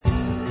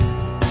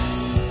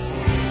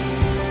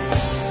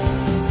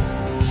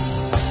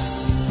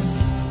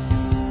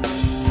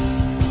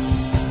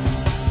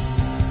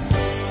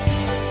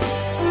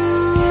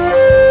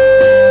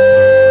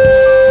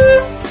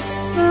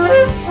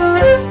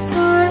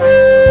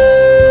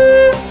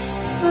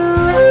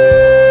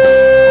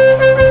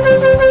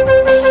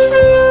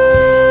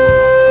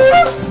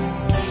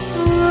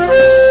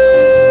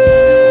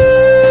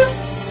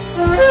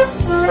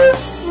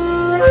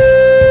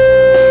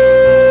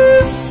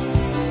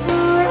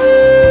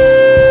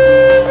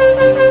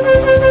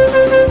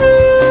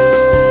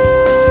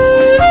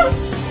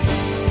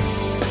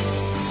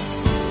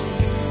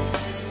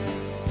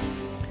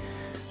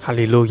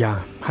利路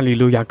亚，哈利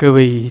路亚！各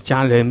位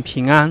家人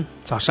平安，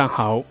早上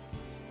好，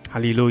哈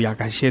利路亚！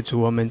感谢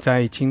主，我们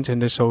在清晨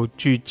的时候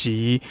聚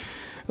集，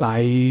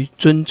来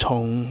尊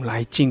崇、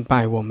来敬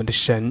拜我们的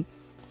神。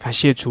感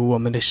谢主，我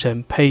们的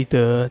神配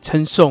得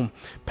称颂，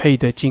配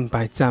得敬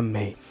拜赞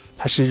美。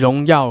他是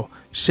荣耀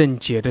圣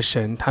洁的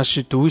神，他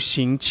是独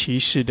行其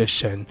事的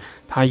神，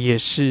他也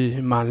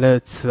是满了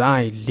慈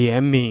爱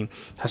怜悯，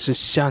他是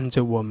向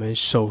着我们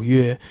守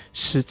约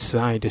施慈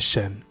爱的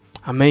神。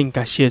阿们！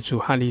感谢主，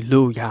哈利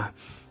路亚！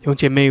弟兄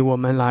姐妹，我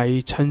们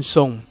来称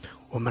颂，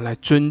我们来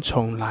尊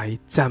崇，来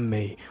赞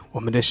美我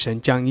们的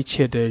神，将一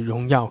切的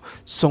荣耀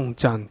颂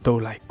赞都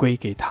来归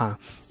给他，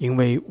因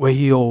为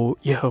唯有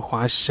耶和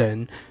华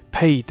神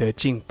配得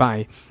敬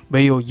拜，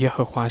唯有耶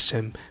和华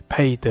神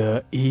配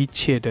得一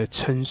切的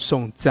称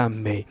颂赞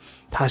美，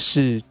他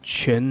是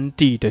全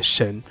地的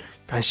神。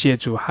感谢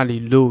主，哈利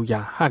路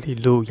亚，哈利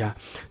路亚！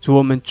主，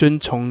我们尊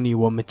崇你，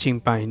我们敬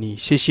拜你。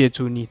谢谢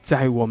主，你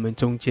在我们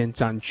中间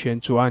掌权。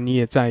主啊，你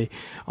也在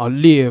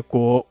列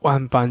国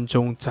万邦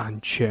中掌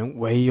权，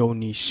唯有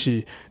你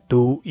是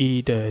独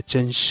一的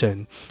真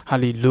神。哈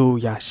利路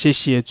亚！谢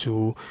谢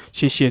主，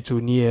谢谢主，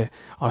你也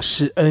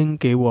施恩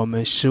给我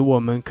们，使我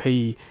们可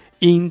以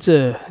因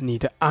着你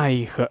的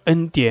爱和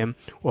恩典，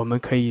我们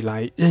可以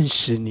来认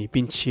识你，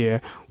并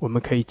且我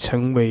们可以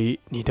成为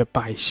你的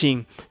百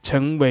姓，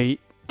成为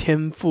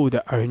天父的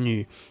儿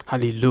女。哈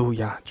利路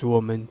亚！主，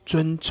我们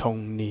尊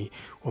崇你，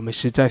我们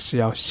实在是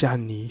要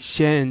向你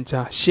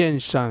献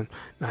上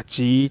那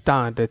极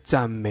大的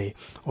赞美，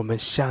我们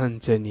向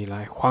着你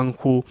来欢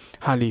呼。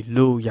哈利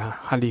路亚，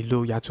哈利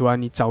路亚！主啊，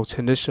你早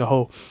晨的时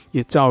候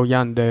也照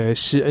样的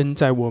施恩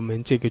在我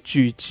们这个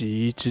聚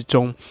集之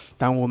中，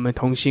当我们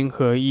同心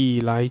合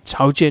意来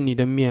朝见你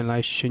的面，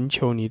来寻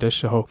求你的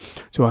时候，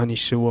主啊，你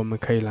使我们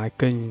可以来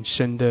更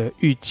深的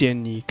遇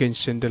见你，更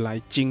深的来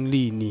经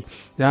历你，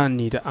让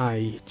你的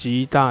爱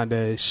极大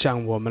的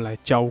向我们来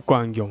浇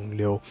灌涌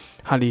流。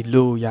哈利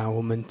路亚！我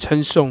们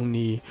称颂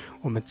你，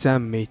我们赞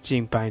美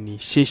敬拜你。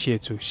谢谢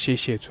主，谢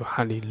谢主！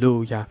哈利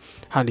路亚，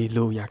哈利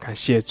路亚！感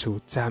谢主，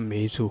赞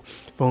美主，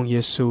奉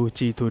耶稣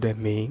基督的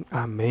名，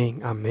阿们，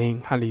阿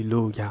们！哈利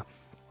路亚，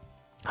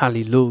哈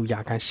利路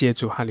亚！感谢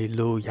主，哈利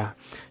路亚！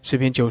诗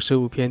篇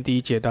95篇第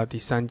1节到第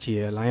3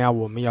节，来呀，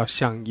我们要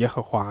向耶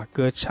和华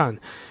歌唱，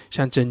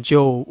向拯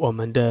救我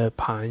们的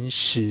磐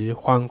石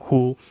欢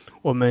呼。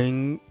我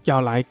们要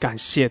来感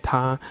谢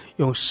他，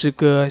用诗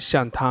歌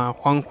向他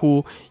欢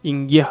呼，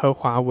因耶和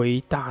华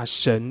为大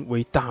神，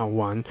为大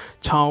王，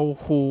超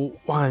乎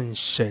万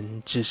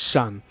神之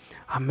上。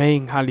阿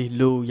们！哈利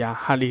路亚，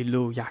哈利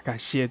路亚！感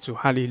谢主，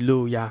哈利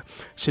路亚！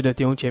是的，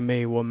弟兄姐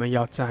妹，我们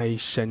要在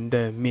神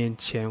的面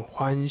前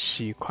欢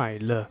喜快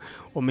乐，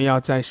我们要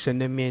在神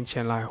的面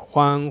前来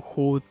欢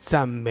呼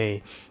赞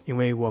美，因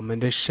为我们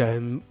的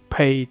神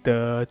配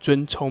得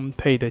尊崇，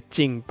配得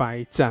敬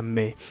拜赞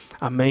美。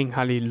阿们！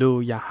哈利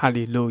路亚，哈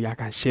利路亚！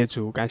感谢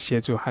主，感谢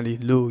主！哈利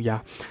路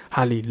亚，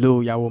哈利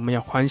路亚！我们要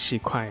欢喜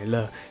快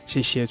乐，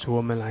谢谢主，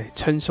我们来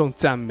称颂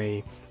赞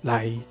美，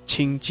来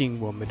亲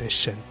近我们的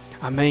神。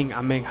阿们，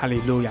阿们，哈利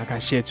路亚！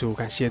感谢主，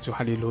感谢主，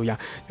哈利路亚！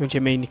弟兄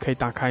姐妹，你可以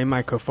打开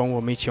麦克风，我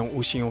们一起用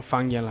无形用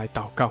方言来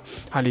祷告。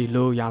哈利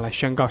路亚！来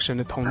宣告神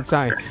的同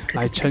在，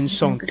来称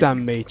颂赞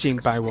美敬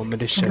拜我们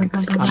的神。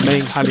阿们，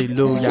哈利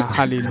路亚，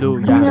哈利路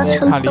亚，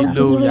哈利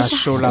路亚！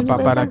苏拉巴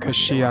巴拉克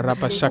西亚拉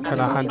巴萨卡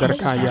拉汉德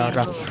卡亚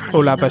拉，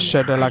乌拉巴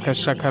舍德拉克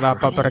萨卡拉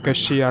巴巴拉克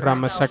西亚拉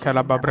马萨卡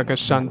拉巴巴拉克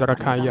山德拉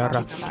卡亚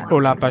拉，乌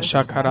拉巴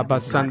萨卡拉巴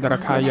山德拉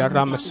卡亚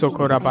拉马苏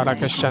库拉巴拉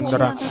克山德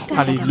拉。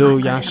哈利路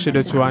亚！是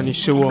的，主啊，你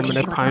是我们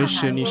的磐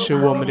石，你是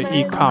我们的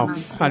依靠。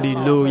哈利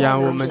路亚！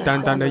我们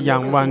单单的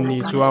仰望你，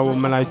主啊，我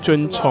们来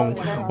尊崇，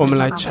我们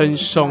来称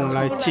颂，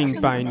来敬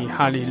拜你。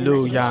哈利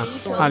路亚，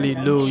哈利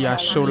路亚！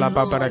苏拉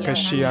巴巴拉克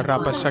西亚拉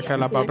巴萨卡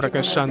拉巴巴拉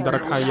克山德拉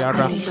卡亚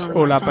拉，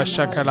乌拉巴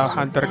萨卡拉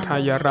汉德卡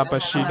亚拉巴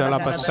西达拉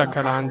巴萨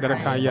卡拉汉德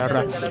卡亚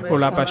拉，乌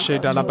拉巴西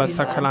达拉巴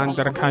萨卡拉汉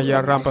德卡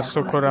亚拉巴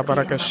苏库拉巴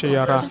拉克西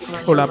亚拉，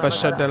乌拉巴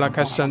萨达拉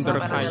卡山德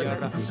卡亚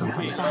拉。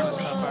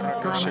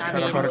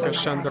Shikara baraka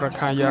shandra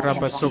kaya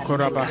raba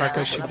sukura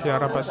baraka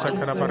shikara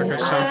basakara baraka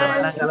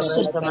shandra.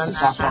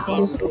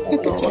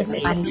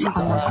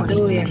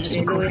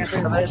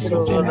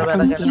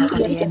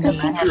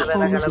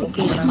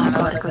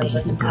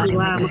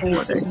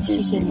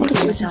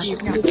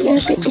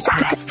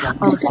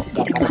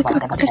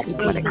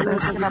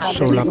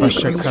 Sula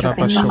bashakara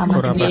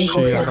basukura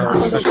bashira basakara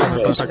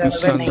baraka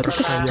shandra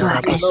kaya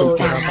raba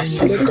sukura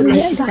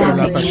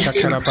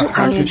basakara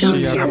baraka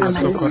shikara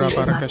basukura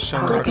baraka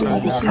shandra.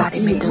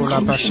 Ula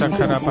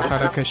bashakara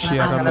baharaka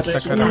shiara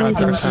masakara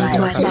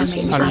hadrakaya.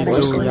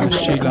 Hallelujah.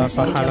 Shila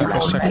baharaka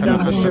shakara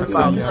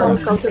basakaya.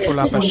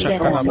 Ula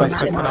bashakara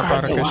basakara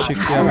baraka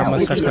shikiara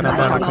masakara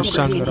baraka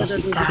shandra.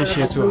 谢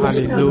谢主，哈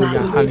利路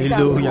亚，哈利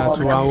路亚！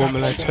主啊，我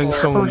们来称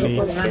颂你。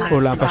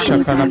Ula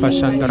bashakara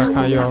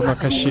bashandrakaya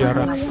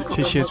bakashiara。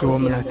谢谢主，我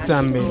们来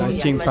赞美，来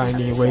敬拜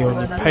你，唯有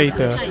你配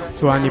得。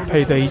主啊，你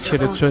配得一切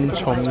的尊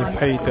崇，你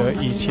配得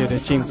一切的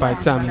敬拜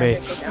赞美。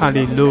哈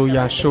利路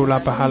亚！Shula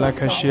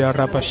baharaka shiara。shia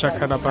raba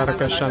shakala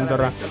baraka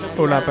shandara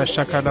ola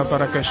bashakala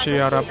baraka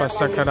shia raba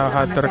sakala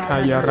hadar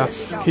kayara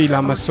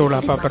hila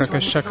masola baraka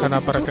shakala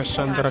baraka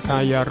shandara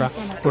kayara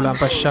ola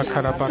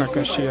bashakala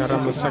baraka shia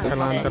raba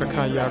sakala hadar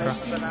kayara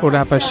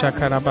ola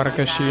bashakala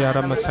baraka shia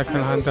raba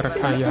sakala hadar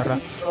kayara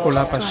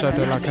ola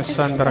bashadala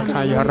kasandra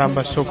kayara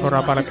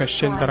basukura baraka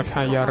shandara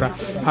kayara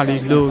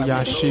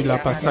hallelujah shila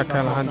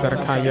basakala hadar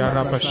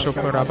kayara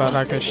basukura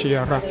baraka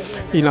shia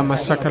hila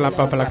masakala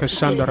baraka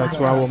shandara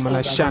主啊，我们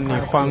来向你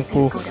欢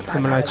呼，我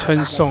们来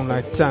称颂，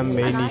来赞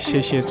美你，谢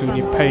谢主，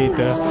你配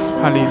得，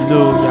哈利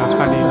路亚，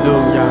哈利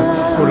路亚。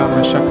乌拉玛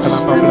沙卡拉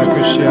巴布拉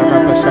克西亚拉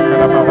巴沙卡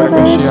拉巴布拉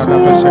克西亚拉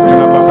巴沙卡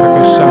拉巴布拉克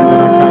山德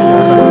拉卡亚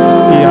拉，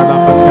伊亚拉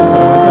巴沙卡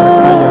拉德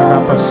拉卡亚拉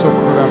巴苏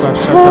库拉巴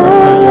沙卡拉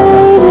卡亚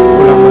拉，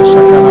乌拉玛沙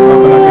卡拉巴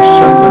布拉克山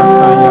德拉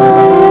卡亚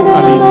拉，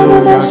哈利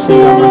路亚，伊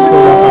拉玛苏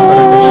拉巴布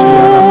拉克西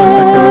亚拉巴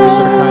沙卡拉德拉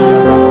卡亚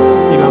拉，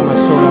伊拉玛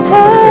苏拉巴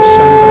布拉克山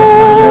德拉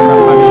卡亚拉，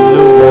哈利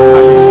路亚，哈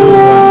利路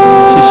亚。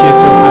 谢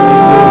主，哈利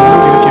路亚！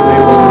弟兄姐妹，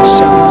我们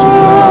向主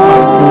来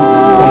欢呼，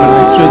我们来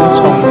尊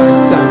崇，来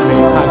赞美，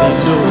哈利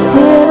路亚！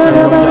将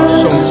荣耀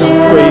颂赞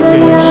归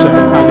给神，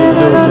哈利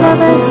路亚！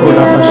哦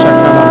拉巴沙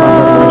卡拉巴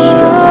巴拉西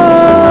亚，拉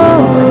巴沙卡拉巴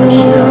巴拉西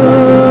亚，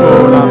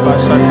哦拉巴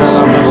沙卡拉巴沙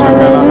卡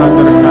拉哈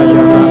德拉卡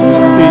亚拉，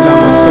伊拉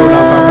玛苏拉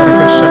巴巴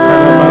拉沙卡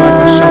拉巴拉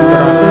卡山德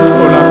拉，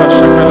哦拉巴沙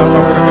卡拉巴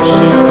巴拉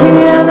西亚，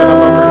拉巴沙卡拉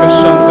巴巴拉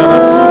山德拉，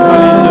哈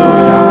利路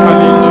亚，哈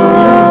利路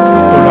亚！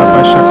哦拉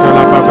巴沙卡拉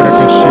巴巴拉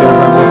西亚，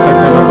拉巴沙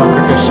卡拉。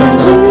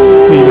 Shandra,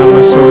 Ila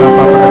Masula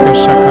Babaka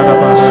Shakara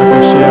Babaka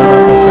Shiara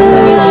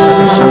Sakara Babaka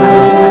Shandra,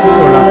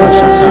 Ola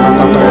Shakara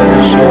Babaka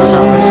Shiara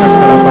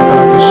Sakara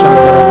Babaka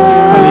Shandra,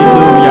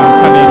 Hallelujah,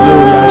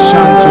 Hallelujah， 向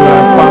主来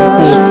欢呼，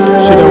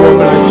是的，我们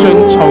来尊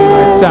崇，来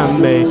赞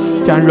美，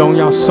将荣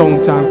耀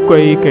颂赞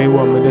归给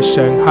我们的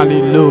神，哈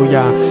利路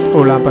亚。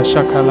 Ola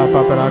Shakara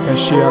Babaka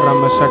Shiara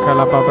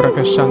Sakara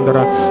Babaka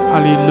Shandra， 哈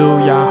利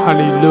路亚，哈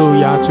利路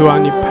亚，主啊，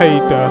你配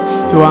得，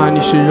主啊，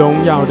你是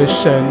荣耀的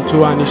神，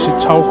主啊，你是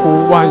超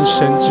乎万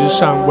神之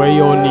上，唯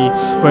有你，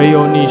唯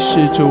有你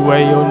是主，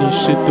唯有你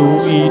是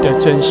独一的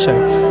真神，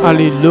哈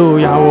利路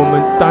亚！我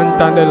们单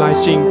单的来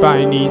敬拜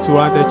你，主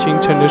啊，在清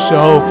晨的时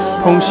候，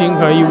同心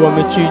合意，我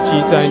们聚集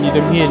在你的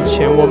面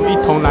前，我们一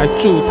同来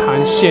筑坛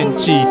献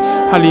祭，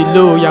哈利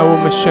路亚！我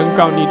们宣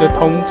告你的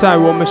同在，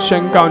我们宣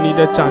告你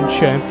的掌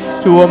权，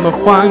主，我们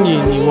欢迎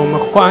你，我们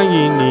欢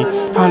迎你，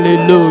哈利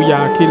路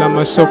亚！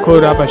 Kilama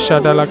sokora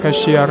bashada la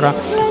kashiara，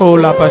 哦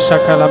拉巴沙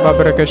卡拉巴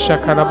布拉克沙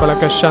卡拉巴拉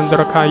克山德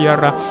拉卡亚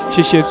拉，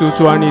谢谢主，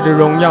主啊，你的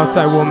荣耀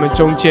在我们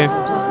中间。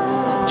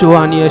 主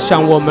啊，你也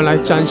向我们来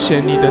彰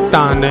显你的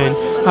大能，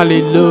哈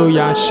利路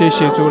亚！谢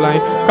谢主来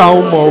高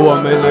摩我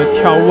们，来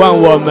眺望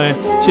我们。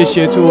谢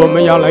谢主，我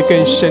们要来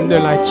更深的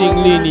来经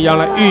历你，要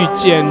来遇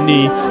见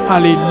你，哈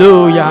利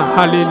路亚，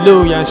哈利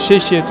路亚！谢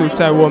谢主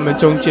在我们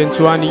中间，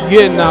主啊，你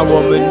悦纳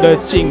我们的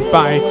敬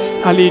拜，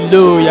哈利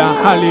路亚，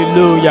哈利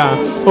路亚！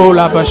哦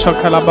拉巴沙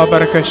卡拉巴巴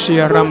拉克西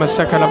亚拉玛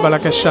沙卡拉巴拉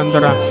克山德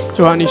拉，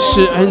主啊，你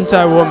施恩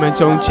在我们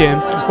中间，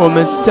我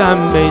们赞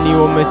美你，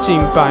我们敬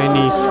拜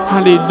你，哈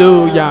利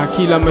路亚！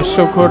 Lama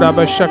Shokora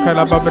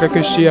Bashakala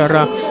Babraka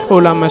Shiara,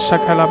 Olama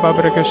Shakala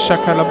Babraka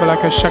Shakala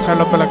Balaka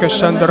Shakala Balaka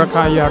Shandra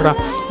Kayara,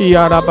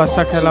 Iara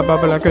Basakala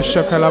Babraka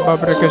Shakala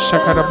Babraka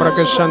Shakala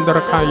Braka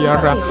Shandra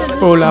Kayara,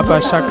 Ola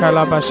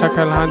Bashakala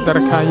Bashakala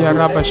Handra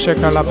Kayara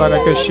Bashakala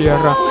Balaka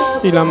Shiara,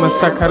 Ilama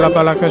Sakala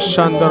Balaka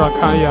Shandra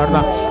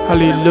Kayara,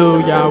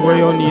 Hallelujah， 唯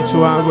有你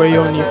主啊，唯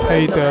有你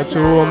配得，主，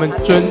我们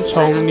尊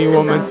崇你，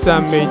我们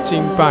赞美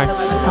敬拜，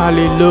哈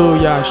利路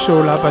亚，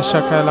苏拉巴沙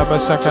卡拉巴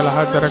沙卡拉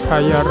哈德拉卡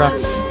亚拉。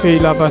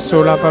 Ila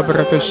basula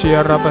babraka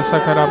shiara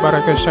basakara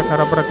baraka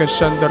shakara baraka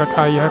shandra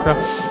kayara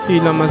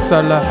ila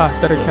masala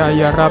hadra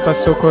kayara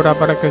basukura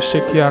baraka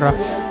shikiara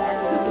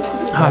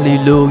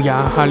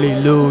Hallelujah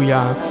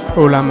Hallelujah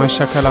Ola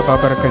mashakala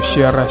babraka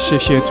shiara 谢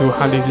谢主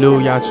哈利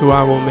路亚主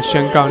啊我们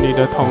宣告你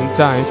的同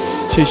在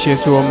谢谢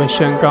主我们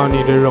宣告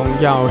你的荣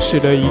耀是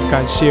的以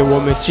感谢我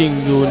们进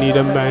入你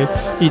的门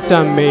以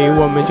赞美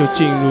我们就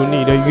进入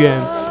你的院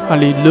哈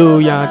利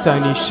路亚在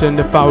你神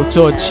的宝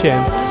座前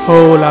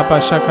哦拉巴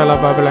沙卡拉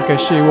巴布拉克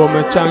西我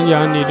们张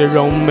扬你的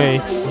荣美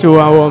主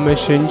啊我们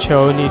寻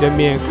求你的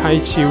面开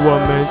启我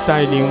们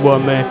带领我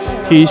们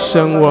提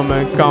升我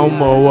们高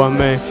摩我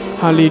们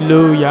哈利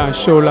路亚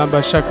苏拉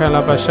巴沙卡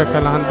拉巴沙卡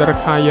拉汉德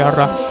卡亚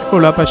拉乌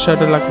拉巴沙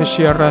德拉克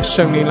西亚拉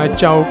圣灵来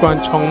浇灌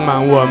充满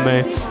我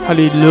们哈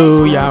利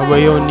路亚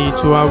唯有你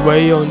主啊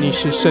唯有你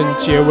是圣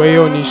洁唯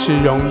有你是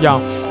荣耀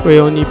唯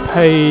有你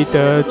配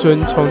得尊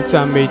崇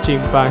赞美敬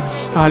拜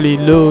哈利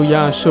路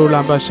亚苏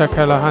拉巴沙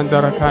卡拉汉德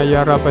卡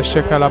亚拉巴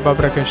沙卡拉巴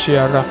布拉克西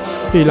亚拉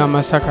伊拉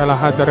玛萨卡拉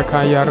哈德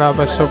卡亚拉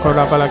巴苏卡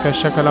拉巴拉克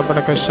沙卡拉巴拉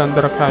克山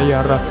德卡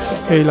亚拉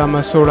伊拉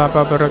玛苏拉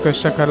巴布拉克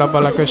沙卡拉巴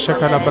拉克沙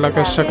卡拉巴拉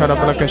克沙卡拉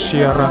巴拉克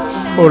Shiara,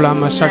 Ola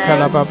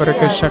Masakala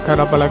Babraka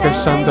Shakala Balaka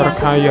Sandra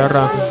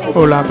Kayara,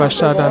 Ola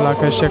Basada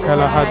Laka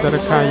Shakala Hadra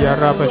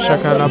Kayara,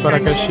 Bashakala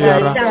Baraka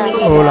Shiara,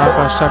 Ola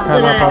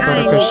Basakala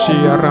Babraka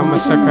Shiara,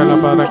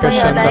 Masakala Baraka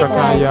Sandra handra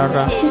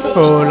kayara.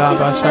 Oh la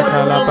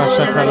basakala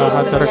basakala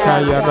handra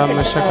kayara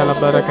masakala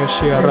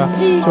barakashira.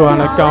 主啊，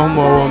来高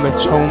摩我们，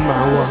充满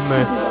我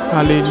们。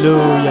哈利路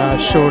亚，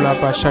受拉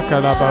巴沙卡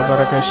拉巴巴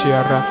拉卡西亚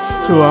拉。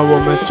主啊，我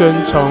们尊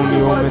崇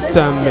你，我们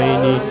赞美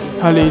你。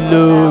哈利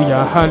路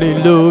亚，哈利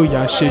路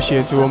亚，谢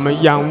谢主，我们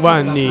仰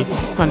望你。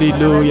哈利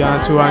路亚，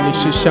主啊，你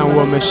是向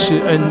我们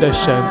施恩的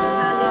神。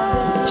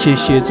谢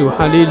谢主，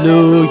哈利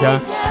路亚。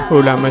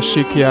乌拉玛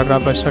西基亚拉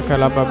巴沙卡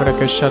拉巴布拉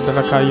克沙德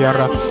拉卡亚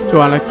拉。主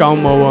啊，来高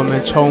摩我们，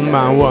充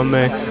满我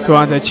们。主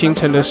啊，在清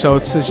晨的时候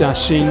赐下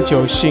新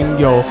酒新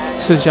油，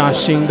赐下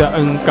新的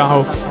恩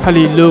膏。哈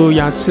利路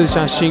亚，赐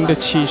下新的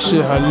启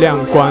示和亮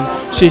光。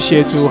谢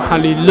谢主，哈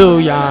利路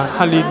亚，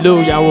哈利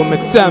路亚，我们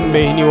赞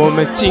美你，我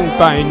们敬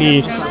拜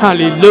你。哈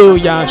利路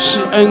亚，施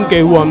恩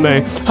给我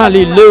们。哈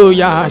利路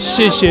亚，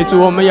谢谢主，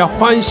我们要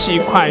欢喜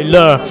快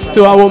乐。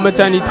主啊，我们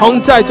在你同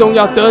在中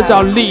要得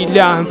着力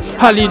量。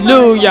哈利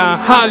路亚，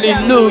哈利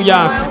路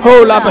亚。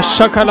哦，拉巴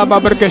沙卡拉巴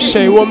布尔格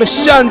谁？我们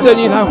向着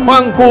你来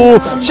欢呼，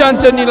向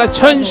着你来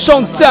称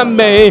颂赞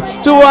美。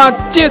主啊，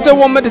借着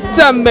我们的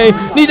赞美，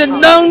你的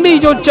能力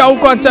就浇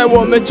灌在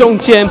我们中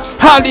间。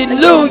哈利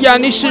路亚，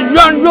你是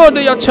软弱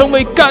的要成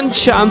为刚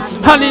强。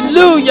哈利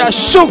路亚，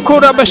苏库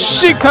拉巴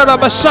西卡拉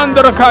巴山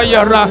德拉卡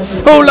亚拉，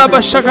哦拉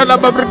巴沙卡拉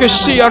巴布尔格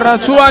西亚拉。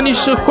主啊，你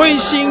是灰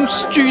心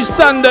沮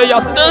丧的要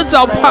得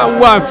着盼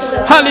望。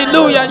哈利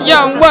路亚，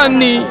仰望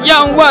你，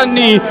仰望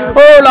你。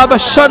哦拉巴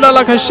沙拉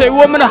拉卡谁？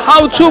我们的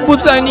好处不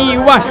在你以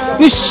外，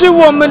你是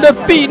我们的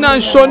避难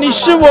所，你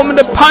是我们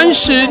的磐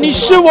石，你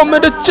是我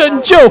们的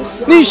拯救，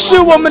你是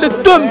我们的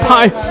盾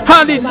牌。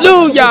哈利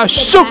路亚，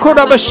苏库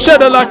拉巴沙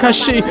拉拉卡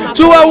西。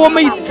主啊，我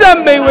们以赞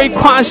美为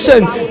夸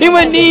胜，因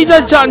为你在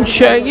掌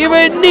权，因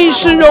为你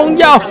是荣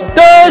耀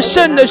得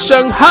胜的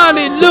神。哈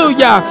利路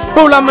亚。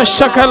哦拉玛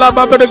沙卡拉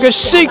巴布拉格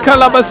西卡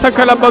拉巴萨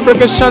卡拉巴布拉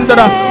格山德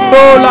拉，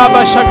哦拉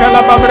巴沙卡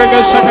拉巴布拉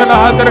格沙卡拉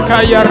哈德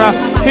卡亚拉，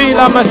希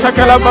拉玛萨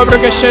卡拉巴布拉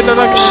格谢德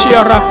拉克西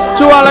亚拉。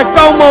主啊，来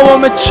高摩我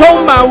们，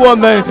充满我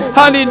们。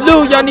哈利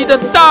路亚，你的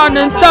大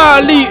能大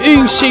力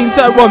运行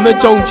在我们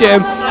中间。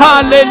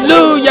哈利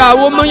路亚，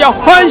我们要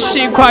欢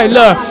喜快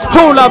乐。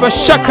呼拉巴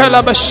沙卡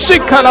拉巴西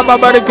卡拉巴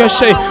巴的个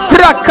谁？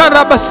拉卡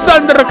拉巴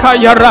桑德拉卡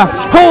亚拉，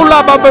呼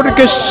拉巴巴的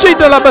个西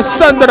德拉巴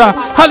桑德拉。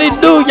哈利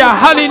路亚，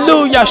哈利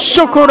路亚，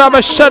苏库拉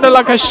巴沙德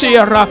拉卡西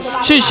亚拉。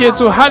谢谢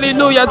主，哈利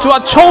路亚，主啊，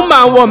充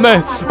满我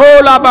们。哦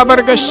拉巴巴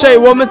的个谁？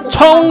我们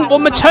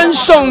称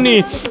颂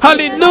你。哈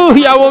利路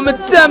亚，我们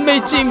赞美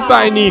敬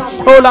拜你。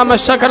哦拉玛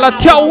沙卡拉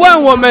眺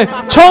望我们，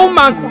充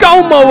满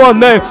高摩我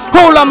们。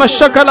哦拉玛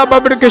沙卡拉巴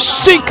布个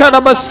西卡拉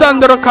巴桑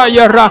德拉卡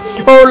亚拉，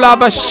哦拉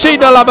巴西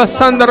德拉巴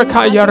桑德拉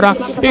卡亚拉，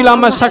伊拉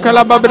玛沙卡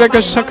拉巴布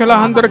个沙卡拉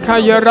汉德卡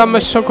亚拉，玛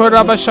苏库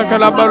拉巴沙卡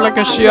拉巴拉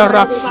个西亚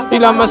拉，伊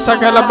拉玛沙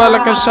卡拉巴拉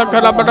个沙卡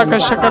拉巴拉个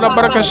沙卡拉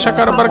巴拉个沙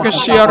卡拉巴拉个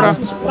西亚拉。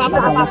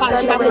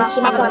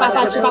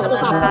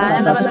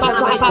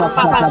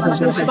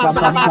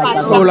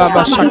哦拉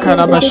巴沙卡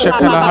拉巴沙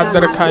卡拉汉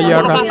德卡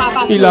亚拉，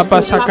伊拉巴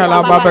沙卡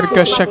拉巴布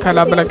个沙卡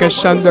拉巴拉个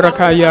山德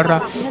卡亚拉，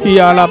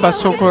伊拉巴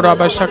苏库拉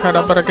巴沙卡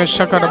拉巴拉个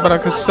沙卡拉巴拉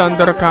个山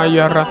德卡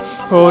亚拉。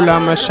哦拉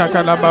玛沙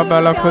卡拉巴巴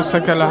拉个沙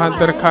卡拉汉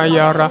德卡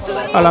亚拉，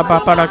阿拉巴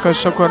巴拉个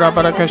苏库拉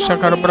巴拉个沙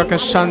卡拉巴拉个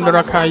山德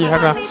卡亚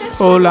拉。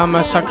哦拉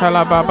玛沙卡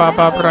拉巴巴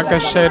巴拉个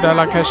谁的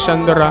拉个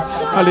山德拉。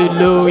哈利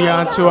路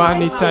亚，主啊，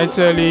你在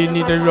这里，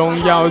你的荣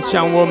耀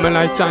向我们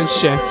来彰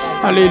显。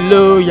哈利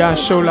路亚，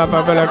苏拉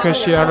巴巴拉个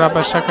西亚拉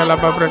巴沙卡拉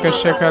巴巴拉个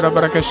沙卡拉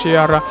巴拉个西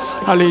亚拉。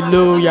哈利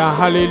路亚，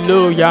哈利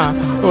路亚，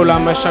哦拉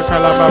玛沙卡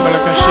拉巴巴拉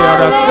个西亚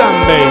拉，赞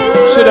美，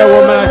是的，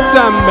我们来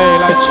赞美，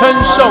来称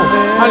颂。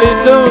哈利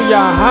路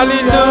亚，哈利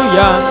路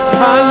亚，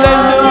哈利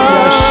路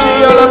亚，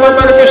西亚拉巴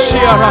巴拉个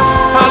西亚拉，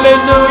哈利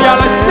路亚，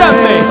来赞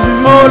美。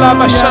哦拉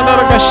玛沙拉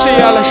个西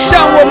亚拉，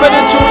向我们的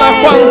主来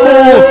欢呼。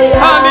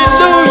哈利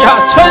路亚，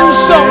称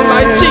颂，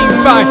来敬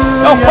拜，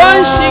要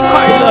欢喜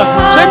快乐。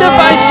神的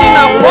百姓啊，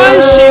欢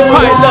喜快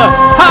乐。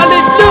哈利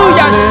路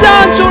亚，向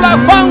主来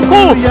欢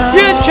呼，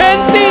愿全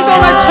地都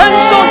来称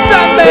颂赞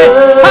美。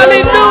哈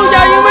利路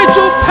亚，因为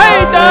主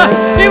配的，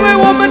因为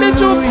我们的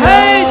主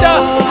配的。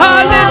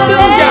哈利路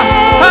亚，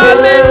哈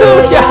利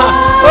路亚。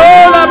哦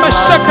拉玛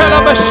沙卡拉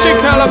巴西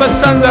卡拉巴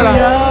桑德拉，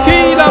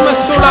希拉玛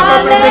苏拉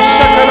巴布拉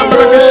沙卡拉巴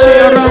拉个西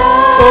亚拉。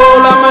哦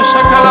拉玛沙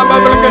卡拉巴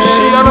布拉个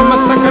西亚拉玛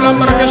沙卡拉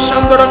巴拉个桑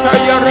德拉卡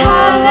亚拉。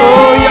哦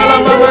亚拉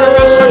巴布拉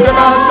个沙卡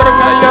拉汉德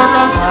卡亚拉，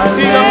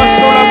希拉玛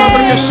苏拉巴布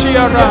拉个西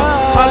亚拉。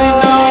哈利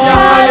路亚，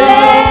哈利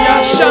路亚，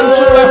向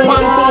主来欢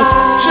呼，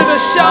是的，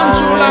向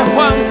主来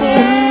欢呼。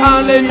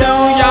哈利路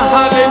亚，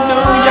哈利路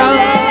亚。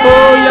哦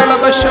亚拉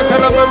巴沙卡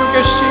拉巴布拉个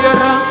西亚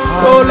拉，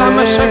哦拉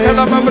玛沙卡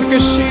拉巴布拉个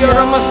西亚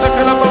拉玛沙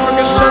卡拉巴布拉个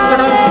桑德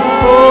拉，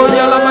哦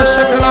亚拉玛沙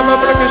卡拉巴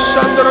布拉个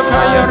桑德拉卡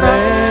亚拉。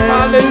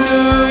哈利路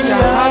亚，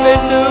哈利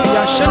路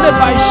亚，神的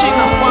百姓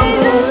啊，欢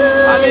呼。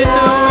哈利路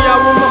亚，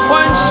我们欢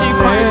喜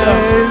快乐。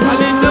哈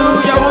利路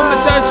亚，我们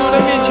在主的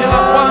面前来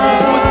欢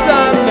呼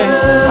赞美。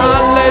哈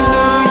利路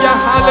亚，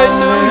哈利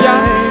路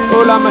亚。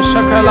哦拉玛沙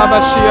卡拉巴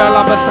西亚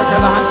拉巴沙卡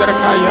拉汉德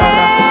卡亚拉，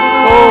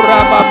哦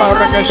拉巴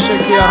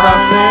Barakashiara,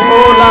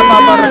 Ola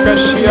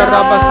Babarakashiara,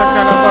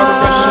 Basakala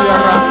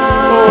Barakashiara,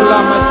 Ola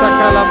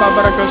Masakala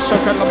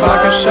Babarakasakala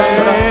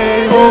Barakashara,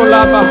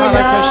 Ola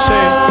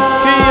Baharakashe,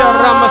 Kia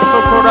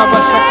Ramasokora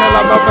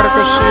Basakala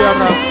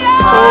Babarakashiara,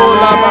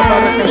 Ola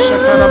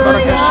Babarakashakala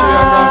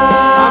Barakashiara.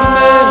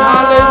 Amen,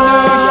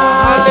 hallelujah,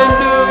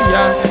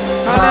 hallelujah,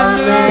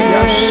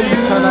 hallelujah,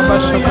 Shikala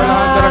Basakala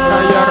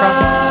Hadrakayara,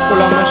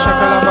 Ola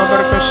Masakala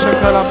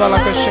Babarakashakala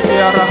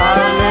Barakashiara.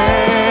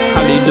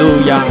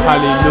 Hallelujah,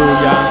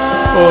 hallelujah.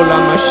 Ola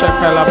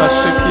mashakala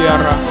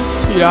basikiara,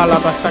 yala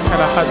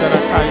basakala hadara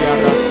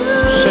kayara,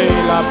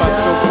 sheila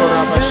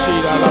basukura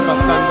bashila la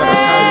basandra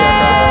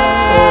kayara,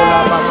 ola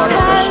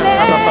babaraka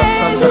shakala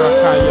basandra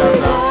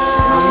kayara.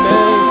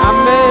 Amen,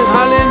 amen,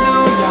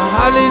 hallelujah,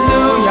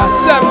 hallelujah，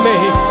 赞美，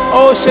哦，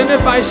神的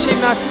百姓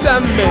啊，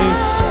赞美，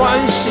欢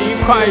喜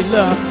快乐，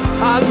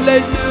哈利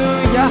路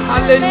亚，哈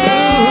利路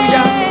亚。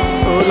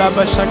ola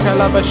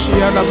basakala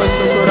bashila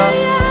basukura。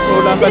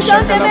弟兄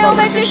姐妹，我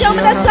们举起我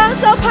们的双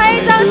手，拍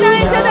掌，将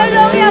一切的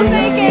荣耀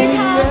归给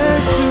他，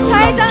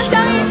拍掌，将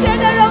一切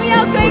的荣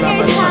耀归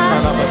给他，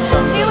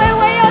因为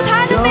唯有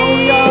他的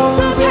名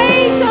是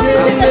配受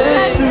神的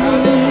赞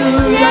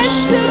美。耶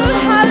稣，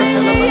哈利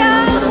路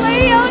亚，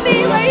唯有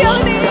你，唯有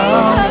你，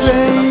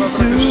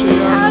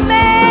阿门。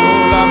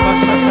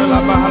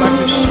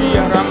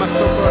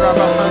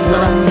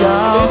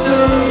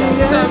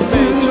赞美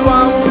主啊，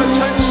我们称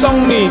颂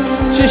你，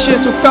谢谢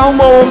主高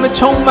摩我们，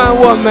充满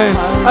我们，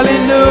哈利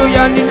路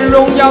亚，你的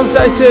荣耀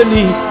在这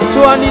里，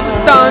主啊，你的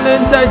大能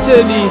在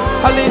这里，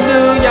哈利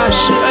路亚，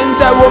施恩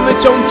在我们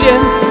中间，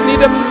你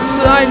的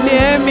慈爱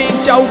怜悯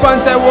浇灌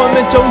在我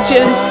们中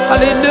间，哈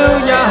利路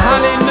亚，哈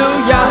利路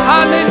亚，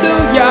哈利路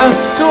亚，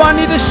主啊，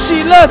你的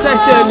喜乐在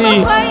这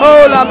里，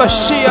哦，拉巴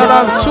西亚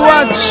拉，主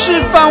啊，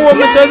释放我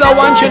们得到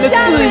完全的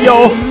自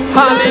由，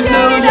哈利路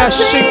亚，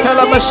西卡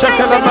拉巴沙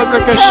卡拉巴布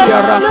格西亚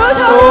拉，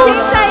哦，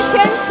在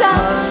天上，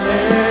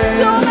主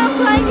我们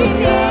欢迎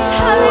你，哈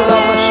利路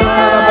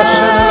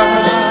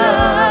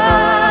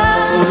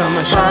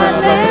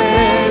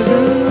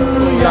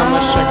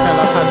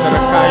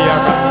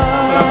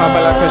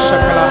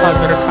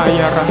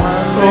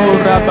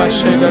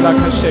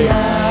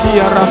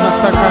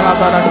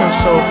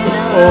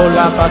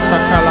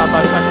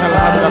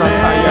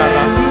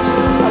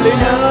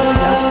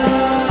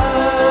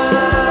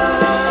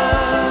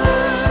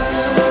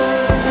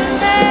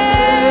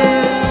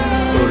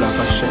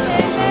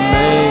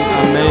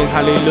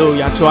哈利路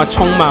亚，主啊，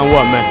充满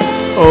我们，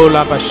哦，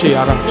拉巴西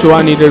亚拉，主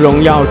啊，你的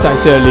荣耀在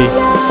这里，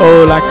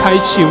哦，来开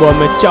启我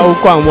们，浇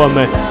灌我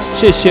们，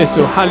谢谢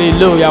主，哈利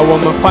路亚，我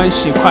们欢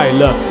喜快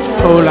乐，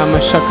哦，拉玛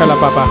沙卡拉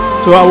巴巴，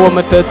主啊，我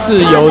们得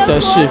自由得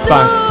释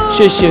放，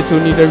谢谢主，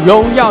你的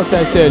荣耀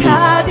在这里，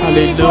哈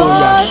利路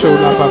亚，苏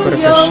拉巴巴的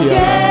卡西亚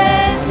拉。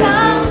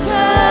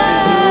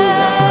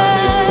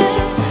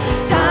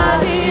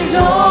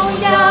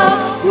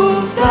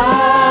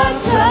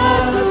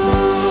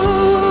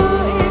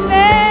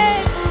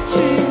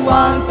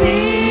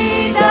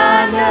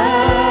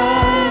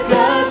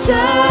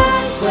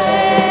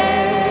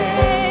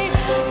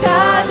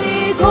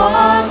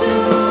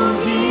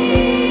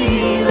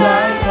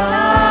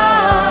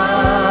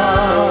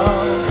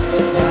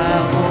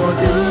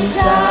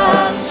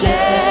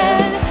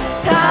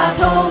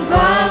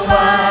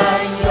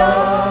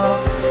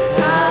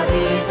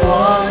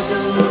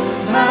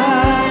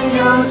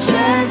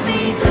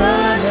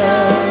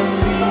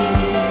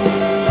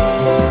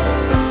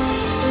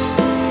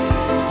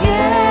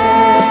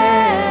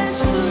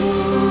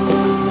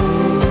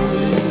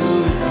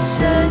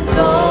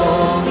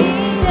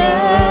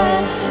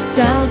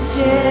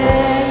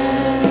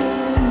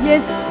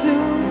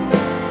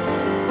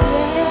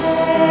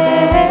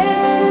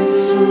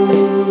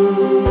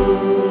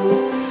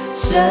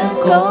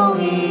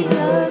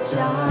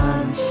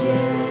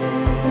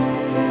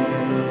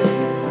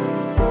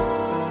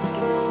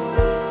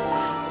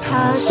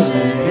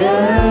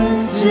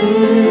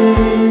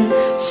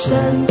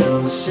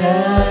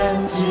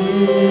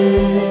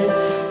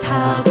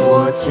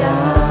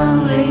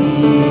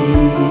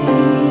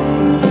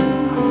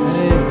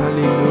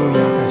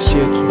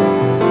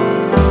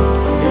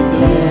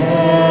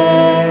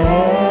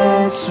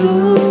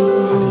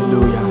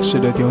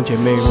弟兄姐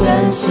妹，我们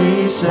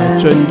来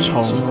尊崇，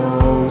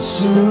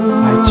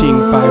来敬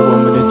拜我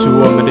们的主，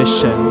我们的神，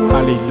哈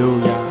利路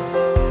亚，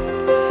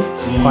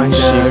欢喜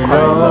快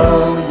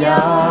乐，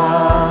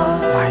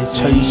来称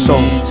颂，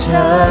来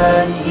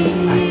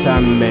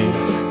赞美，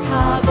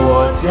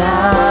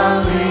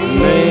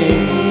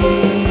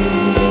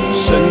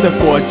神的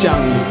国降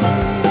临，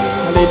哈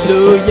利路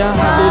亚，哈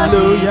利路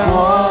亚，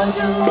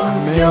阿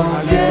门，哈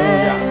利路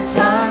亚。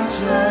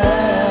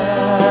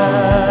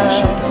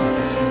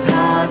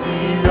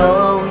荣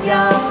耀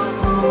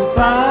无法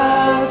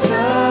测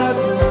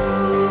度，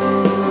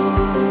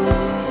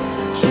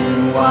君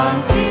王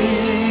的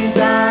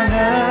大能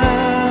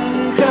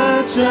和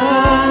尊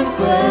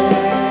贵，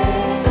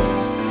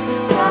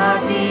他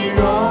的国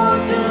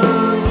度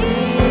已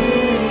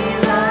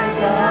来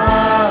到，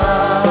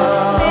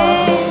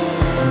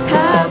他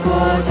国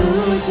度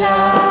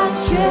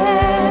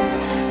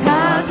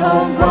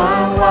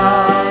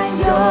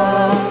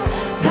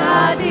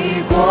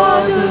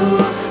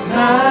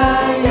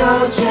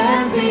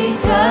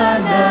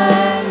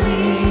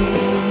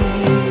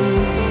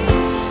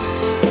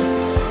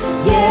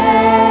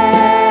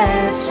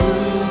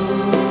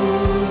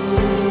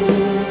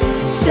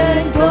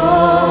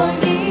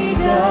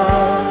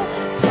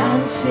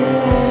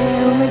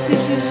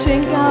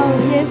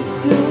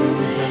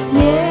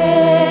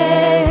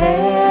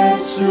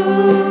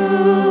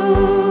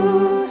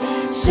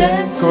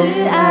神慈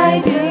爱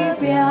的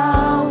表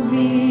明，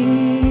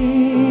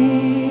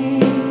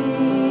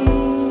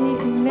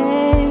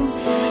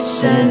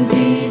神的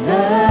恩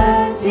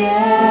典，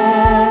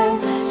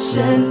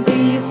神的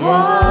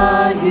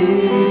话语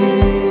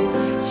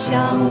向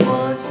我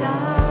彰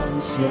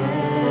显。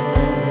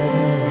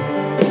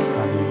哈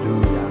利路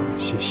亚，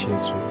谢谢主。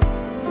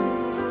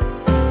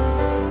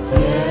主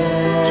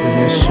耶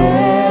稣，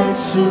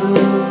主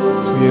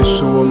耶稣，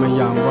我们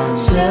仰望你。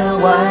神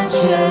完全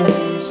的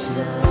圣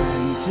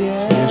洁，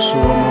主耶稣，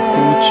我们呼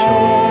求。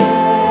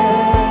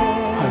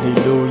哈利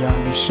路亚，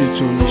你是主，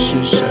你是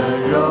神。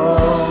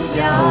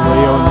唯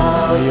有你，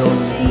唯有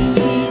你，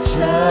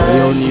唯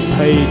有你配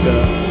的。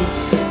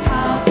哈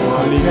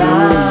利路亚，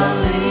哈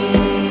利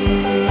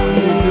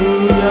路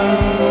亚。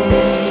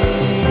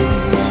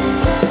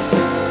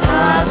他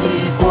的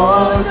国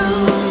度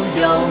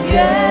永远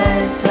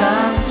长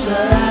存，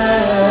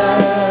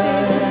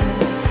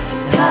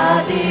他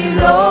的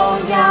荣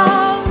耀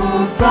无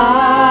法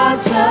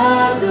测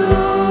度，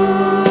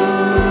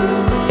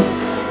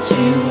君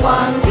王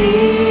的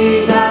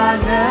大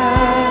能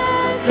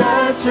和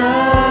尊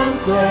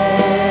贵，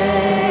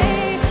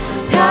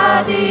他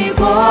的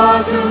国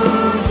度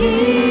已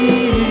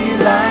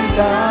来到，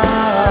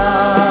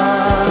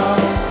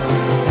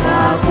他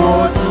国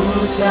度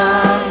掌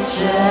权，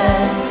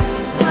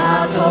他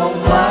统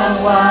管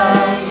万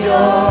有，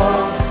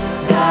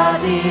他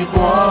的国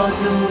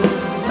度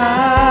满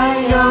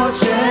有权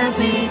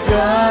柄和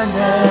能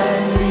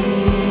力。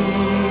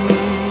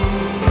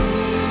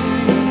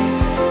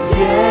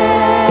耶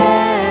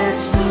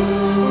稣，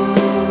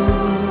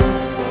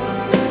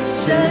神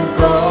公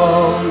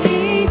义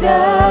的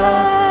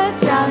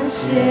彰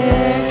显，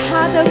他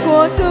的国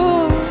度，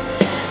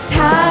他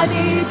的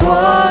国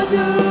度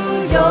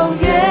永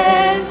远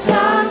长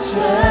存，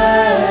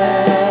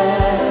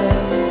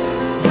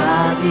他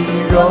的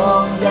荣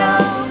耀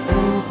无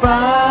法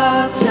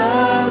测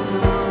度。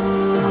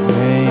阿门，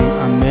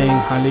阿门，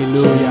哈利路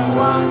亚。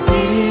王的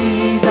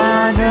大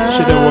能，是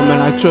的，我们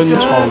来尊崇，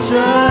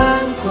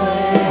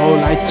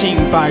来敬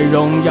拜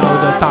荣耀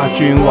的大君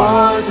王，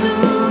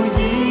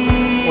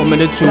我们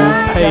的主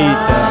配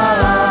的，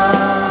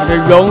他的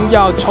荣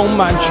耀充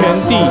满全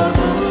地，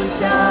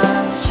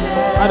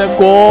他的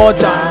国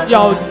掌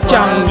要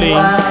降临，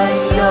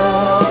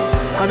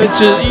他的旨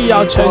意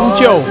要成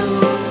就，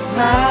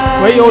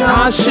唯有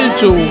他是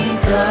主。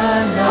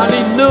哈利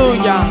路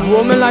亚！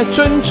我们来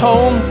尊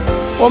崇，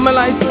我们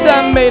来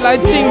赞美，来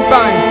敬拜。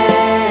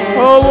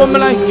我们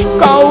来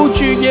高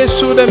举耶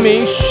稣的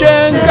名，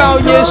宣告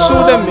耶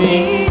稣的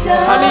名。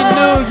哈利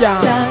路亚！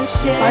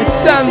来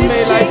赞美，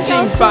来敬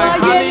拜。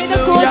哈利路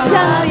亚！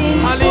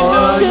哈利路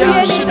亚！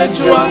是的，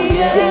主啊，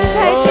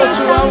主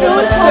啊，我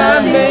们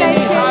赞美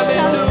你。哈利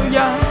路亚！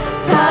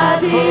哈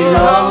利路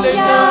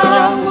亚！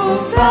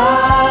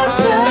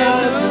是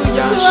的，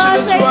主啊，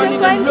你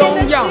的荣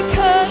耀，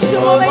主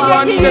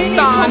啊，你的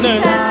大能。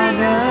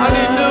哈利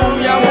路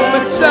亚！我们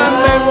赞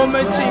美，我们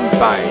敬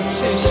拜，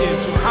谢谢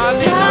主。哈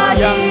利路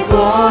亚，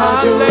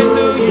哈利路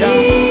亚，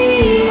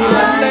哈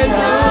利路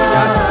亚，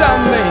赞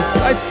美，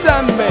来赞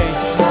美，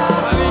哈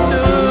利路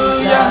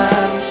亚。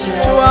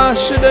主啊，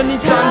是的，你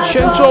掌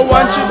权做完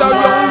直到永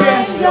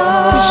远，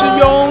你是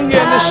永远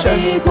的神，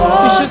你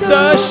是得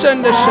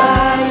胜的神。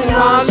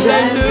哈利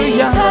路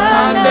亚，哈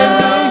利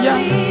路亚，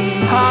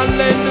哈利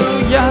路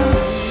亚。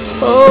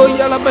哦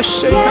呀啦巴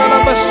西卡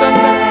啦巴山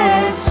达，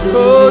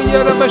哦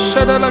呀啦巴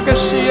沙达啦个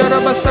西呀啦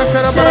巴萨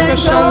卡啦巴拉个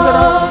山达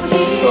啦，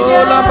哦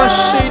啦巴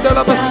西的啦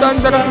巴山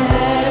达啦。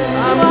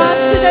阿门，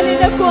哈利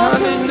路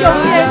亚，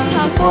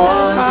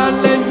哈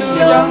利路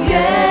亚，永远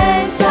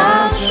长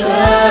存，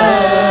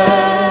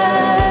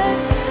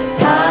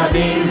他的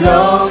荣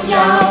耀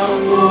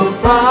无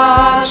法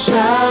测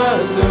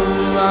度。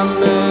阿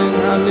门，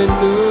哈利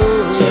路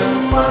亚，君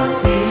王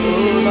的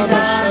大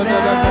能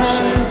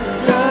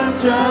和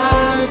尊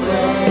贵，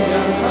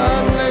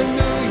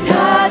他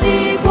的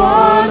国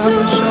度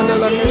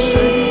已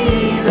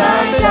来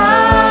到，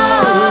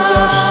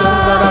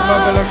他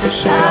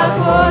国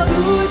度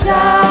掌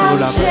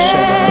权，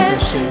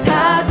他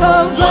统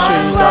管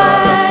万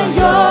有，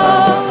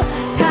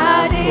他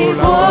的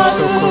国度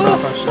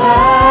满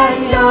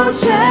有权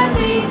柄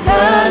和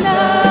能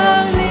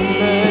力。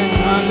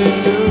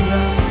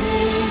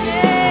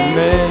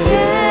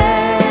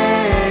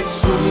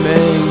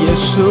耶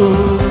稣，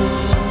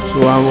主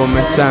啊，我们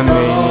赞美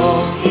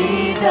你。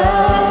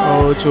哦，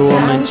主，我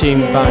们敬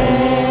拜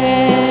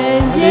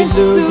你。耶稣，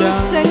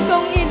神公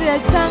义的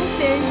彰显，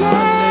耶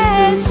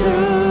稣，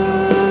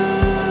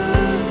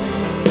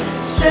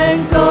神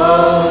公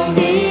义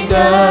的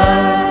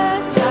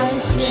彰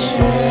显，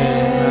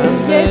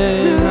耶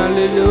稣，哈利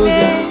路亚，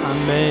阿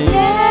门，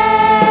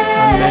阿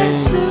门，耶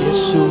稣，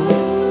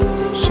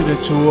是的，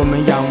主，我们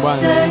仰望你。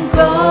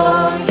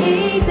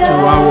主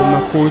啊，我们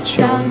呼求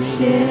你。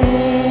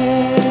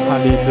哈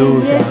利路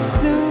亚，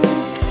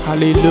哈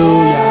利路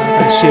亚，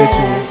感谢主，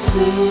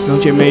荣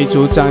姐妹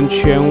主掌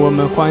权，我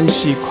们欢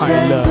喜快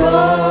乐。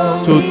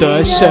主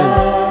得胜，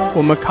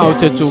我们靠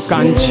着主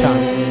刚强。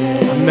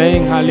阿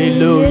门，哈利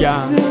路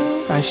亚！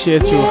感谢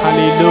主，哈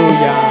利路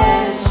亚！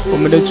我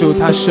们的主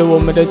他是我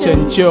们的拯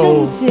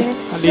救，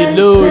哈利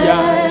路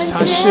亚！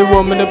他是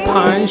我们的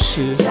磐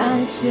石。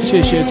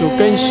谢谢主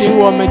更新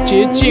我们，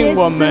洁净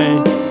我们。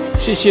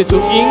谢谢主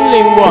引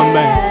领我们，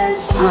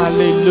哈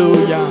利路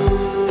亚，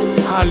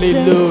哈利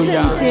路亚！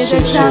谢谢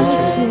主，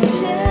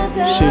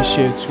谢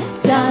谢主。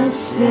阿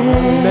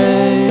门，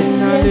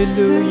哈利路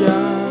亚，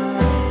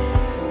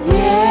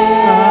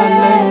哈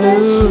利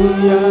路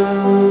亚。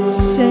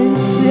神慈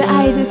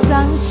爱的彰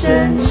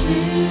显，慈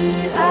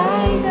爱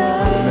的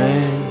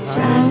彰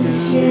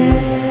显，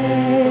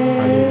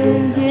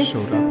耶稣，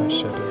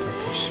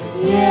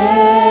耶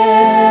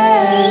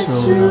稣，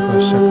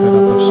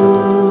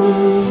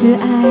慈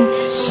爱，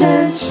神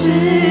慈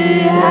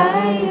爱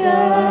的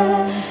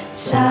彰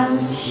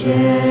显，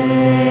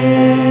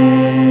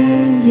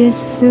耶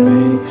稣，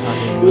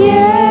耶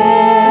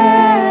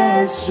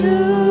稣，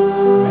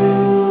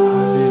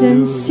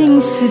神信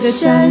实的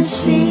彰显。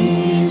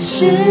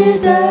是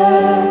的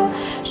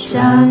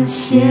彰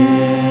显，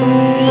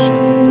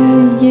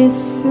耶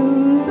稣，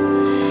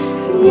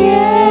耶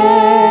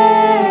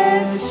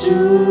稣，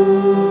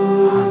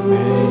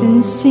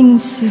神信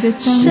实的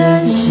彰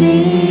显，神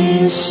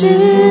信实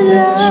的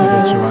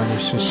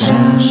彰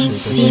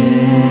显，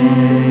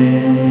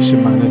是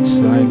满了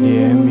慈爱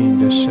怜悯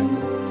的神。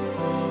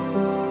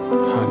哈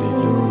利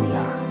路亚！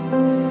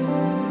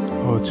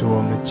哦，主，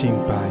我们敬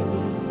拜你。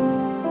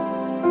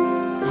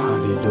哈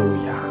利路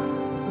亚！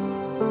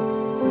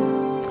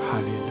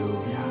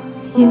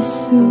耶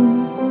稣，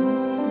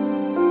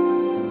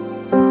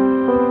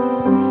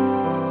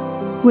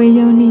唯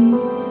有你，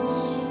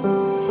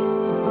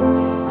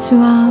主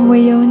啊，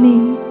唯有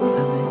你，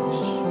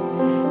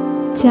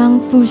将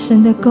父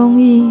神的公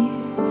义、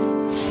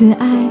慈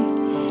爱、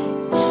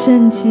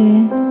圣洁、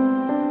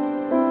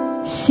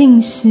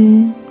信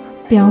实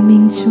表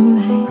明出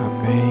来，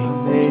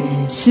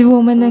使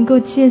我们能够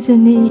借着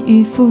你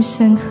与父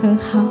神和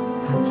好。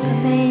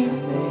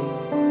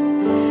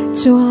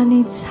主啊，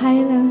你猜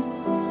了。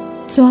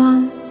主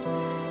啊，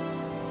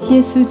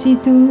耶稣基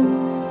督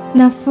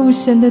那父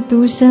神的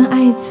独生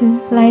爱子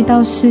来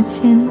到世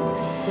间，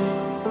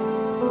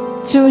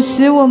主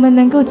使我们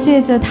能够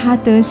借着他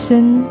得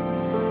生。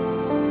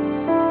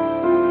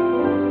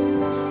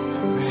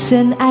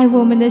神爱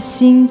我们的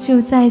心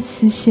就在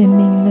此显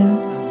明了，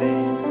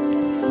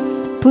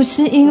不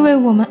是因为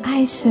我们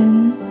爱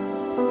神，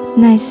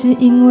乃是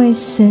因为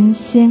神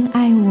先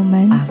爱我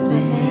们。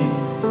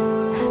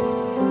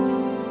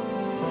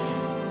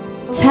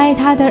差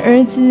他的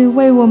儿子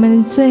为我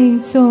们的罪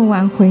做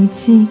挽回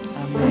祭，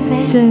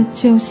这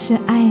就是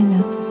爱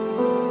了。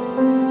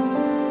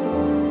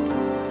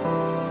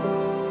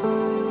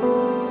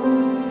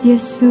耶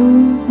稣，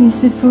你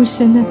是父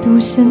神的独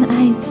生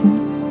爱子，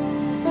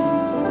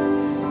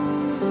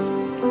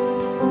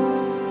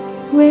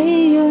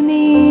唯有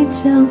你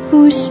将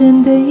父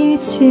神的一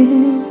切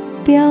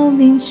表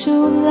明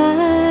出来，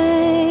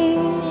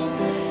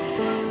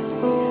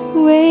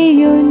唯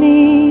有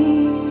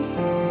你，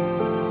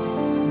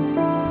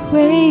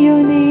唯有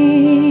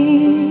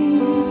你，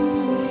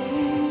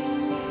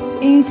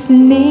因此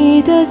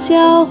你的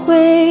教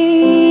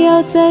诲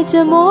要在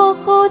这末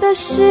后的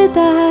时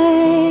代，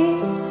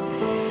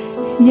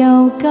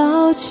要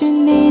高举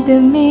你的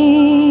名，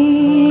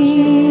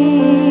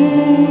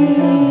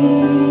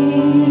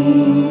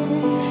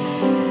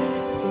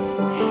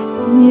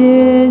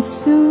耶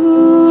稣，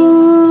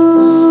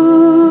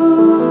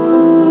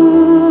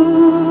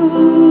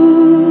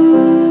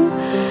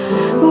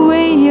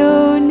唯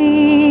有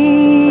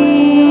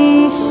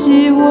你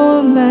是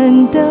我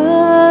们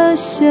的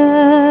神，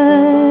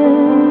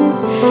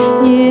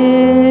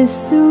耶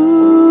稣，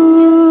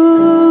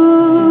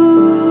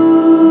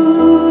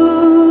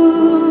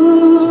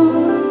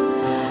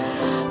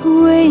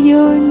唯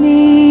有你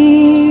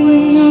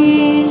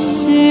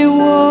是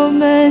我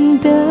们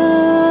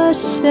的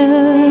神。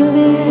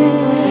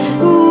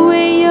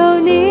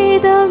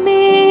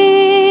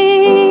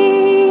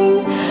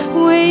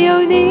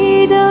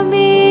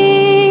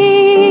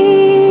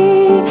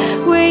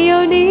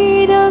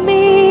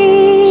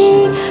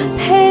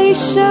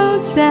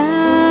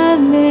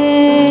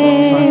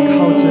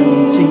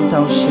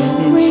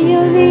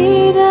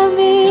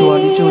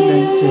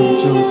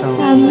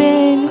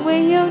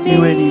因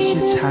为你是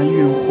长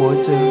远活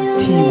着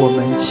替我们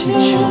祈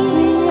求，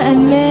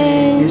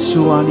耶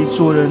稣啊，你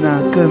做了那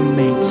更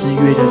美之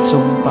约的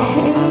中保，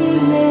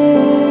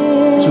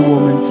主我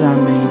们赞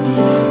美你。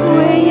唯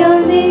有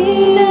你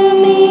的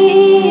名，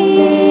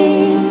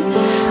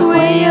唯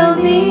有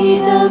你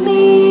的名，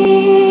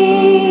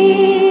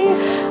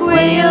唯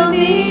有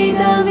你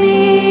的名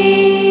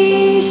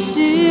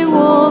是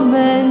我们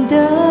的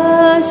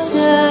神，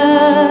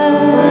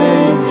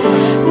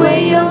唯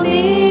有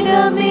你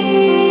的名，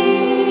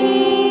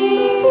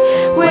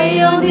唯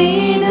有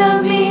你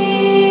的名，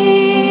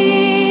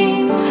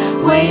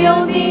唯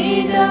有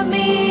你的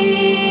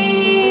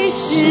名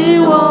是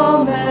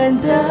我们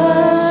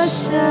的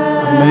神。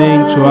阿们。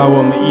主啊，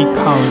我们依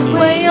靠你，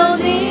唯有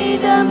你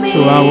的名，主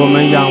啊，我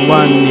们仰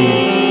望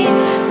你，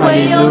哈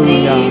利路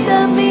亚，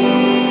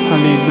哈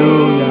利路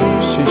亚，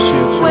谢谢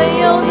主，唯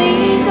有你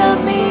的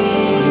名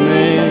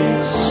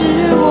是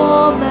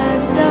我们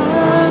的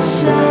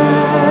神，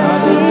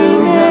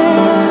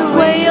唯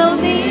有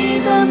你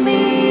的名，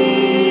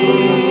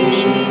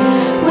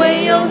唯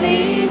有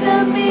你的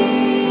名，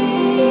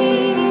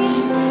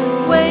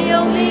唯有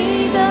你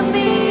的名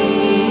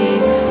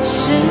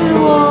是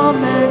我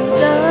们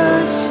的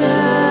神，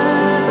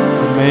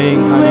阿们，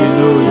哈利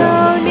路亚。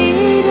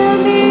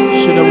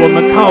是的，我们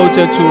靠着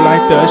主来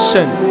得胜。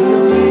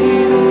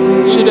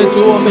是的，主，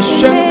我们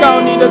宣告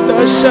你的得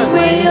胜。哈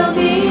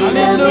利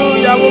路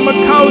亚，我们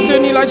靠着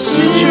你来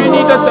支取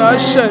你的得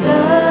胜。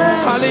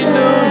哈利路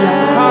亚，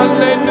哈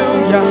利路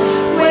亚，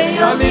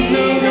哈利路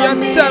亚，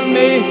赞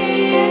美。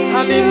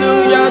哈利路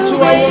亚，主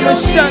啊，我们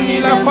向你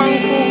来欢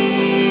呼。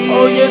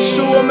哦，耶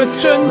稣，我们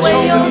尊崇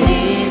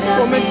你，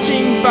我们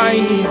敬拜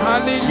你。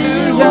哈利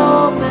路亚，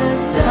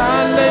哈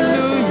利路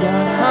亚，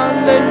哈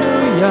利路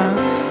亚。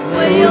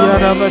Oh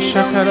Yaraba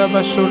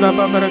Shakaraba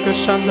Sulaba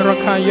Barakasandra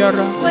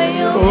Kayara.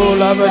 Oh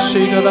Laba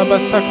Shida Laba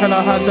Sakala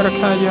Hadra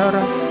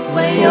Kayara.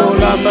 Oh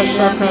Laba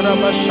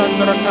Shakaraba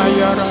Sandra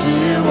Kayara.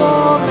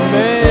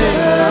 Amen.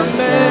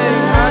 Amen.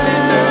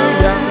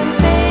 Hallelujah.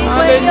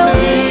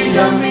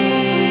 Hallelujah.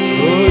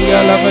 Oh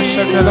Yalaba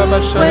Shakalaba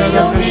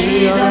Sandra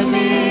Kayara.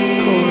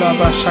 Oh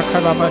Laba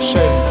Shakalaba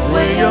Shay.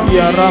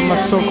 Yarama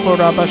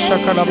Sokoraba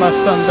Shakalaba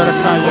Sandra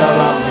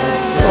Kayara.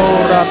 Oh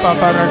Raba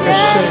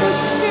Barakashay.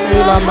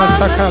 Ila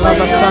masakala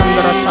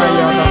basandra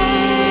kayara,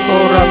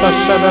 ora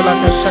bashala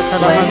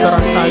kashakala handra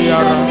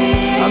kayara.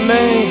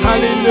 Amen.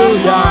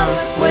 Hallelujah.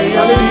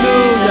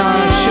 Hallelujah.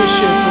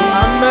 Sheshetu.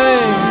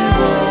 Amen.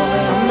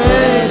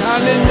 Amen.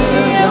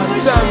 Hallelujah.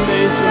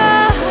 Zametu.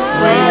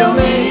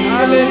 Amen.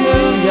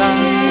 Hallelujah.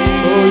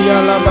 Oh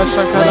yala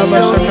basakala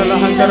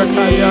handra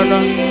kayara,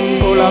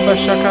 ola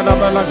basakala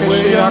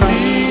balakashiyara,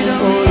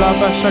 ola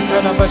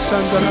basakala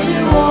basandra.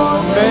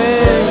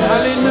 Amen.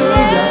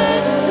 Hallelujah.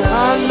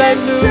 哈利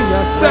路亚，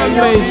赞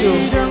美主！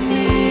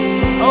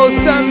哦，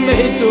赞美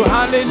主！哈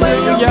利路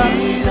亚，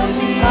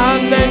哈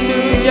利路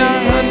亚，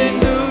哈利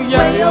路亚！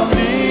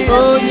哦，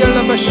耶拉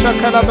巴沙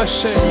卡拉巴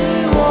谢，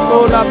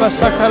哦拉巴沙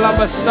卡拉巴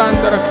桑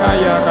德拉卡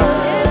亚拉，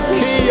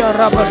基亚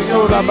拉巴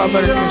苏拉巴巴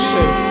克谢，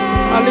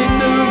哈利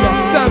路亚，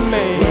赞美，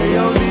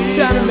赞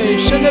美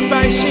神的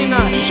百姓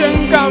啊，宣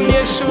告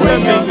耶稣的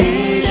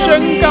名，宣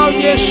告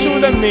耶稣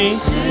的名，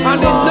哈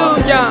利路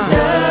亚！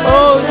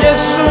哦，耶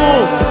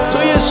稣。主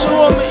耶稣，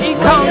我们依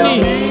靠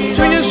你；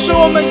主耶稣，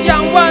我们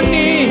仰望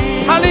你。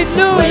哈利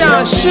路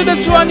亚！是的，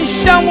主啊，你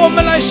向我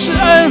们来施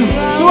恩；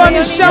主啊，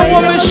你向我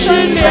们施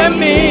怜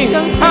悯。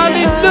哈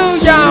利路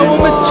亚！我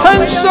们称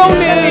颂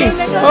你。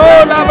哦，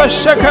拉巴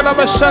沙卡拉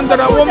巴山德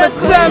拉，我们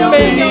赞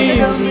美你。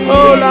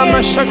哦，拉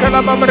巴沙卡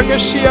拉巴巴格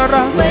西亚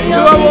拉，主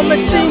啊，我们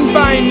敬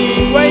拜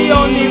你，唯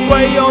有你，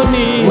唯有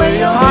你。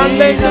哈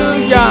利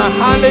路亚，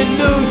哈利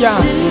路亚。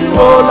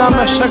哦，拉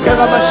巴沙卡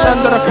拉巴山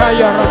德拉卡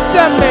亚拉，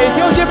赞美弟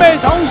兄姐妹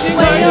同心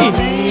合意，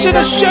是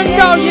的，宣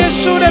告耶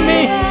稣的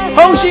名，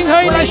同心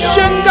合意来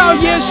宣告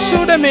耶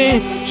稣的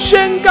名，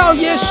宣告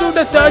耶稣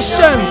的得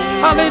胜。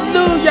哈利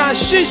路亚，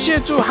谢谢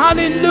主，哈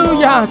利路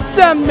亚，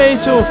赞美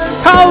主，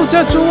靠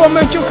着主我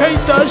们就可以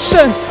得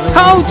胜，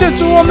靠着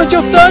主我们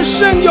就得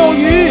胜有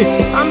余。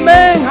阿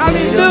们，哈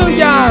利路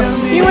亚，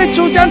因为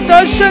主将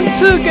得胜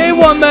赐给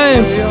我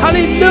们。哈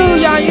利路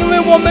亚，因为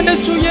我们的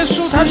主耶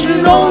稣他是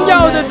荣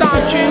耀的大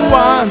君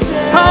王，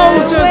靠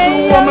着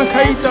主我们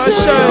可以得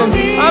胜。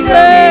阿们，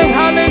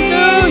哈利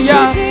路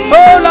亚。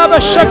哦，拉巴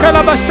沙卡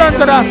拉巴桑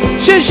德拉，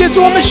谢谢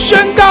主，我们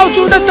宣告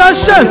主的得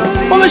胜，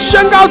我们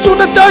宣告主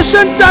的得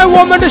胜在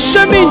我们的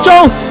生命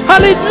中。哈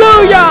利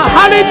路亚，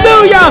哈利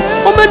路亚，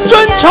我们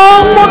尊崇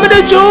我们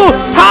的主，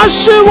他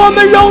是我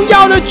们荣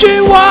耀的君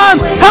王。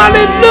哈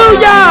利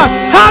路亚，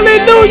哈利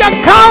路亚，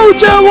靠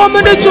着我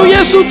们的主耶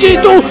稣基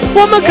督，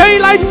我们可以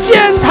来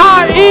践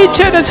踏一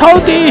切的仇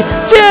敌，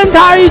践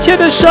踏一切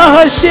的蛇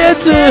和蝎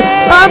子。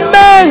阿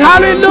们，哈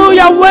利路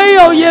亚，唯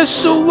有耶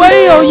稣，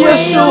唯有耶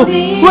稣，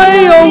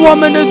唯有我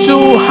们的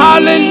主。哈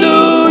利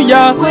路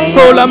亚，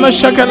哦，拉玛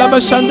沙卡拉巴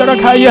桑德拉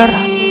卡亚拉，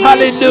哈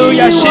利路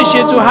亚，谢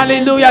谢主，哈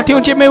利路亚，弟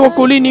兄姐妹，我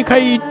鼓励你可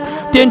以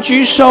点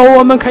举手，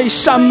我们可以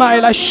上麦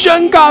来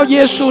宣告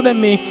耶稣的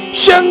名，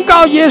宣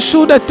告耶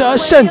稣的得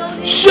胜，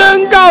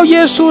宣告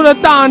耶稣的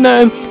大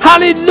能。哈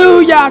利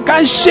路亚，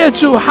感谢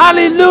主，哈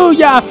利路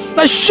亚，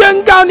来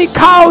宣告你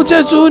靠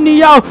着主，你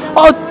要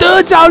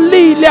得着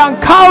力量，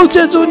靠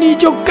着主你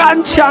就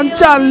刚强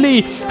站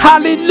立。哈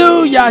利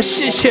路亚，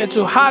谢谢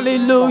主，哈利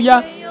路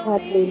亚。哈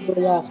利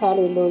路亚，哈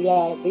利路亚！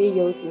唯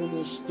有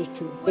你是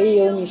主，唯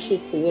有你是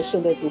得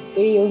胜的主，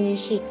唯有你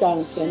是掌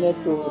权的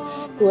主。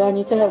主啊，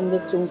你在我们的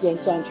中间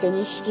掌权，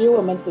你使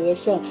我们得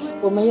胜。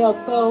我们要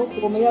高，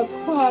我们要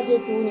跨着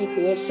主你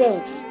得胜。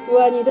主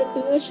啊，你的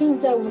得胜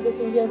在我们的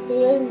中间，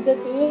你的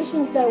得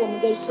胜在我们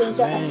的身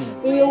上。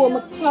唯有我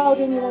们靠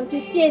着你，我们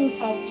去践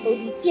踏仇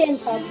敌，践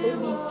踏仇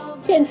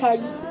敌，践踏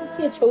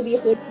切仇敌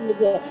和狮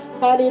子。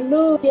哈利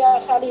路亚，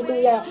哈利路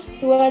亚！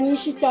主啊，你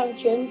是掌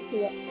权者，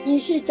你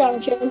是掌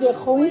权者，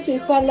洪水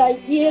泛滥，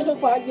耶和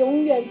华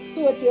永远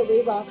坐着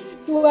为王。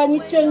主啊，你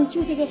拯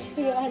救这个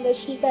黑暗的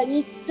时代，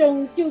你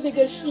拯救这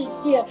个世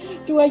界。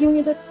主啊，用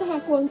你的大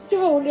光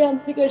照亮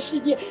这个世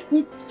界，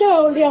你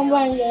照亮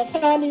万人。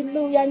哈利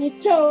路亚！你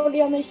照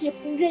亮那些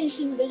不认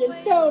识你的人，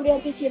照亮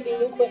这些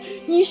灵魂，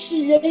你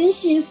使人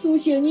心苏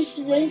醒，你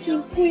使人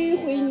心归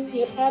回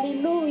你。哈利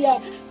路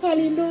亚，哈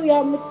利路亚！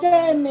我们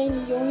赞美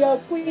你，荣耀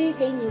归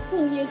给你，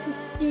奉耶稣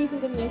基督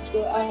的名求，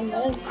阿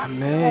门，阿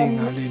门，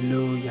哈利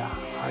路亚，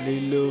哈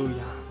利路亚。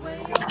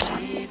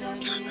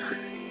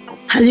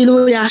哈利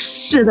路亚！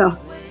是的，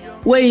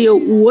唯有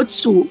我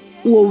主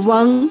我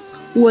王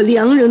我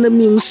良人的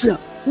名是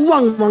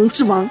万王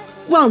之王，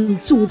万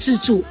主之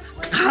主，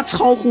他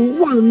超乎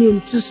万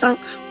民之上，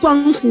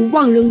关乎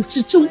万人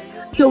之中，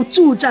又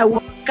住在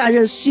我感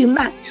人心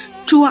内。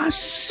主啊，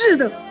是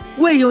的，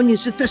唯有你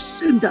是得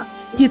胜的，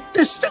你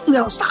得胜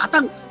了撒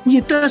旦，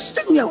你得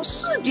胜了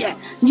世界，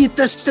你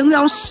得胜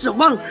了死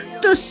亡，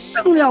得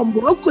胜了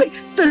魔鬼，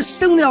得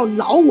胜了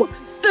老我，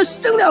得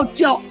胜了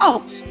骄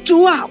傲。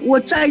主啊，我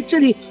在这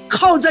里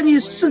靠着你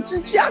十字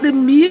架的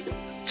名，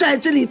在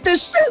这里得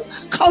胜，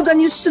靠着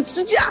你十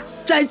字架，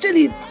在这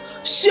里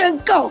宣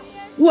告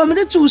我们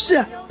的主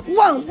是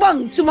万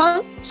王之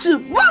王，是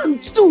万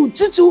主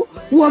之主，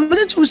我们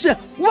的主是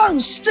万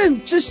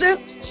圣之神，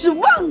是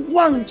万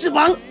王之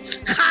王。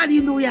哈利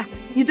路亚！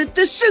你的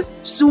得胜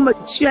是我们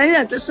全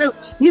然得胜，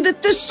你的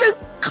得胜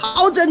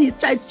靠着你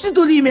在基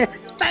督里面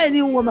带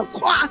领我们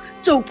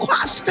走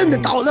跨胜的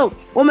道路。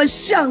我们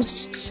向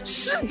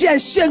世界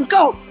宣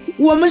告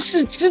我们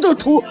是基督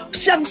徒，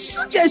向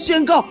世界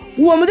宣告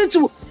我们的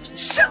主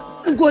胜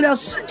过了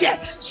世界，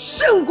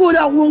胜过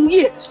了瘟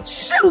疫，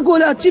胜过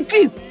了疾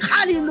病。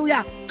哈利路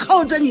亚！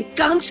靠着你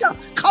刚强，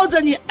靠着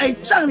你而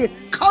站立，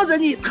靠着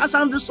你踏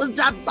上这十字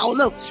架的道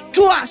路。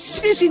主啊，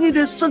谢谢你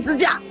的十字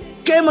架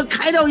给我们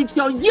开了一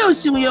条又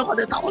新又好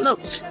的道路，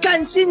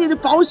感谢你的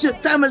宝血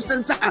在我们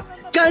身上，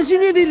感谢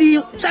你的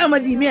灵在我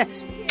们里面，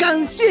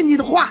感谢你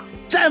的话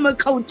在我们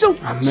口中。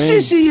谢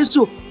谢耶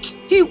稣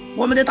听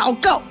我们的祷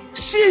告，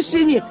谢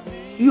谢你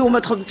与我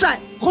们同在，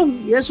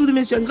奉耶稣的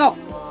名宣告，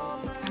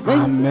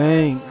阿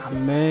门，阿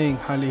门，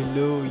哈利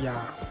路亚，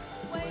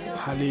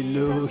哈利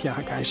路亚，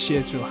感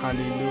谢主，哈利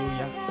路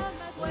亚。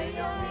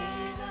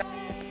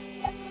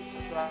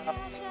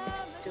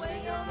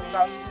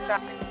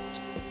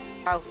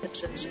我们的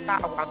神是大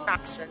王大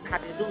神，哈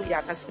利路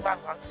亚！他是万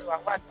王之王，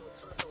万主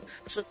之主，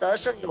是得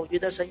胜有余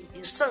的神，已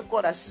经胜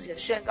过了世界，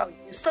宣告已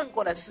经胜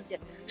过了世界，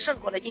胜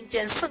过了阴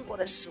间，胜过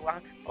了死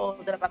亡。哦，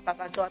的爸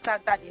爸主啊，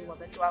赞带领我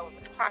们，主啊，我们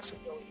跨胜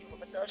有余，我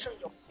们得胜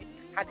有余，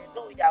哈利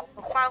路亚！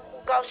我们欢呼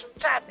高声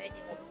赞美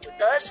你，我们就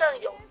得胜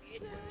有余。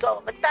主啊，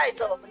我们带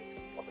着我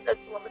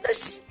们的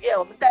喜悦，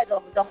我们带着我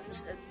们的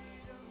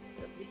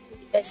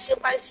心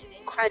欢喜灵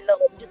快乐，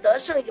我们就得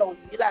胜有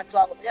余了。主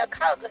啊，我们要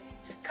靠着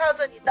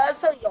你得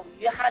胜有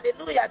余，哈利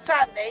路亚！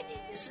赞美你，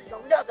你是荣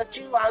耀的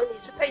君王，你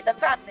是配得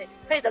赞美、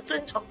配得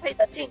尊崇、配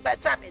得敬拜、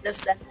赞美的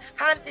神，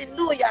哈利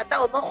路亚！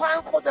当我们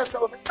欢呼的时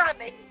候，我们赞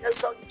美你的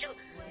时候，你就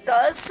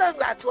得胜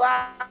了。主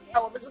啊，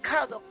我们是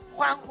靠着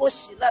欢呼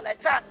喜乐来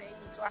赞美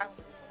你。主啊，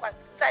不管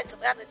在怎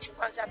么样的情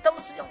况下，都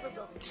是用这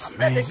种喜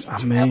乐的心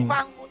情来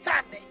欢呼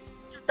赞美，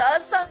就得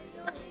胜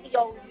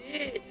有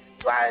余。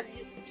主啊，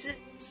是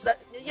神，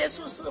耶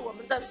稣是我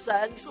们的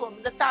神，是我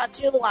们的大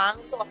君王，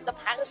是我们的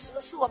磐石，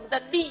是我们的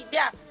力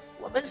量，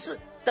我们是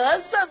得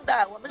胜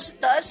的，我们是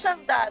得胜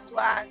的。主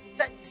啊，你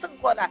胜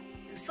过了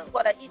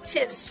一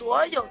切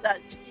所有的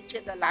一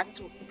切的拦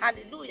阻。哈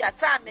利路亚！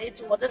赞美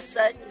主，我的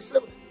神，你是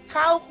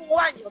超乎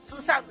万有之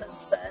上的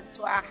神。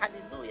主啊，哈利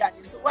路亚！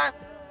你是万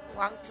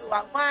王之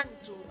王，万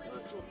主之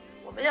主。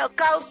我们要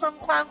高声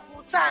欢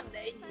呼赞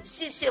美你，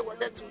谢谢我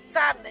的主，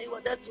赞美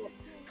我的主，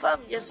奉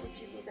耶稣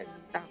基督的名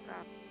祷告。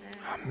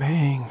阿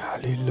门，哈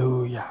利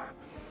路亚，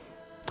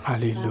哈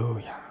利路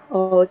亚。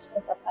哦，亲爱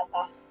的爸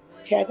爸，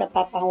亲爱的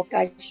爸爸，我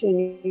感谢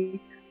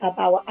你，爸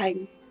爸我爱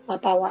你，爸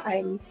爸我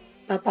爱你，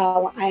爸爸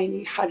我爱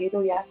你，哈利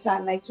路亚！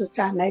赞美主，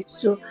赞美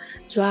主！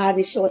主啊，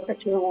你是我的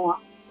君王，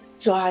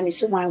主啊，你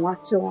是万王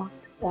之王。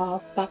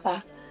哇，爸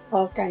爸，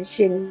感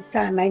谢你，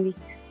赞美你，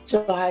主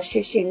啊，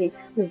谢谢你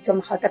有这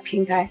么好的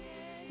平台，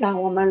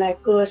让我们来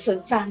歌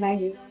声赞美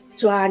你。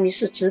主啊，你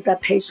是值得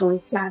配颂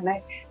赞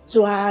美，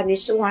主啊，你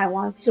是万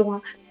王之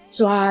王。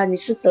主啊，你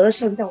是得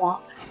胜的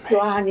王，主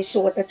啊，你是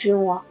我的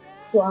君王，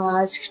主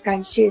啊，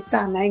感谢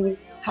赞美你，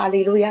哈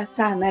利路亚！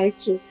赞美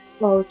主，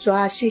主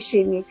啊，谢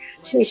谢你，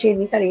谢谢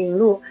你的领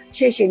路，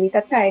谢谢你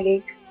的带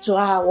领，主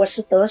啊，我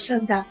是得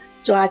胜的，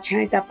主啊，亲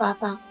爱的爸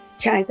爸，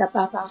亲爱的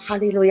爸爸，哈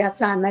利路亚！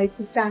赞美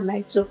主，赞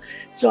美主，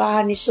主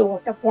啊，你是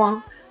我的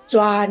光，主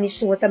啊，你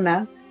是我的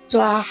门，主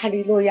啊，哈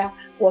利路亚！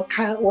我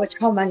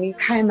敲门，你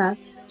开门，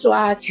主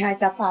啊，亲爱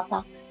的爸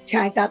爸，亲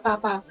爱的爸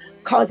爸，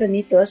靠着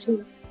你得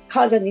胜，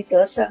靠着你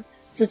得胜，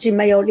自己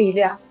没有力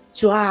量，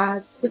主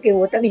啊，赐给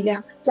我的力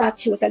量，主啊，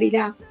替我的力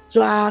量，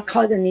主啊，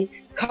靠着你，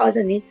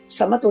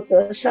什么都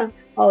得胜，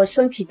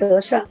身体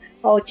得胜，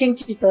经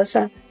济得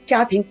胜，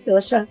家庭得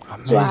胜。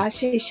主啊，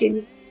谢谢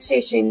你，谢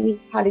谢你，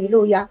哈利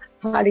路亚，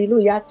哈利路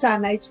亚，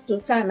赞美主，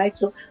赞美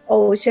主。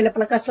哦，谢了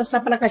巴拉嘎萨萨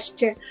巴拉嘎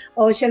谢，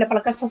哦，谢了巴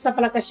拉嘎萨萨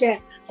巴拉嘎谢，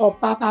哦，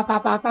八八八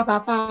八八八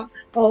八，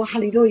哦，哈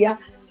利路亚，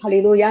哈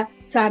利路亚，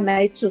赞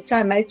美主，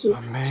赞美主。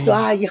主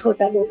啊，以后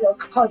的路要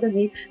靠着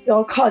你，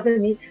要靠着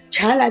你，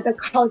全来的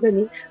靠着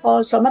你。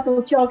哦，什么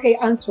都交给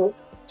安主。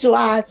主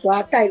啊，主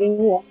啊，带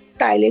领我，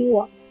带领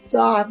我。主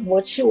啊，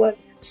抹去我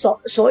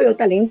所有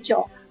的棱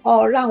角。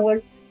哦，让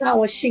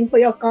我心不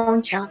要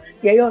刚强，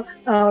也要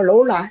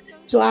柔软。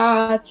主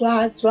啊，主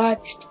啊，主啊，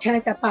亲爱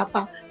的爸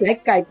爸，来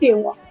改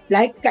变我，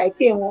来改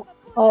变我。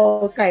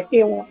哦，改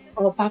变我。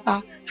哦，爸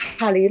爸，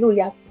哈利路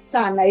亚。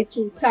赞美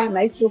主，赞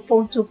美主，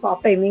奉主宝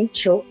贝名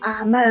求，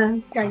阿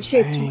门。感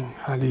谢主，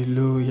哈利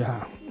路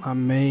亚，阿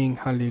门，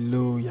哈利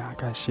路亚，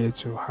感谢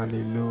主，哈利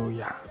路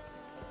亚。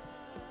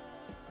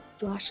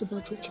主啊，是的，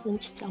主，请你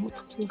将我们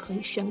从今可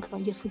以宣告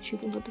耶稣基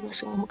督的得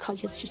胜，我们靠耶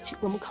稣基督，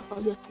我们靠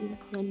耶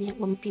稣的名，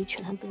我们必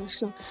全然得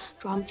胜。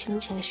主啊，我们请你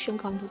起来宣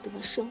告你的得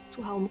胜。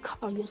主啊，我们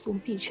靠耶稣，我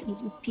们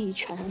必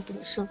全然得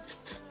胜。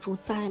主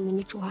赞美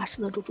你，主啊，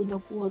是的，主你的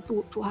国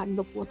度，主啊，你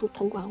的国度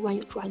统管万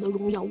有，主啊，你的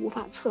荣耀无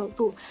法测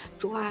度。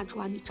主啊，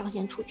你彰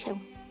显出天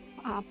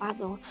爸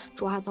的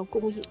主啊的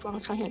公义，主啊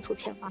彰显出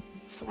天爸的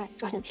慈爱，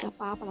彰显天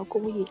爸的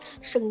公义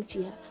圣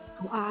洁。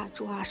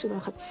主啊，是的，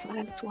很慈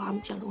爱。主啊，我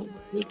们将荣耀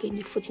归给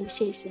你父亲，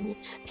谢谢你，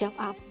天父，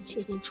谢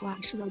谢你。主啊，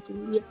是的，主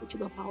耶稣基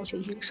督的宝血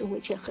已经胜过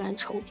一切黑暗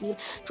仇敌。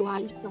主啊，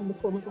让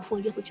我们都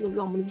奉耶稣基督，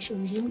让我们已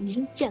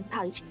经践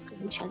踏一切黑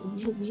暗权，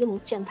已经能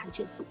践踏一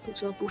切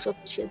毒蛇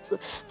蝎子。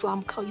主啊，我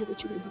们靠耶稣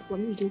基督，我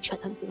们已经全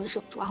然得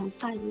胜。主啊，我们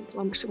赞美你，主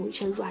啊，我们胜过一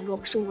切软弱，我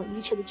们胜过一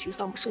切的沮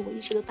丧，我们胜过一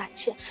切的胆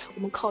怯。我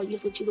们靠耶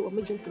稣基督，我们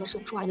已经得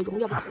胜。主啊，你的荣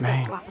耀的同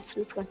在，主啊，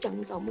此刻降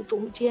临在我们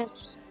中间。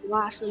主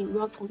啊，是的，荣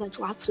耀同在。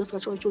主啊，此刻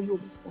就与我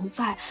们同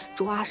在。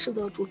主啊，是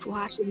的，主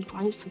啊，是的，主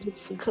啊，你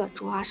此刻，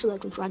主啊，是的，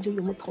主啊，就与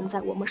我们同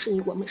在。我们是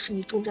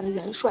你征战的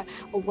元帅。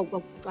主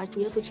啊，主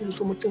耶稣基督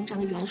是我们征战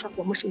的元帅，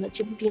我们是你的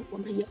精兵，我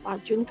们是耶和华的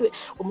军队。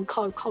我们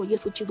靠耶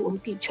稣基督，我们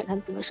必全然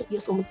得胜。耶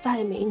稣，我们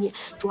赞美你。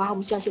主啊，我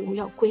们相信荣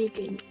耀归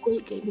给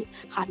你。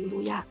哈利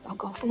路亚！祷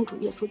告奉主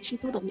耶稣基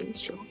督的名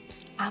求，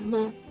阿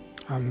门。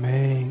阿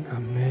门，阿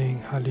门，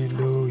哈利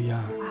路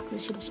亚，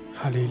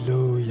哈利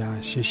路亚，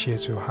谢谢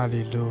主，哈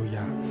利路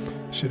亚。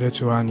是的，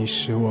主啊，你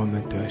使我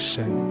们得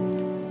胜。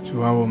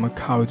主啊，我们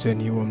靠着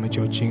你，我们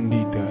就经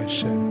历得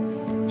胜。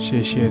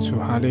谢谢主，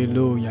哈利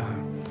路亚。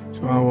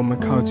主啊，我们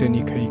靠着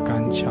你可以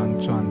刚强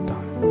壮胆。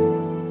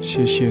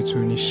谢谢主，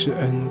你施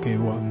恩给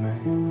我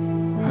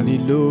们。哈利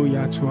路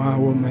亚，主啊，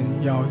我们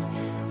要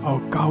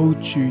高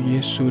举耶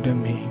稣的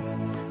名，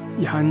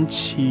扬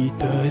起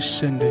得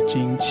胜的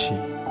旌旗。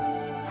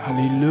哈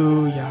利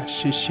路亚，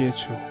谢谢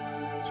主。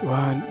主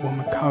啊，我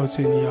们靠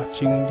着你要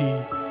经历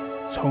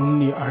从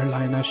你而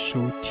来那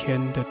属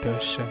天的得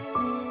胜。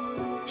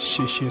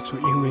谢谢主，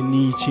因为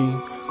你已经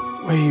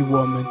为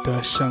我们得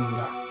胜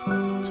了。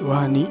主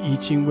啊，你已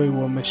经为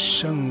我们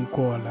胜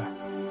过了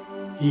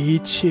一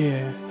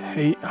切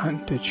黑暗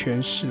的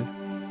权势，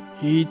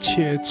一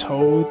切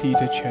仇敌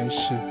的权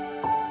势。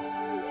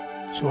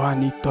主啊，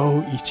你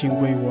都已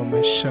经为我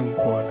们胜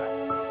过了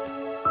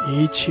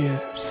一切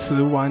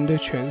死亡的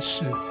权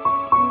势，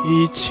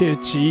一切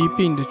疾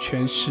病的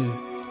权势，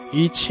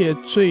一切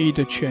罪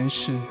的权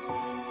势。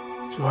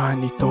主啊，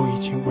你都已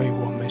经为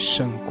我们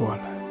胜过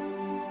了。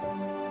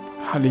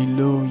哈利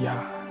路亚，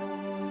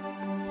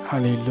哈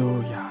利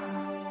路亚。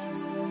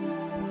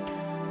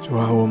主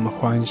啊，我们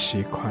欢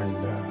喜快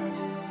乐。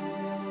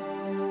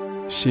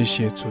谢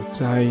谢主，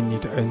在你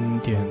的恩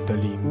典的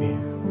里面，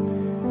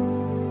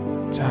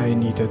在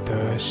你的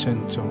得胜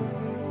中。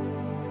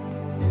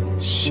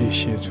谢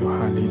谢主，哈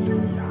利路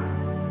亚，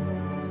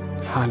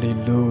哈利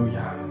路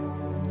亚。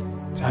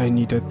在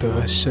你的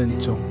得胜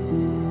中，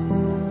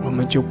我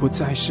们就不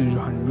再是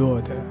软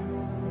弱的，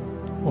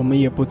我们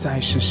也不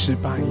再是失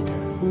败的。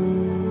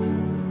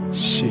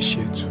谢谢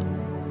主，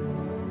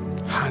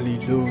哈利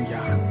路亚，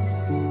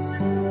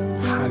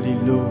哈利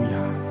路亚。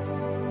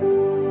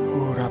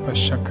乌拉巴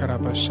沙卡拉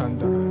巴山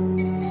达拉，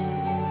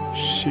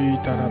西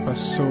达拉巴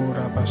苏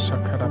拉巴沙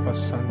卡拉巴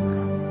山达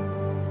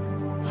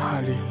拉，哈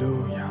利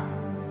路亚。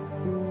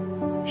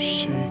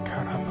西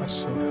卡拉巴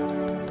苏拉，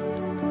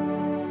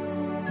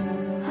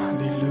哈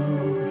利路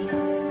亚。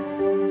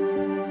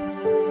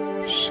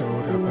苏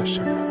拉巴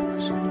沙卡拉巴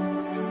山达，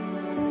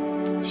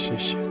谢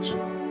谢主。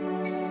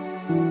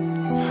哈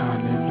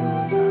利路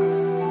亚，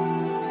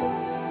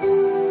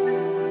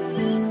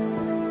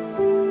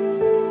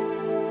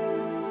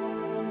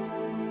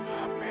阿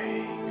门，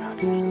哈利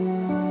路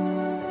亚。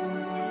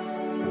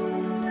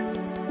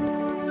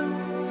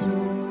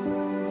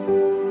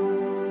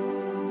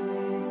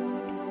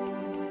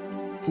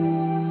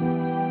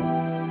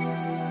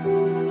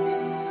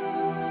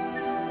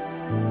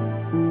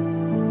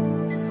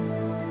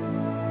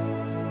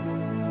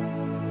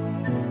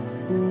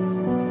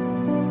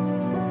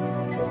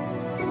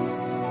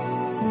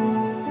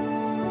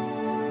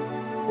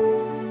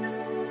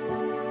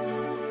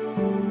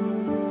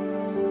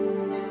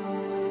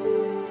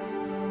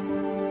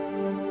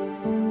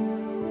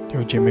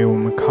姐妹，我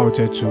们靠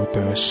着主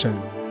得胜。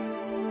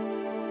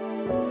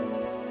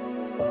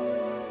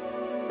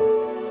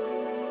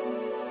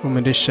我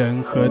们的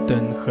神何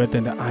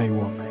等的爱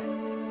我们，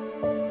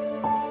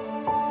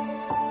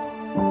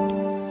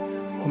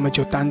我们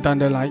就单单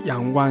的来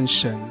仰望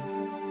神，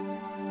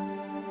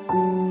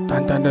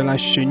单单的来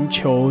寻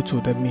求主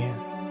的面，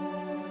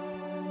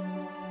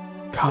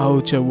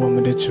靠着我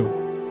们的主，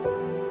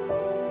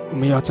我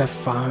们要在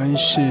凡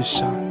事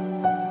上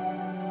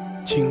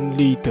经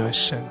历得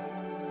胜，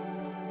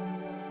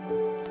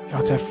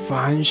要在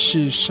凡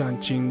事上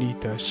经历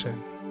得胜。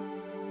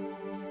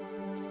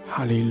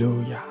哈利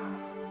路亚，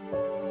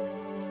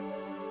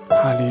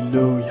哈利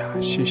路亚，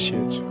谢谢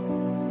主，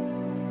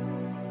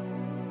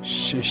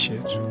谢谢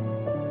主，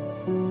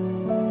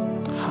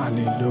哈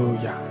利路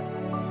亚，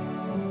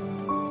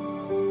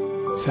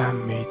赞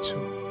美主。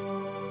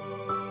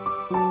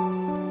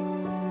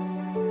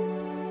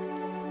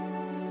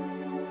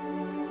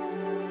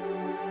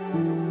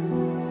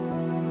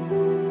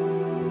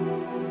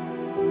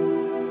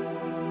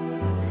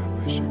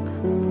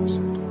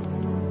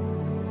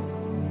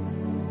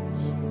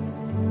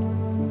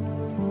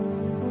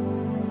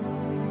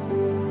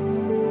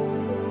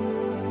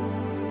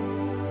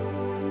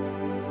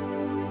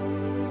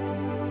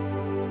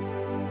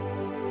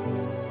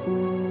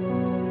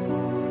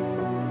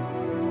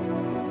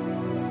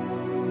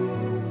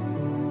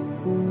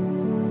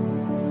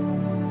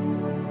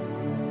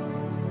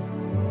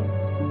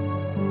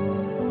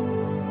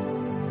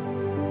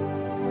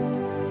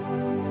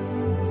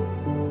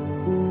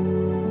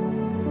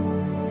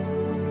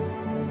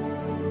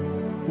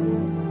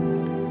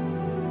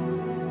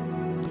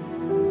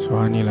主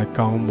啊，你来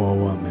高摩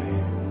我们，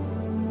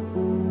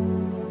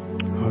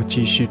然后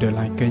继续的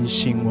来更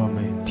新我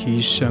们，提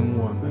升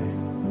我们。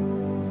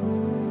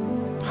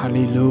哈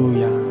利路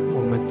亚，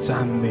我们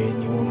赞美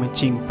你，我们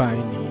敬拜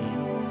你。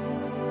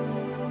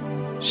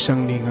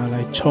圣灵啊，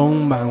来充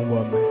满我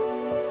们。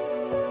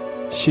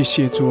谢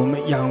谢主，我们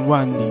仰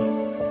望你，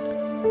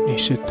你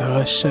是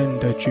得胜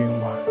的君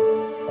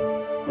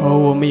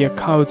王。我们也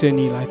靠着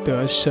你来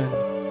得胜。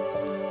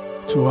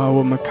主啊，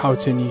我们靠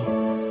着你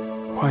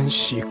欢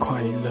喜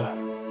快乐。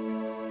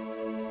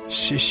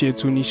谢谢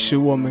主，你使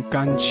我们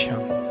刚强。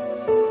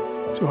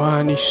主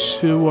啊，你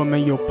使我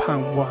们有盼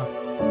望。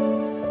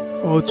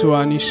主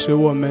啊，你使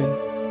我们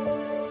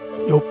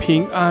有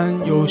平安，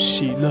有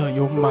喜乐，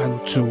有满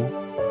足。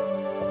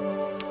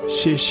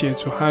谢谢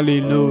主，哈利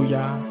路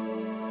亚，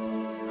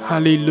哈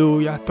利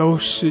路亚，都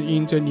是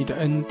因着你的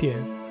恩典。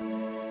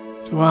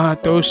主啊，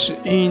都是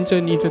因着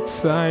你的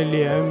慈爱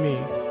怜悯。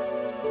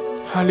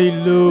哈利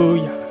路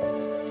亚，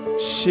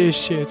谢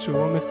谢主，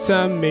我们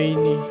赞美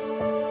你。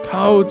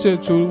靠着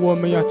主，我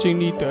们要经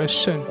历得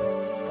胜，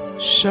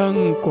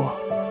胜过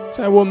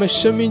在我们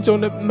生命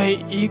中的每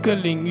一个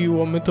领域，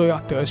我们都要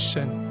得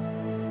胜。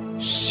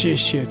谢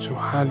谢主，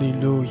哈利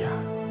路亚，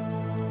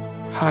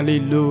哈利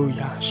路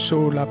亚。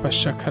苏拉巴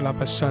沙卡拉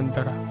巴桑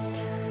德拉，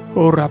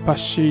欧拉巴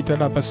西德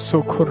拉巴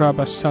苏库拉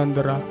巴桑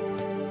德拉，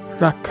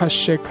拉卡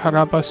谢卡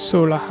拉巴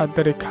苏拉哈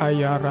德里卡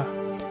亚拉，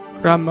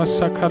拉玛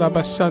萨卡拉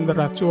巴桑德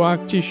拉。主啊，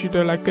继续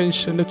的来更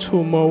深的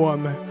触摸我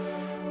们。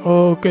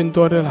更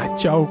多的来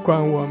浇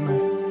灌我们，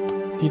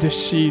你的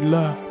喜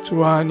乐，主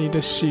啊，你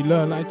的喜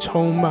乐来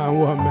充满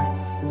我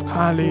们。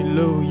哈利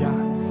路亚，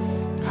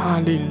哈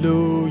利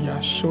路亚。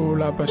苏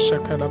拉巴沙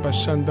卡拉巴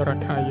桑德拉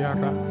卡亚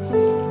拉，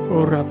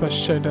欧拉巴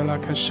谢德拉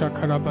卡沙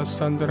卡拉巴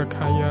桑德拉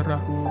卡亚拉，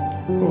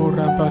欧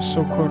拉巴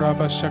苏库拉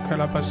巴沙卡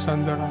拉巴桑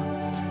德拉，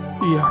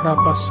伊拉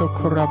巴苏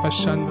库拉巴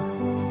桑德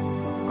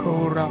拉，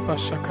库拉巴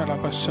沙卡拉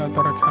巴沙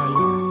德拉卡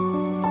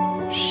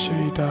亚，西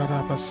达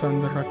拉巴桑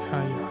德拉卡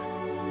亚。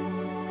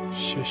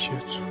谢谢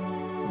主，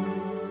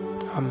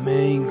阿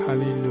门，哈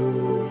利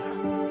路亚。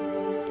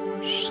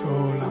苏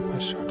拉巴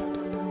沙达达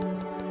达达达，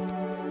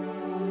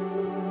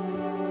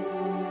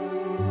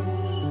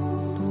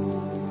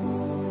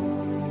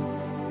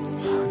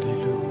哈利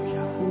路亚，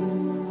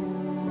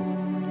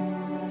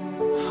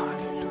哈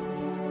利路亚。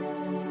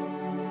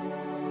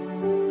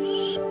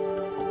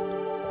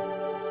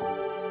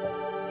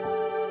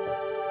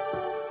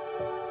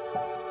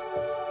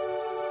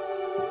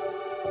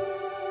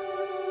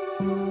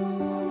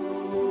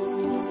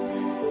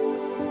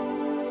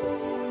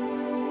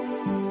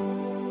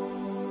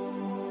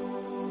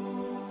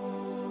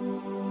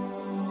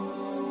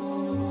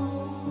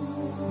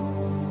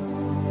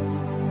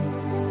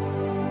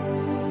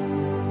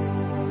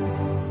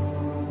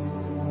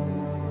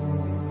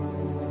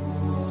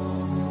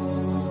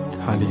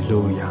哈利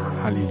路亚，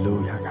哈利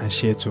路亚，感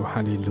谢主，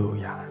哈利路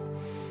亚。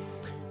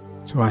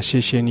主啊，谢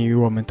谢你与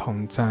我们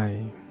同在，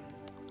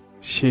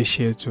谢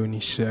谢主，你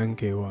施恩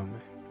给我们，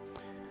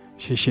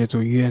谢谢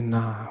主悦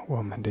纳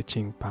我们的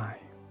敬拜。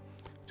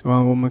主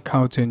啊，我们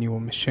靠着你，我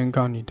们宣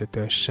告你的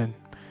得胜。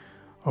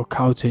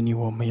靠着你，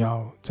我们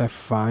要在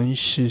凡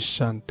事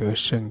上得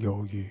胜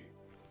有余。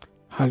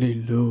哈利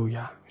路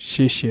亚，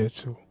谢谢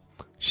主，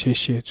谢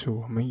谢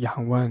主，我们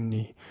仰望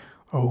你。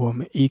我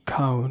们依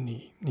靠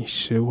你，你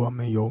使我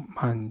们有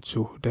满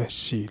足的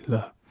喜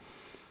乐。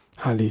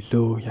哈利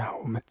路亚！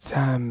我们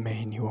赞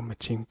美你，我们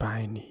敬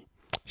拜你。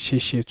谢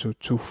谢主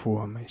祝福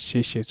我们，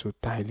谢谢主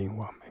带领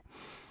我们。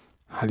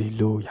哈利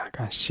路亚！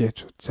感谢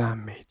主，赞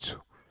美主，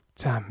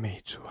赞美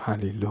主，哈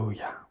利路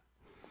亚！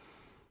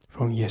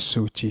奉耶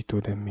稣基督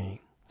的名，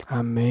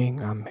阿们，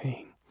阿们，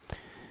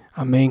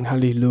阿们！哈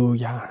利路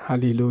亚，哈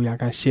利路亚！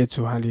感谢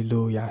主，哈利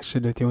路亚！是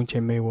的，弟兄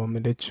姐妹，我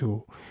们的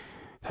主，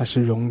他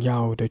是荣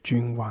耀的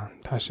君王，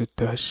他是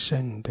得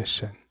胜的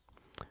神。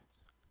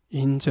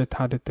因着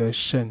他的得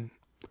胜，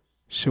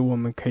使我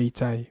们可以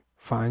在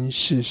凡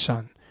事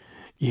上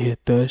也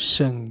得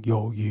胜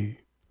有余。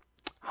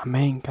阿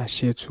们！感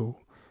谢主，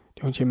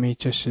弟兄姐妹，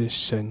这是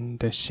神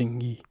的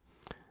心意，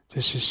这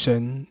是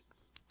神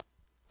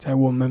在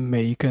我们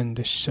每一个人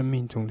的生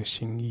命中的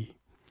心意，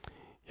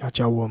要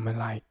叫我们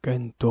来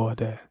更多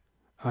的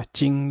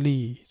经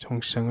历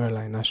从神而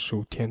来那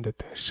属天的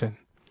得胜，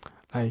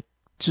来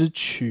支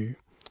取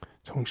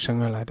从神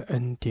而来的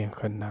恩典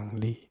和能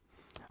力。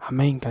阿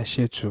们！感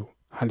谢主，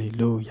哈利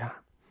路亚！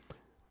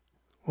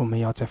我们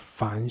要在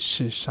凡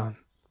事上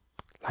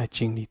来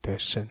经历得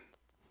胜。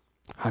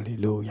哈利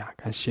路亚！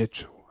感谢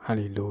主，哈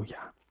利路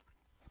亚！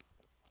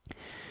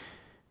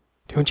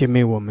弟兄姐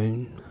妹，我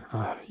们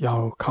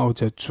要靠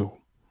着主，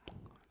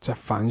在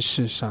凡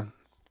事上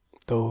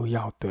都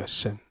要得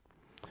胜。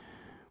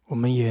我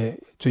们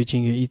最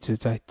近也一直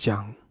在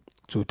讲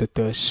主的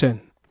得胜，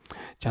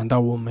讲到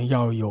我们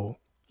要有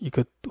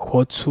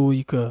活出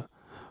一个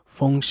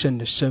丰盛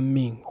的生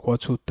命，活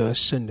出得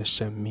胜的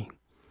生命，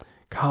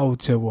靠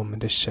着我们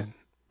的神，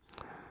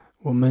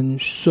我们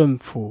顺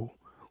服，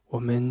我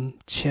们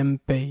谦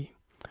卑，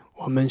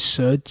我们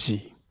舍己。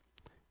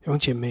弟兄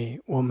姐妹，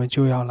我们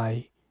就要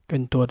来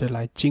更多的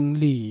来经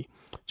历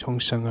从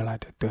神而来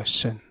的得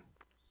胜，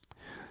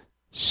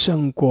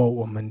胜过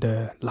我们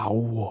的老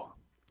我，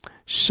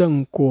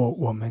胜过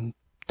我们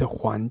的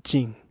环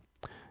境，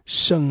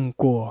胜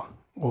过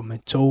我们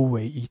周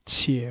围一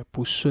切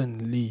不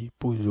顺利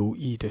不如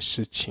意的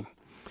事情。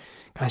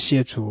感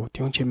谢主，弟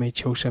兄姐妹，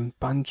求神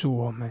帮助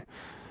我们，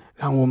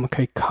让我们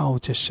可以靠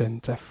着神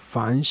在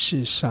凡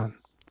事上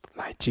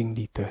来经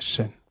历得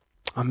胜。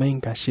阿们！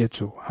感谢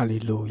主，哈利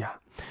路亚！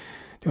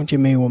弟兄姐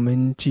妹，我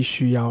们继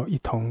续要一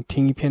同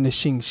听一篇的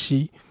信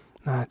息。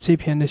那这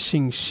篇的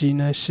信息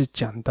呢，是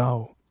讲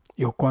到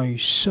有关于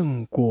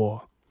胜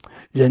过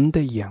人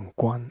的眼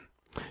光，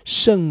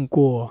胜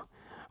过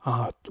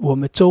我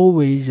们周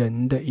围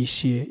人的一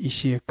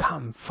些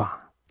看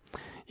法。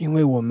因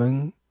为我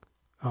们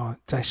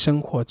在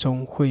生活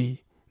中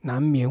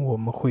难免我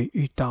们会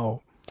遇到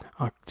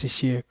这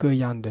些各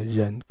样的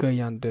人，各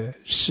样的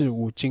事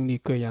物，经历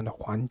各样的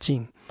环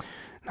境。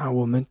那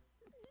我们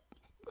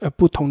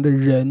不同的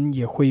人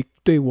也会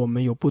对我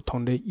们有不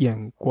同的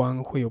眼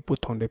光，会有不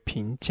同的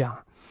评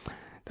价。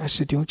但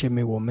是弟兄姐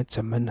妹，我们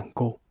怎么能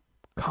够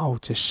靠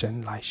着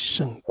神来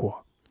胜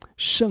过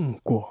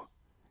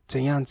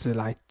怎样子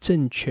来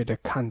正确的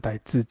看待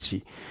自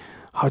己，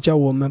好叫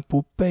我们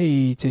不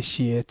被这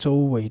些周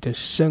围的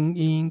声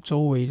音，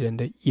周围人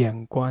的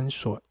眼光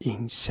所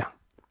影响。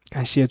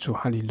感谢主，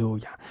哈利路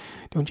亚！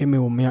弟兄姐妹，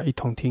我们要一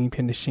同听一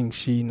篇的信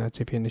息呢。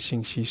这篇的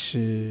信息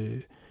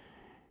是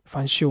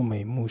范秀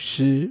美牧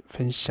师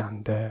分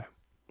享的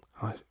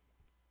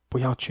不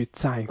要去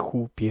在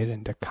乎别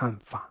人的看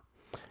法，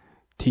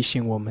提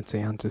醒我们怎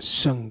样子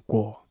胜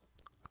过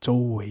周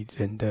围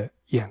人的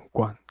眼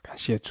光。感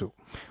谢主，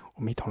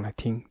我们一同来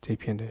听这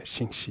篇的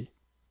信息。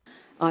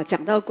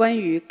讲到关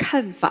于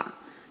看法，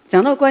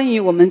讲到关于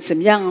我们怎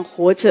么样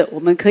活着，我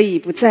们可以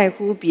不在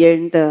乎别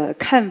人的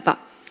看法。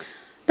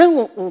但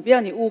我不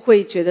要你误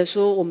会，觉得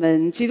说我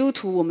们基督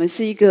徒，我们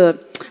是一个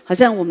好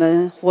像我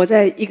们活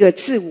在一个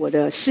自我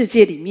的世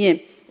界里面，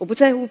我不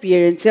在乎别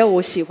人，只要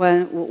我喜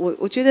欢，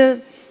我觉得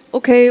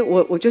OK，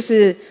 我就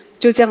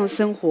这样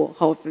生活，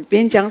好，别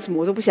人讲什么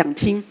我都不想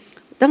听。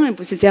当然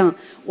不是这样，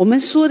我们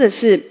说的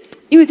是，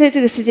因为在这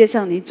个世界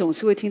上，你总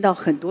是会听到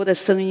很多的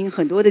声音，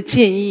很多的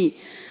建议。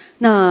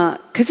那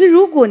可是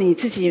如果你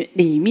自己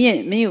里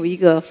面没有一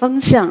个方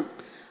向，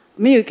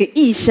没有一个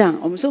意向，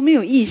我们说没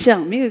有意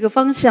向，没有一个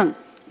方向，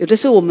有的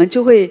时候我们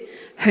就会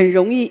很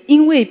容易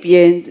因为别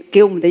人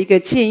给我们的一个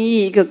建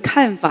议、一个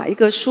看法、一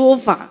个说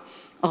法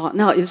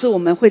那有时候我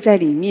们会在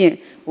里面，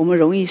我们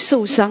容易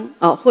受伤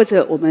或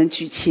者我们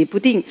举棋不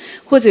定，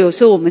或者有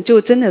时候我们就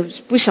真的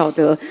不晓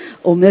得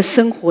我们的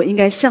生活应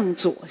该向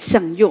左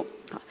向右。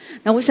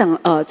那我想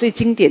最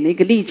经典的一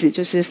个例子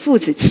就是父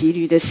子骑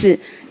驴的事。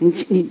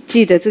你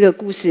记得这个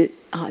故事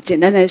简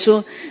单来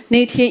说，那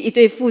一天一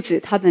对父子，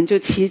他们就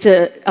骑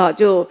着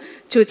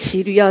就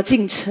骑驴要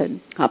进城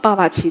爸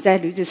爸骑在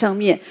驴子上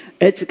面，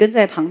儿子跟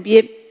在旁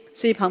边。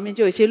所以旁边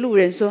就有一些路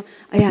人说：“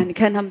哎呀，你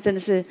看他们真的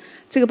是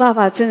这个爸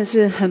爸真的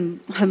是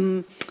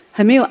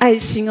很没有爱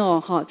心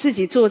自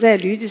己坐在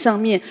驴子上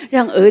面，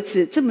让儿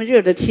子这么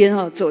热的天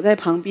走在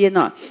旁边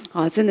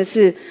真的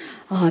是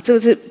这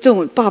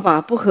种爸爸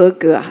不合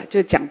格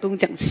就讲东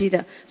讲西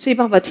的。所以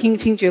爸爸听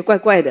觉怪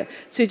怪的，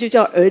所以就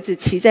叫儿子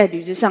骑在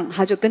驴子上，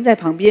他就跟在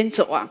旁边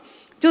走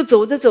就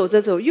走着走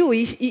着走，又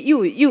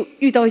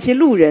遇到一些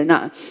路人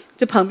啊，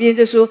就旁边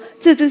就说：“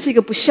这真是一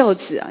个不孝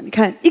子啊！你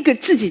看，一个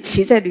自己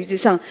骑在驴子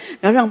上，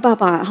然后让爸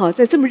爸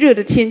在这么热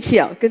的天气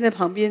啊跟在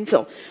旁边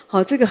走，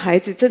这个孩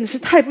子真的是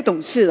太不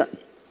懂事了。”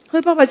后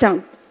来爸爸讲，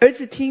儿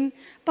子听，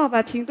爸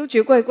爸听都觉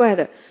得怪怪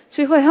的，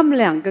所以后来他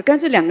们干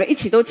脆两个一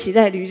起都骑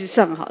在驴子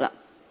上好了。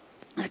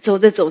走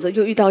着走着，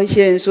又遇到一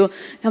些人说，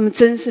他们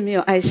真是没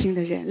有爱心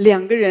的人。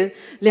两个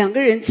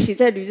人骑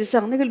在驴子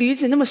上，那个驴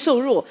子那么瘦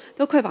弱，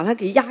都快把他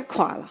给压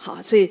垮了哈。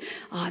所以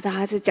大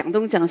家在讲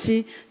东讲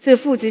西，这个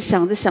父子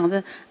想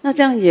着，那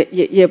这样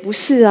也不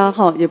是啊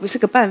哈，也不是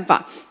个办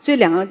法。所以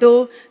两个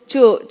都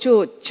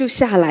就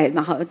下来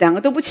嘛哈，两个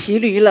都不骑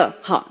驴了。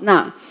好，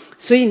那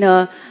所以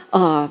呢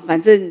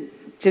反正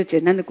就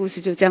简单的故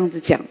事就这样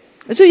子讲。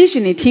所以也许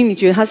你听，你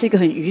觉得它是一个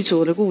很愚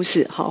拙的故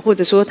事，好，或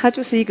者说它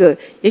就是一个，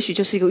也许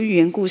就是一个寓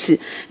言故事，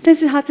但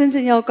是它真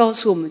正要告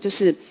诉我们，就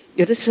是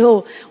有的时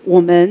候我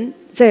们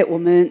在我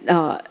们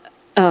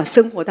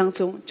生活当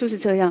中就是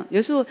这样，有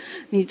时候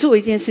你做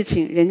一件事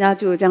情，人家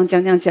就这样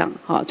讲，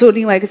好，做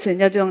另外一个事，人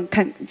家就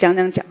这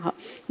样讲，好，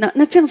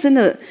那这样真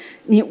的，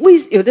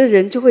有的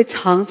人就会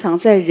常常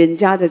在人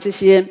家的这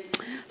些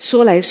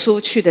说来说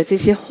去的这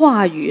些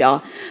话语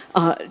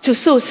就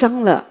受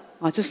伤了。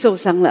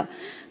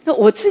那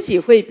我自己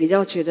会比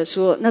较觉得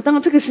说，那当然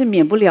这个是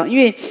免不了，因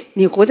为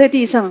你活在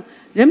地上，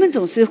人们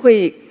总是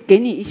会给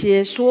你一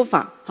些说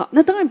法。好，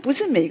那当然不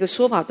是每一个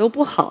说法都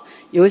不好，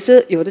有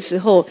的时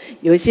候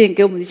有一些人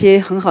给我们一些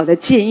很好的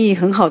建议，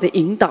很好的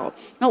引导。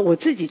那我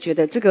自己觉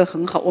得这个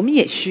很好，我们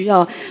也需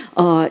要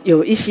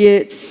有一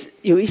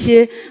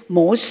些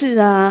模式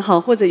啊，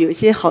好，或者有一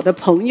些好的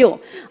朋友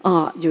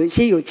有一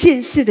些有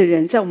见识的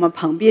人在我们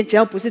旁边，只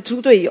要不是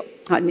猪队友。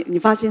你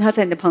发现他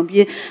在你的旁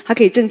边，他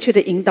可以正确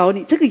的引导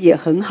你，这个也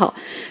很好。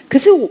可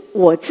是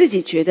我自己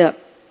觉得，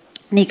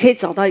你可以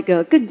找到一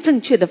个更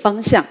正确的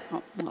方向，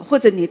或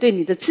者你对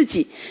你的自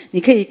己，你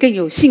可以更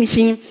有信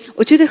心。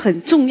我觉得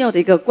很重要的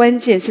一个关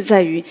键是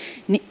在于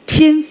你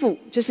天赋，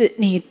就是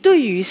你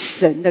对于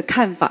神的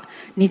看法，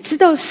你知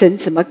道神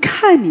怎么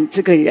看你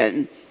这个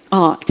人。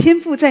天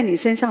赋在你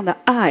身上的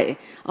爱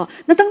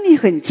那当你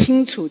很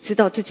清楚知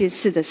道这件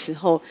事的时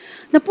候，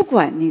那不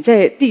管你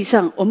在地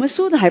上，我们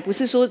说的还不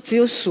是说只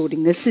有属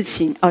灵的事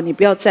情你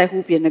不要在乎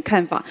别人的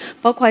看法，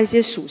包括一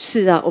些属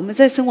事我们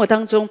在生活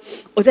当中，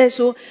我在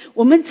说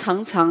我们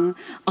常常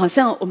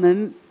像我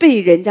们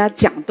被人家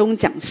讲东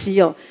讲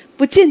西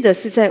不见得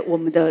是在我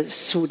们的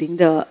属灵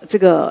的这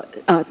个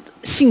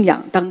信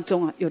仰当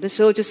中有的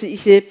时候就是一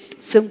些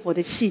生活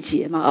的细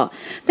节嘛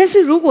但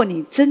是如果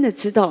你真的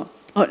知道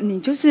你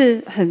就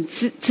是很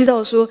知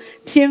道说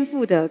天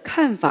父的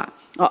看法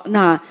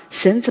那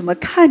神怎么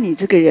看你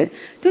这个人，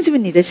就是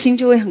你的心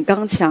就会很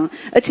刚强，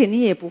而且你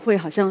也不会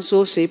好像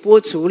说随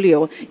波逐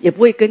流，也不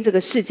会跟这个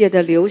世界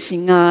的流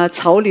行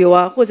潮流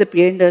或者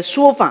别人的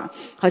说法，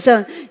好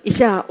像一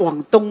下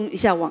往东一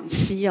下往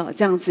西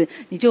这样子，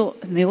你就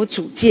没有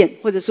主见，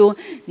或者说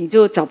你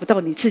就找不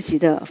到你自己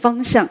的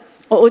方向。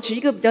我举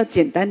一个比较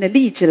简单的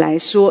例子来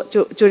说，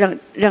就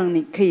让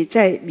你可以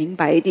再明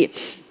白一点。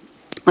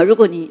如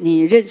果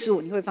你认识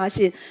我，你会发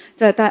现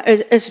在大概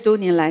20多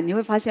年来，你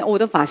会发现我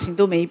的发型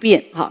都没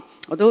变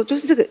我都就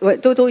是这个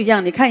都一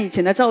样。你看以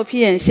前的照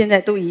片，现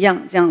在都一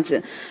样这样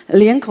子，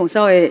脸孔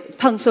稍微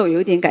胖瘦有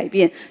一点改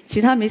变，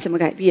其他没什么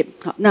改变。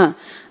好，那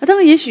当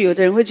然也许有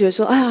的人会觉得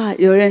说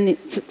有人你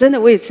真的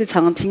我也是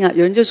常常听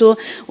有人就说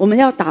我们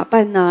要打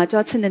扮就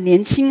要趁着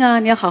年轻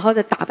你要好好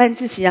的打扮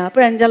自己不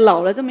然人家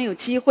老了都没有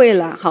机会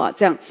了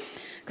这样。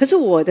可是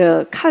我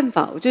的看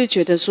法，我就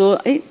觉得说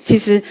其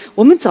实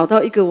我们找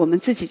到一个我们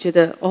自己觉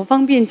得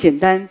方便简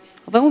单，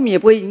反正我们也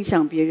不会影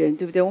响别人，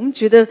对不对？我们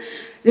觉得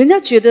人家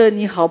觉得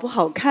你好不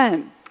好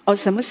看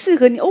什么适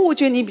合你我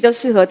觉得你比较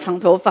适合长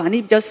头发，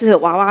你比较适合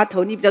娃娃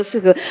头，你比较适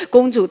合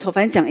公主头，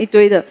反正讲一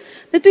堆的，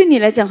那对你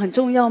来讲很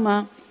重要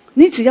吗？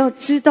你只要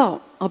知道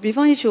比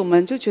方也许我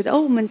们就觉得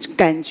我们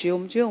感觉我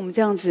们觉得我们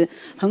这样子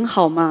很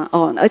好嘛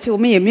而且我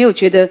们也没有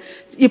觉得，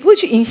也不会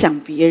去影响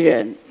别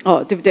人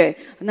对不对？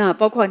那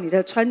包括你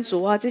的穿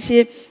着这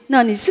些，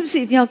那你是不是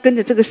一定要跟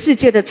着这个世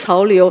界的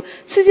潮流？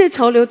世界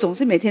潮流总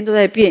是每天都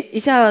在变，一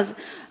下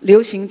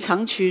流行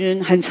长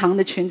裙很长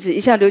的裙子，一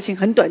下流行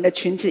很短的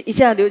裙子，一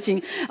下流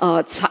行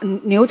长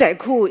牛仔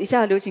裤，一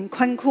下流行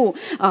宽裤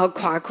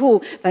垮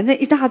裤，反正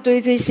一大堆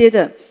这些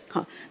的。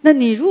好，那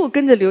你如果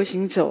跟着流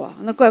行走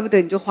那怪不得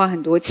你就花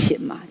很多钱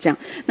嘛，这样。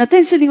那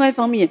但是另外一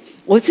方面，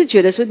我是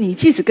觉得说，你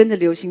即使跟着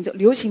流行走，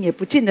流行也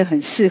不见得很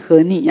适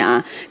合你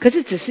可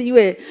是只是因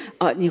为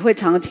你会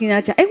常常听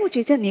人家讲，我觉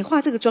得这样你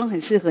化这个妆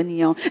很适合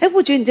你我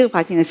觉得你这个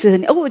发型很适合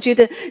你我觉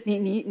得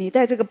你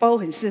带这个包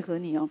很适合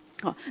你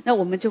好，那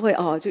我们就会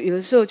就有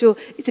的时候就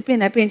一直变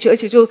来变去，而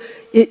且就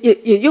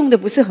也用的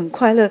不是很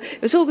快乐。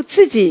有时候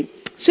自己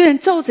虽然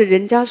照着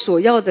人家所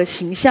要的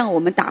形象我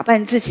们打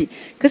扮自己，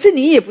可是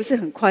你也不是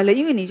很快乐，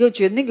因为你就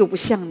觉得那个不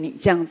像你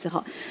这样子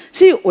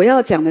所以我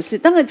要讲的是，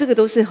当然这个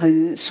都是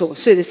很琐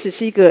碎的事，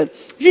是一个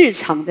日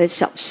常的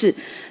小事，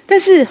但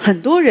是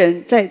很多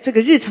人在这个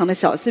日常的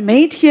小事，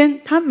每一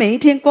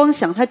天光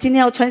想他今天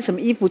要穿什么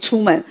衣服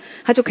出门，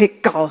他就可以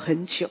搞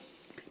很久。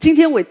今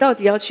天我到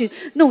底要去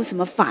弄什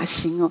么发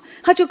型哦？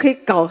他就可以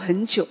搞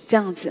很久这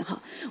样子哈。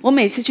我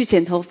每次去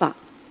剪头发，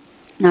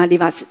那理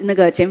发师那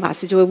个剪发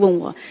师就会问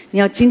我，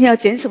今天要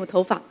剪什么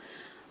头发？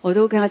我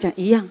都跟他讲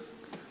一样，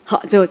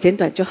好，就剪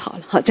短就好了，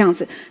好这样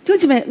子。弟兄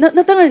姐妹，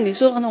那当然你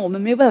说那我们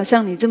没有办法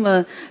像你这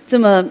么，就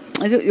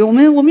我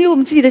们有我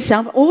们自己的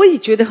想法，我也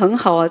觉得很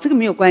好啊，这个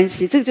没有关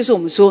系，这个就是我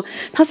们说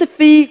它是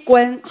非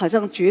关好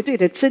像绝对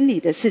的真理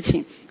的事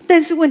情。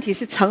但是问题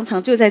是，常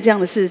常就在这样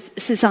的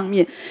事上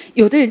面，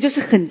有的人就是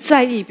很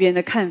在意别人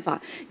的看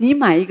法。你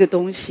买一个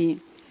东西，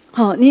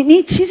好，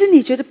你其实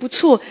你觉得不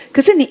错，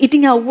可是你一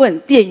定要问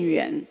店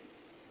员，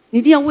你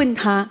一定要问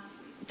他，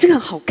这个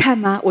好看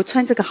吗？我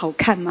穿这个好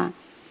看吗？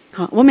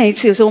好，我每一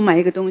次有时候我买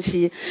一个东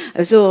西，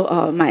有时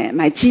候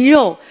买鸡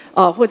肉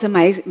或者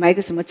买一个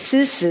什么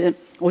吃食，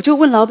我就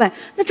问老板，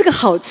那这个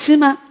好吃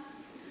吗？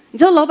你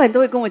知道老板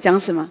都会跟我讲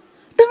什么？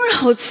当然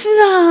好吃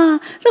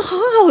啊，这好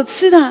好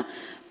吃的。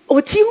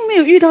我几乎没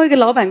有遇到一个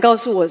老板告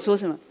诉我说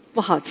什么不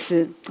好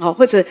吃，好，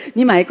或者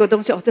你买一个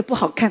东西这不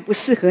好看，不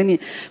适合你，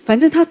反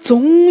正他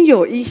总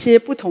有一些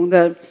不同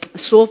的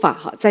说法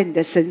哈，在你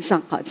的身上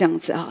哈，这样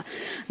子哈，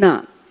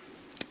那。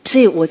所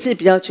以我是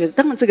比较觉得，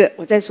当然这个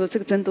我在说这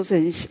个真都是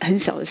很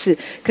小的事，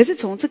可是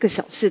从这个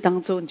小事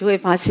当中，你就会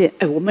发现，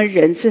我们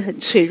人是很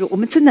脆弱，我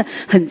们真的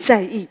很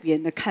在意别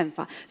人的看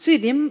法，所以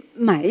连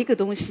买一个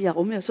东西啊，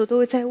我们有时候都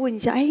会再问一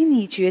下，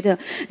你觉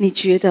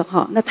得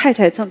哈？那太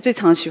太最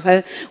常喜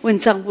欢问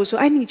丈夫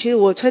说，你觉得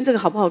我穿这个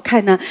好不好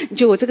看呢？你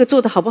觉得我这个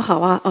做的好不好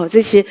啊？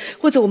这些，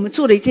或者我们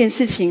做了一件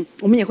事情，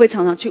我们也会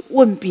常常去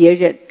问别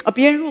人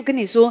别人如果跟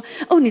你说，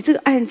你这个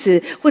案子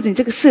或者你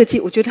这个设计，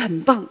我觉得很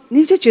棒，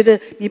你就觉得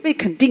你被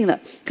肯定了。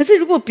可是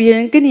如果别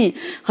人跟你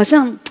好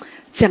像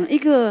讲一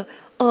个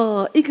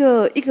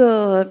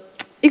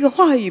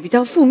话语比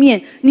较负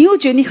面，你又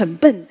觉得你很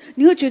笨，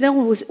你又觉得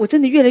我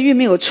真的越来越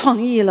没有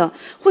创意了，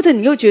或者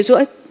你又觉得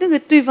说，那个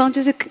对方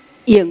就是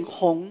眼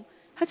红，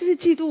他就是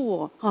嫉妒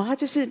我，他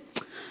就是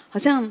好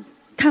像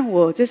看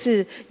我就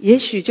是也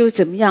许就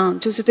怎么样，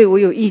就是对我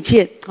有意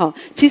见。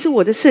其实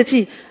我的设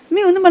计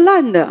没有那么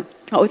烂的。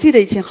我记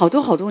得以前好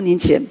多年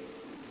前，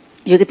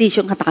有一个弟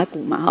兄他打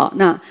鼓嘛，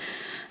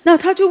那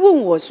他就问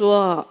我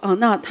说，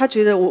那他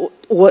觉得我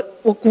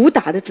鼓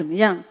打的怎么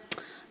样？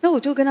那我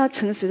就跟他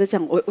诚实的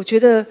讲，我觉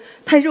得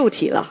太肉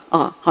体了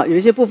好，有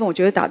一些部分我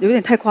觉得打的有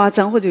点太夸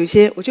张，或者有一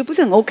些我觉得不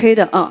是很 OK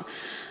的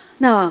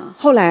那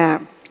后来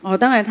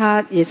当然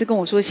他也是跟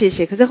我说谢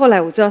谢，可是后来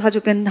我知道他就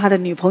跟他的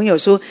女朋友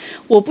说，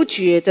我不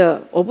觉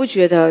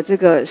得这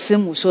个师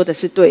母说的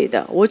是对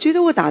的，我觉得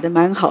我打得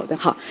蛮好的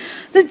哈。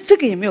那这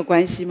个也没有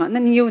关系嘛，那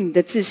你有你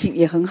的自信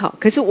也很好。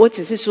可是我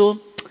只是说，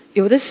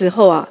有的时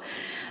候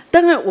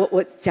当然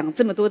我讲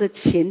这么多的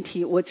前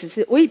提，我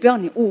也不要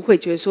你误会，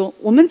觉得说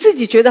我们自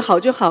己觉得好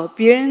就好，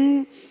别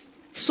人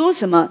说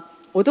什么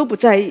我都不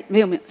在意。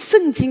没有，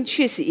圣经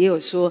确实也有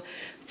说，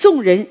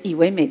众人以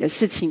为美的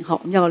事情，我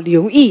们要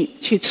留意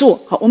去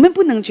做。我们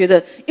不能觉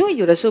得，因为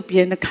有的时候别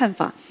人的看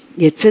法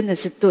也真的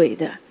是对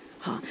的。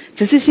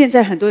只是现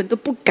在很多人都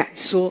不敢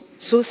说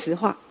实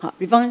话。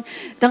比方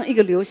当一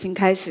个流行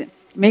开始，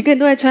每个人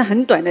都在穿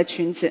很短的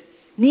裙子，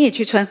你也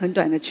去穿很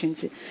短的裙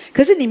子，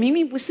可是你明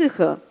明不适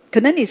合，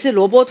可能你是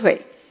萝卜腿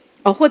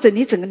或者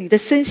你整个你的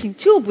身形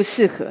就不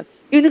适合，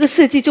因为那个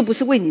设计就不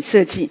是为你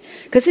设计。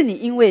可是你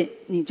因为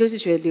你就是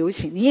觉得流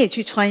行，你也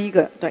去穿一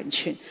个短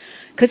裙。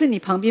可是你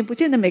旁边不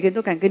见得每个人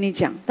都敢跟你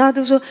讲，大家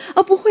都说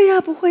不会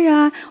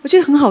啊，我觉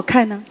得很好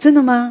看呢。真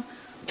的吗？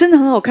真的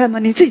很好看吗？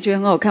你自己觉得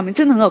很好看吗？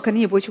真的很好看，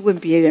你也不会去问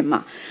别人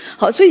嘛。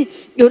好，所以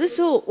有的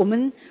时候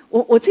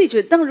我自己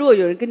觉得，当如果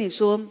有人跟你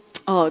说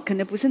可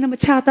能不是那么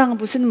恰当，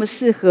不是那么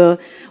适合，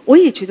我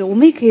也觉得我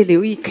们也可以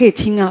留意，可以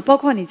听包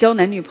括你交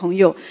男女朋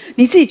友，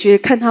你自己觉得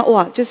看他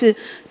就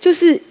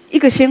是一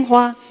个鲜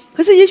花。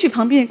可是也许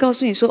旁边人告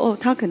诉你说，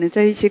他可能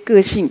在一些个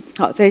性，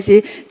在一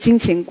些金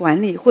钱管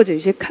理，或者有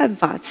些看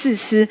法自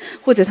私，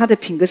或者他的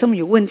品格上面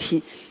有问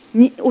题，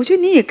我觉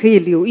得你也可以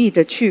留意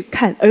的去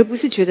看，而不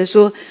是觉得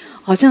说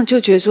好像就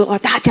觉得说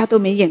大家都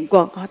没眼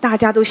光大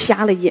家都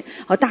瞎了眼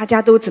大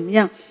家都怎么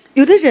样。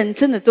有的人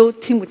真的都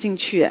听不进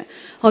去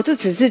就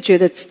只是觉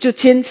得就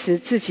坚持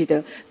自己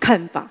的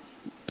看法，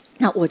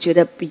那我觉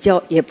得比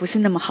较也不是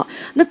那么好。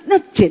那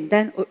简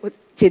单我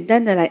简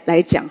单的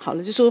来讲好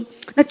了，就说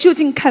那究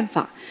竟看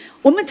法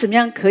我们怎么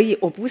样可以？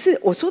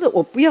我说的，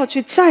我不要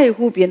去在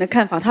乎别人的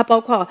看法。它包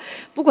括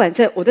不管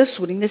在我的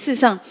属灵的事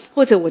上，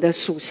或者我的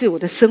属事、我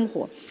的生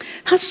活。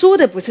他说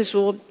的不是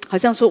说，好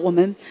像说我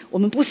们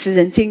不食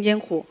人间烟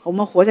火，我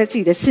们活在自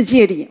己的世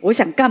界里。我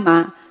想干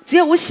嘛，只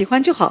要我喜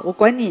欢就好，我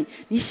管你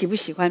喜不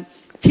喜欢。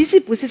其实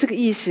不是这个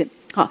意思，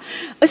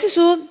而是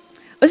说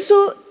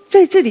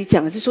在这里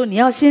讲的是说，你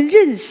要先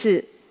认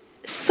识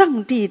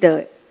上帝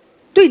的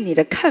对你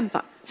的看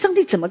法。上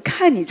帝怎么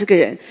看你这个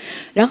人？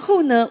然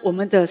后呢，我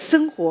们的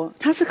生活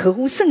它是合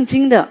乎圣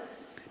经的。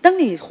当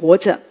你活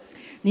着，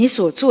你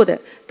所做的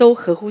都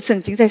合乎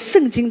圣经，在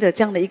圣经的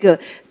这样的一个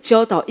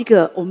教导，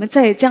我们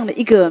在这样的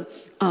一个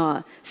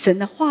神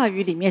的话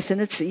语里面，神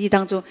的旨意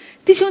当中，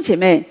弟兄姐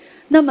妹，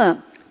那么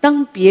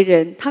当别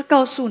人他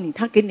告诉你，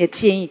他给你的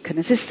建议可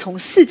能是从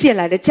世界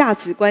来的价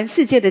值观、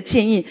世界的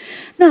建议，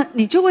那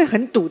你就会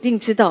很笃定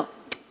知道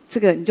这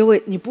个，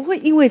你不会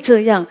因为这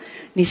样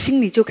你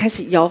心里就开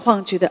始摇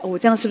晃，觉得我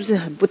这样是不是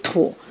很不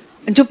妥，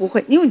你就不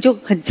会，因为你就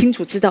很清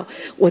楚知道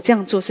我这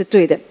样做是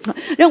对的。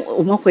让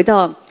我们回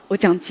到我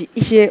讲一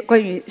些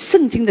关于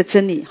圣经的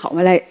真理。好，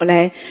我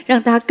来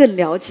让大家更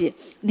了解，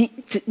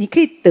你可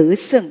以得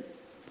胜，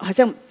好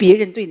像别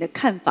人对你的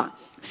看法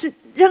是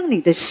让你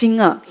的心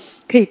啊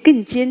可以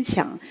更坚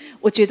强。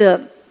我觉得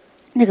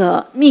那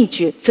个秘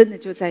诀真的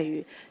就在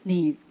于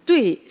你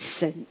对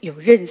神有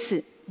认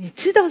识，你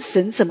知道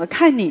神怎么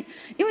看你，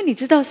因为你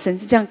知道神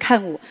是这样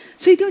看我，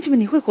所以弟兄姐妹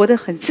你会活得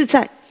很自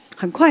在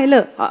很快乐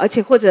啊，而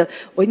且或者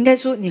我应该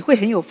说你会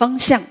很有方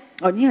向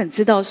哦，你很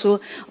知道说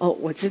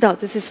我知道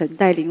这是神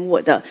带领我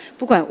的，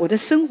不管我的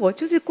生活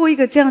就是过一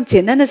个这样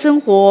简单的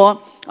生活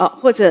啊，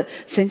或者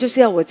神就是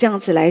要我这样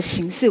子来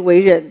行事为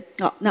人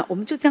啊，那我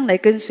们就这样来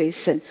跟随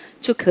神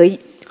就可以。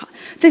好，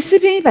在诗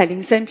篇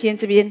103篇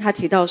这边他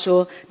提到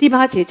说第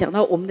8节讲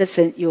到我们的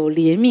神有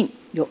怜悯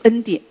有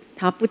恩典，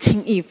他不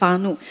轻易发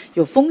怒，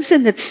有丰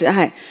盛的慈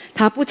爱，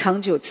他不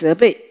长久责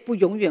备，不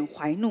永远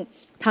怀怒，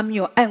他没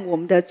有按我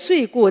们的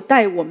罪过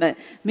待我们，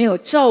没有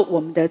照我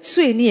们的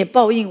罪孽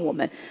报应我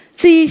们。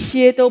这一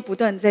些都不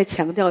断在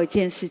强调一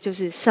件事，就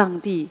是上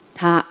帝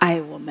他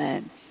爱我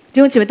们。弟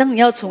兄姐妹，当你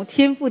要从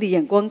天父的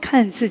眼光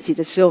看自己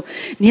的时候，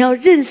你要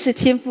认识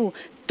天父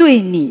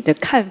对你的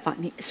看法，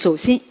你首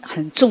先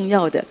很重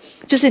要的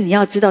就是你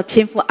要知道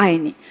天父爱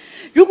你。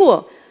如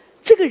果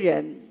这个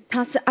人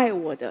他是爱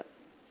我的，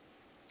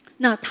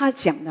那他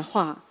讲的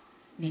话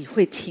你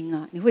会听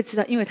啊，你会知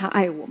道，因为他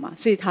爱我嘛，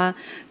所以他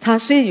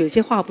虽然有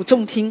些话不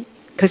中听，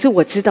可是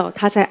我知道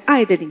他在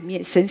爱的里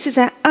面，神是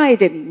在爱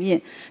的里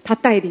面，他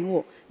带领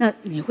我，那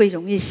你会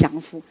容易降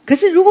服。可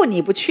是如果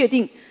你不确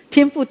定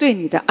天父对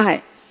你的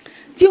爱，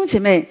弟兄姐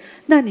妹，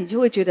那你就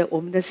会觉得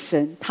我们的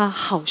神他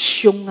好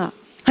凶啊，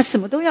他什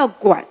么都要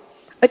管，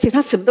而且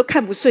他什么都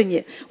看不顺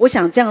眼。我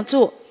想这样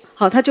做，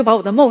好，他就把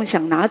我的梦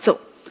想拿走，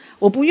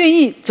我不愿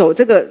意走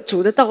这个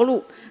主的道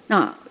路，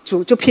那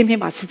主就偏偏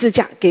把十字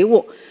架给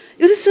我。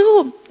有的时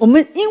候我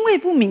们因为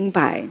不明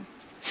白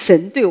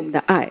神对我们的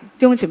爱，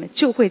弟兄姐妹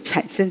就会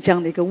产生这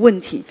样的一个问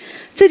题。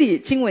这里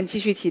经文继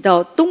续提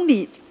到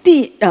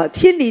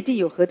天离地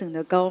有何等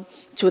的高，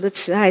主的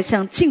慈爱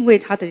向敬畏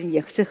他的人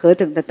也是何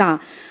等的大。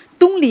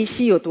东离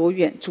西有多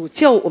远，主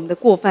叫我们的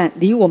过犯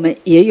离我们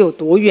也有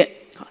多远。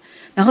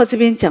然后这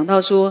边讲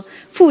到说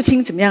父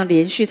亲怎么样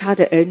连续他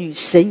的儿女，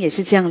神也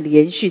是这样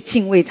连续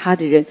敬畏他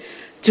的人。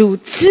主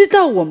知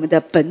道我们的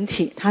本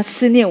体，他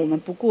思念我们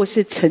不过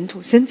是尘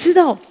土。神知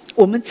道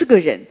我们这个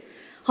人，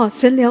好，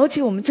神了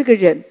解我们这个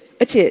人。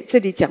而且这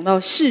里讲到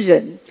世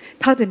人，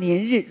他的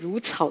年日如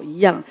草一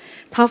样，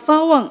他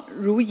发旺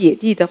如野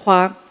地的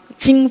花，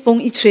经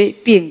风一吹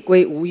便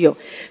归无有。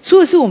说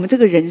的是我们这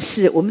个人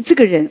世，我们这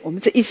个人，我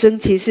们这一生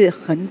其实是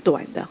很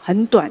短的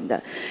很短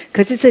的。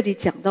可是这里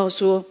讲到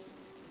说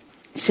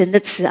神的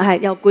慈爱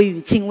要归于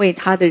敬畏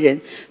他的人，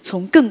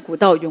从亘古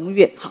到永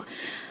远。好，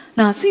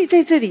那所以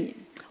在这里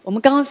我们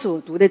刚刚所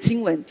读的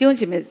经文，弟兄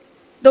姐妹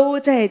都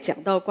在讲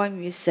到关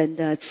于神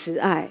的慈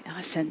爱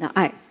啊，神的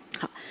爱。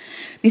好，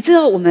你知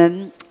道我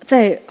们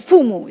在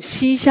父母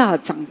膝下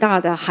长大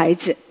的孩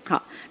子，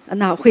好，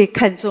那会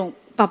看重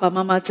爸爸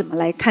妈妈怎么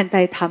来看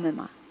待他们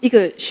吗？一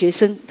个学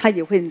生他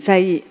也会很在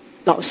意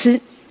老师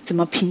怎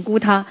么评估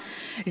他，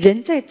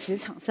人在职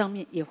场上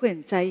面也会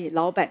很在意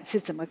老板是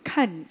怎么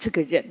看你这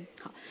个人。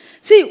好，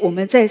所以我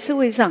们在社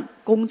会上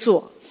工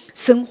作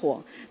生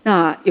活，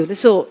那有的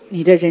时候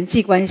你的人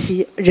际关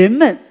系，人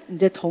们你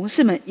的同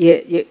事们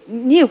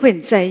你也会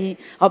很在意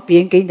别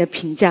人给你的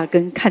评价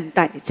跟看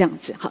待这样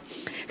子。好，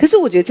可是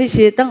我觉得这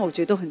些当然我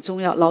觉得都很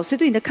重要，老师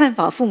对你的看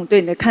法，父母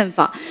对你的看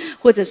法，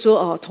或者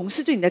说同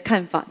事对你的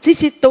看法，这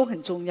些都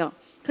很重要。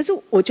可是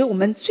我觉得我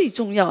们最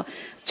重要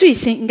最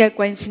先应该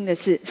关心的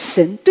是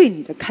神对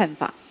你的看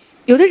法。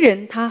有的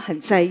人他很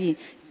在意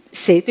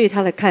谁对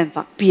他的看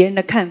法，别人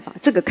的看法，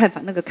这个看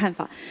法那个看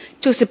法，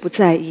就是不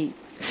在意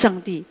上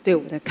帝对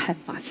我的看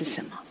法是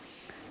什么。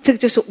这个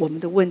就是我们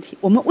的问题。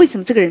我们为什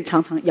么这个人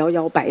常常摇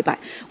摇摆摆，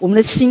我们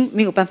的心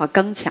没有办法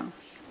刚强？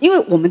因为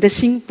我们的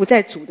心不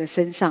在主的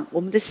身上，我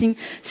们的心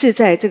是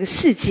在这个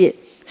世界，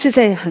是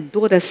在很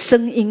多的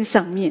声音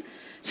上面。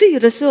所以有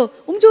的时候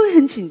我们就会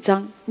很紧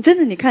张。真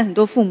的，你看很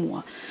多父母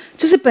啊，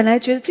就是本来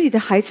觉得自己的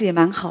孩子也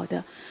蛮好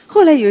的，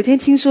后来有一天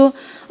听说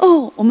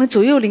我们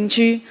左右邻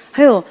居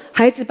还有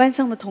孩子班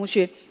上的同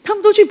学他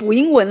们都去补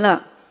英文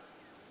了，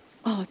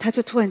他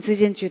就突然之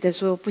间觉得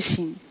说不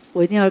行，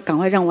我一定要赶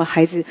快让我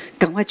孩子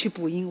赶快去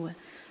补英文。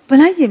本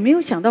来也没有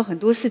想到很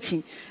多事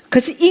情，可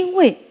是因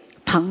为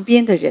旁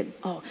边的人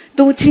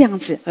都这样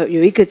子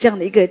有一个这样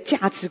的一个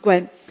价值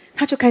观，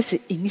他就开始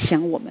影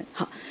响我们。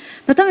好，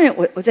那当然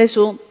我在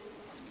说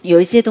有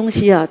一些东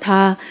西啊，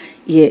它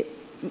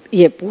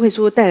也不会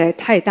说带来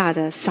太大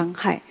的伤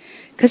害。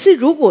可是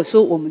如果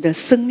说我们的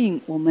生命，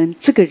我们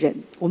这个人，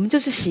我们就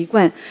是习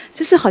惯，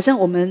就是好像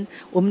我们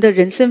的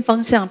人生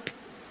方向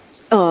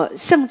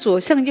向左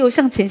向右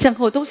向前向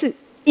后都是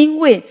因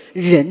为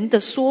人的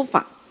说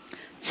法，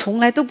从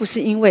来都不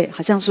是因为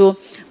好像说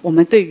我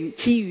们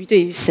基于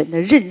对于神的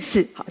认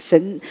识，好，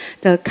神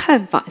的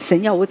看法，神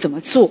要我怎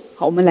么做，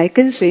好，我们来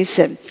跟随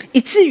神，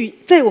以至于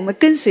在我们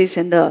跟随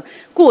神的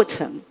过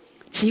程，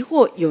即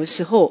或有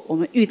时候我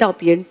们遇到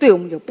别人对我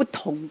们有不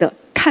同的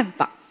看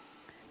法，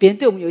别人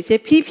对我们有一些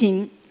批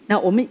评，那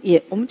我们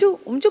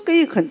就可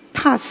以很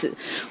踏实，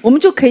我们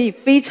就可以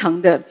非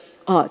常的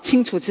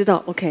清楚知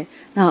道 ，OK，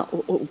 那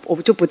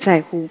我就不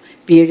在乎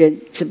别人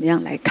怎么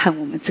样来看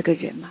我们这个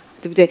人嘛，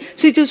对不对？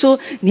所以就说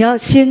你要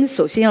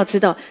首先要知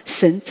道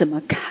神怎么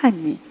看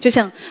你。就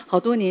像好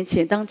多年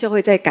前，当教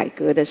会在改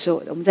革的时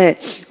候，我们在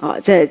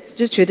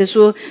就觉得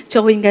说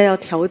教会应该要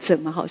调整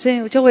嘛，好，所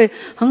以教会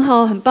很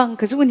好很棒，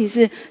可是问题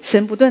是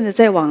神不断的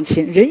在往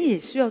前，人也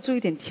需要做一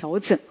点调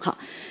整哈。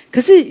可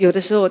是有的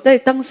时候在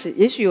当时，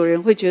也许有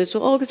人会觉得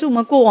说，可是我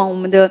们过往我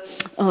们的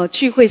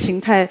聚会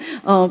形态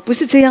不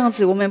是这样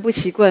子，我们不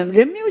习惯，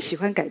人没有喜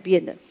欢改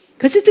变的。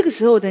可是这个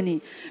时候的你，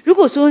如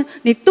果说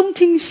你东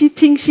听西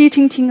听西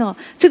听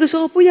这个时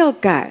候不要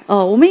改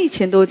我们以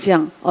前都这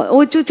样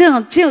我就这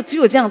样，只有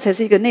这样才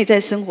是一个内在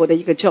生活的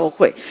一个教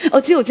会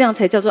只有这样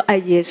才叫做爱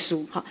耶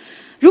稣哈。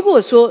如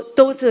果说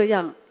都这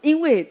样，因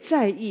为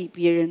在意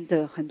别人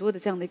的很多的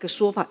这样的一个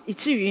说法，以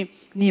至于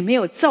你没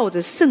有照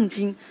着圣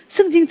经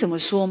怎么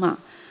说嘛？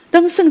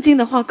当圣经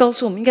的话告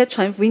诉我们应该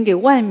传福音给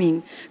万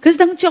民，可是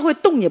当教会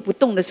动也不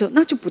动的时候，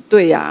那就不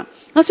对呀。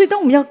所以当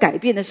我们要改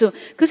变的时候，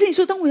可是你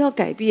说当我要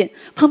改变，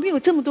旁边有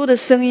这么多的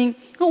声音，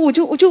我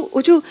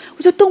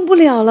就动不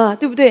了了，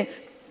对不对？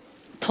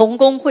同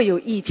工会有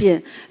意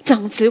见，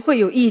长职会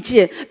有意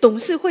见，董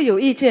事会有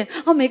意见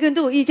每个人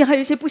都有意见，还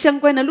有一些不相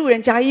关的路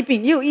人甲乙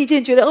丙也有意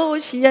见，觉得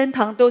喜安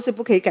堂都是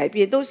不可以改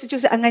变，都是就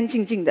是安安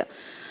静静的。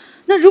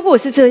那如果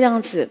是这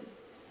样子，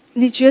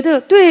你觉得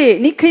对，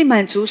你可以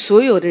满足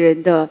所有的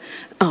人的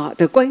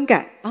观感，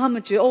然后他们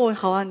觉得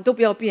好啊，你都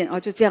不要变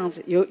就这样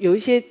子。有一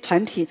些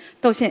团体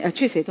到现在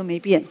确实也都没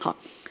变好。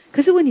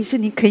可是问题是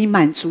你可以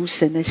满足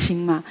神的心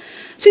吗？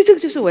所以这个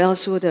就是我要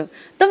说的，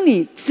当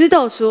你知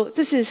道说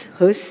这是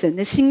合神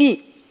的心意，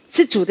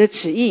是主的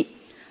旨意，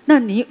那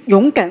你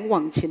勇敢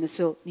往前的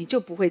时候，你就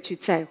不会去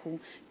在乎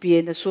别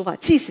人的说法，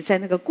即使在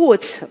那个过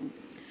程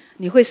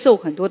你会受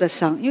很多的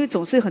伤，因为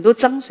总是很多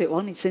脏水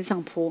往你身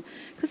上泼，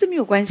可是没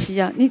有关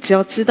系啊，你只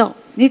要知道，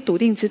你笃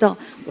定知道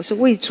我是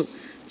为主，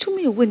就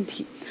没有问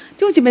题。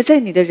弟兄姐妹，在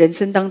你的人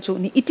生当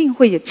中，你一定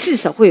会有至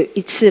少会有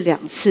1次2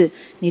次，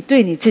你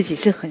对你自己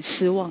是很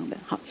失望的。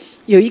好，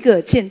有一个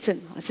见证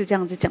是这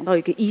样子讲到，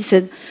一个医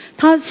生，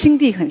他心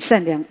地很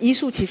善良，医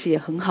术其实也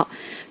很好，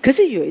可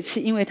是有一次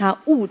因为他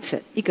误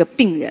诊一个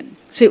病人，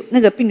所以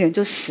那个病人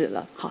就死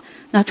了。好，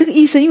那这个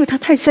医生因为他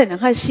太善良，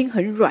他的心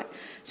很软，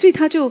所以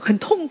他就很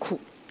痛苦。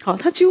好，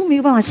他几乎没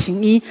有办法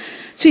行医，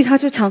所以他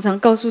就常常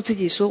告诉自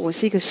己说，我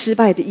是一个失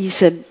败的医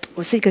生，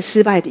我是一个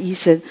失败的医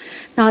生。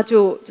那他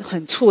就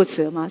很挫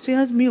折嘛，所以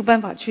他没有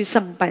办法去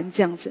上班，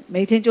这样子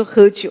每天就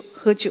喝酒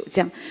这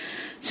样。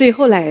所以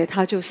后来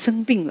他就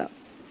生病了，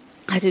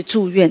他就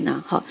住院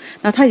好，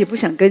那他也不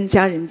想跟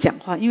家人讲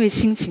话，因为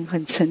心情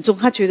很沉重，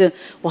他觉得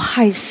我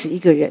害死一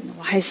个人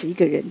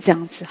这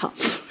样子。好，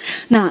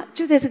那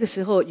就在这个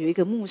时候，有一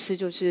个牧师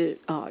就是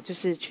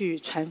去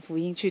传福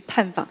音，去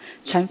探访，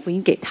传福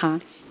音给他，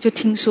就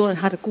听说了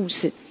他的故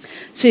事。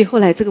所以后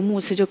来这个牧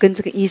师就跟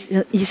这个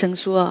医生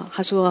说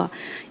他说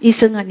医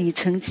生你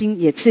曾经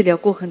也治疗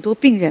过很多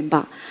病人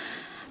吧？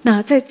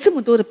那在这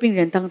么多的病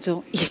人当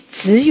中，也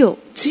只有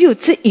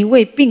这一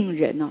位病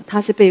人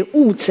他是被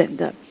误诊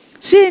的。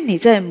虽然你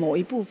在某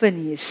一部分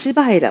你失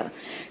败了，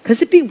可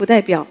是并不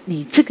代表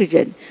你这个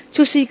人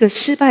就是一个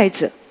失败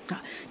者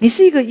你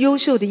是一个优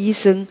秀的医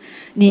生，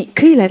你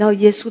可以来到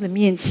耶稣的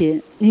面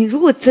前。你如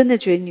果真的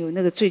觉得你有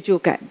那个罪疚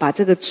感，把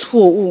这个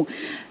错误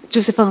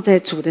就是放在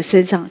主的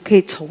身上，可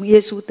以从耶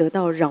稣得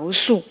到饶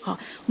恕我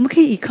们可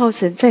以依靠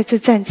神再次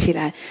站起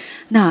来。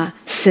那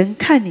神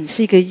看你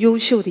是一个优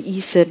秀的医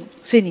生，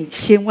所以你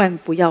千万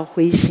不要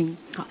灰心。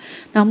好，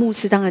那牧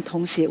师当然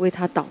同时也为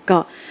他祷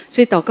告。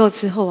所以祷告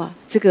之后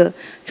这个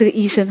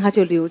医生他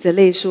就流着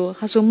泪说，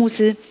他说牧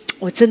师，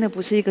我真的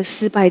不是一个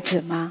失败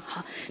者吗？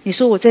好，你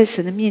说我在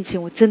神的面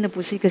前我真的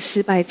不是一个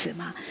失败者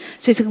吗？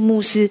所以这个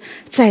牧师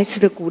再一次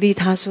的鼓励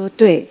他说，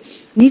对，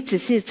你只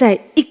是在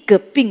一个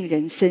病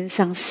人身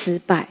上失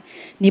败，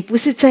你不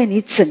是在你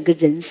整个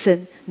人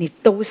生你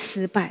都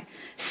失败。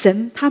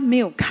神他没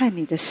有看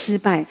你的失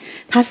败，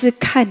他是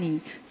看你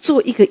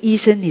做一个医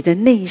生，你的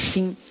内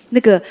心那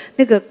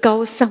个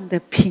高尚的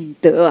品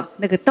德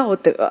那个道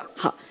德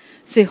好。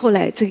所以后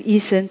来这个医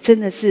生真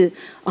的是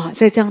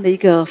在这样的一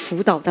个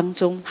辅导当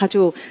中，他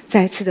就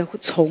再一次的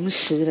重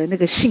拾了那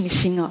个信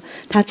心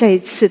他再一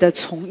次的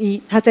从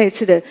医，他再一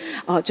次的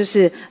就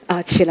是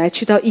起来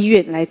去到医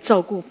院来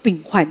照顾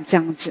病患这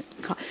样子。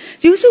好，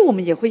有时候我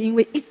们也会因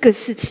为一个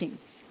事情，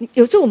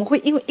有时候我们会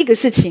因为一个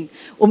事情，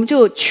我们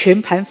就全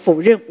盘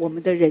否认我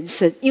们的人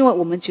生，因为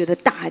我们觉得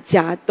大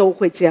家都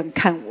会这样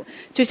看我。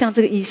就像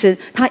这个医生，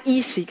他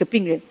医死一个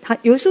病人，他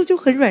有时候就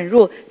很软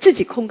弱，自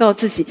己控告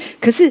自己，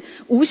可是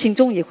无形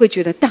中也会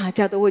觉得大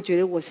家都会觉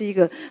得我是一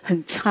个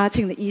很差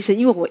劲的医生，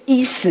因为我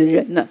医死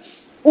人了。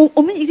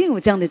我们一定有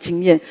这样的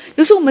经验。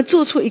有时候我们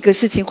做错一个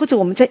事情，或者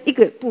我们在一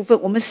个部分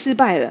我们失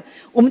败了，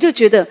我们就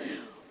觉得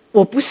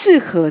我不适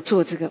合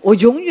做这个，我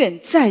永远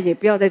再也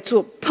不要再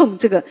碰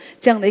这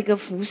样的一个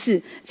服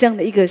事，这样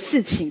的一个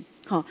事情。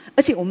好，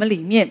而且我们里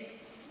面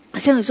好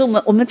像有时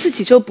候我们自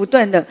己就不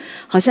断的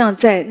好像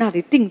在那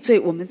里定罪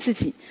我们自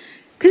己。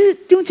可是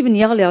弟兄姐妹，你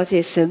要了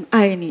解，神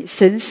爱你，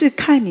神是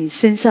看你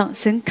身上，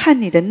神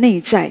看你的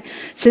内在，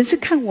神是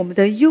看我们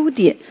的优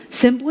点，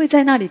神不会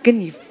在那里跟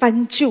你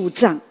翻旧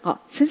账啊！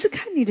神是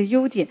看你的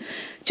优点。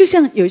就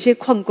像有一些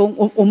矿工，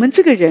我们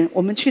这个人，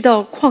我们去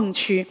到矿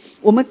区，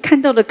我们看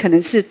到的可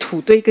能是土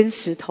堆跟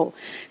石头，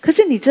可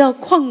是你知道，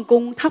矿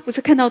工他不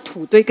是看到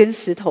土堆跟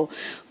石头，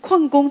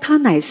矿工他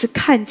乃是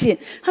看见，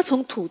他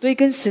从土堆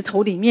跟石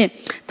头里面，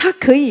他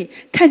可以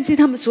看见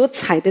他们所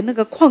采的那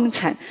个矿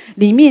产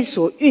里面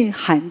所蕴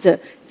含着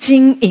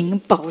金银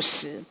宝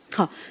石。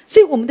好，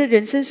所以我们的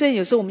人生虽然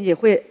有时候我们也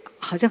会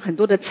好像很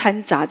多的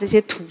掺杂这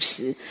些土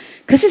石，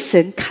可是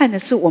神看的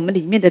是我们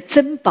里面的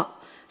珍宝。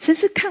神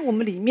是看我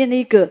们里面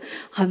那个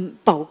很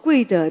宝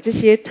贵的这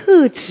些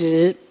特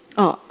质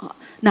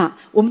那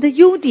我们的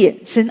优点，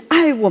神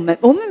爱我们，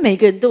我们每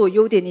个人都有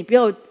优点，你不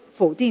要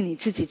否定你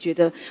自己，觉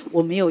得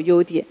我没有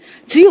优点，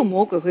只有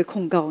魔鬼会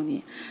控告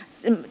你。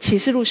启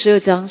示录12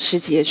章10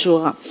节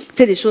说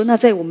这里说，那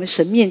在我们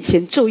神面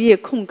前昼夜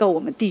控告我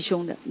们弟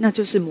兄的，那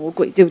就是魔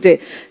鬼，对不对？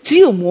只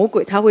有魔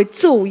鬼他会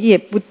昼夜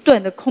不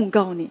断的控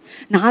告你，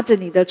拿着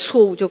你的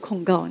错误就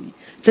控告你。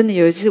真的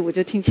有一次，我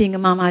就听见一个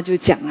妈妈就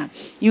讲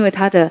因为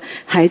她的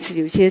孩子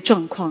有一些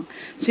状况，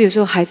所以有时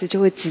候孩子就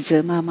会指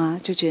责妈妈，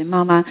就觉得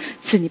妈妈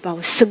是你把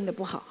我生得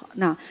不好。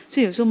那所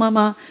以有时候妈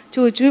妈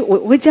就会觉得我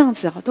会这样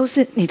子都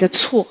是你的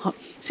错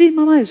所以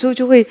妈妈有时候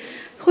就会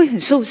很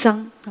受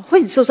伤，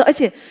而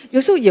且有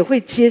时候也会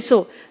接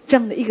受这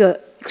样的一个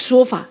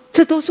说法，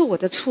这都是我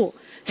的错，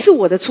是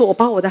我的错，我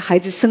把我的孩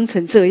子生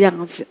成这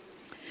样子。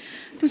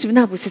对不起，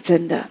那不是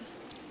真的，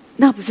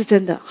那不是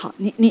真的。好，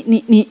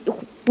你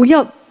不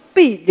要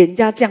被人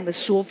家这样的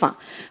说法，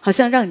好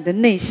像让你的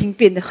内心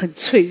变得很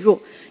脆弱。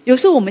有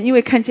时候我们因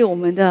为看见我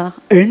们的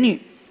儿女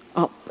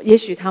也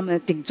许他们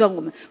顶撞我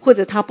们，或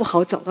者他不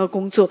好找到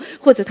工作，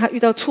或者他遇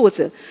到挫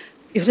折，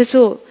有的时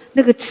候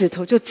那个指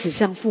头就指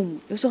向父母，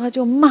有时候他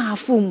就骂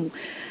父母。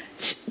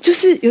就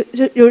是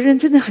有人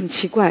真的很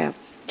奇怪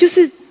就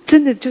是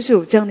真的就是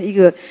有这样的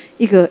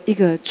一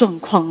个状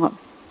况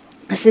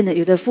可是呢，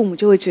有的父母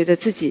就会觉得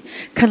自己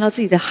看到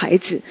自己的孩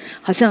子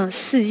好像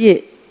事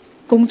业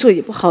工作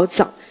也不好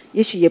找，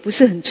也许也不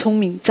是很聪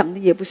明，长得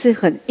也不是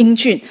很英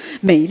俊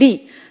美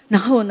丽，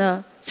然后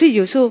呢，所以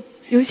有时候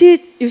有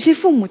些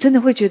父母真的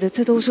会觉得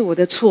这都是我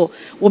的错，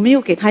我没有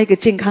给他一个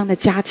健康的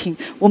家庭，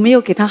我没有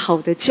给他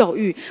好的教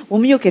育，我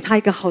没有给他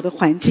一个好的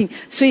环境，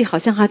所以好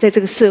像他在这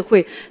个社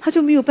会他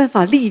就没有办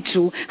法立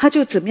足，他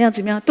就怎么样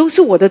都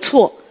是我的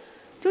错。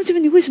就这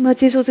边你为什么要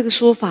接受这个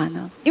说法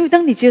呢？因为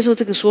当你接受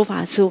这个说法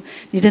的时候，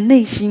你的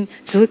内心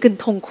只会更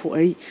痛苦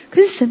而已。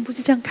可是神不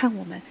是这样看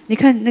我们。你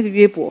看那个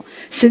约伯，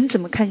神怎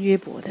么看约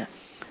伯的？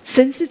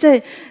神是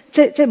在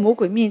魔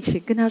鬼面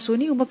前跟他说，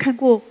你有没有看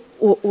过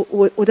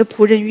我的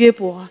仆人约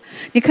伯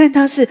你看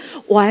他是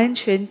完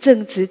全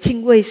正直，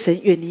敬畏神，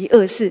远离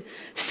恶事。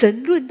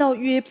神论到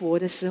约伯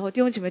的时候，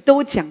弟兄姐妹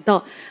都讲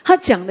到，他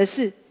讲的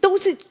都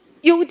是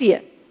优点。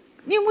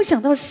你有没有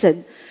想到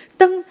神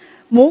当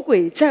魔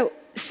鬼在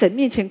神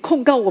面前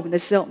控告我们的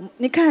时候，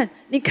你看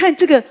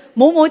这个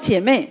某某姐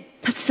妹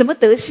她什么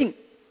德性？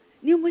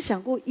你有没有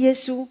想过耶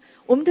稣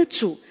我们的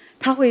主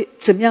他会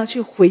怎么样去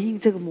回应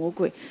这个魔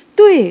鬼？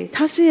对，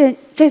他虽然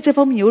在这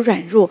方面有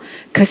软弱，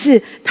可是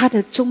他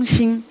的忠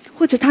心，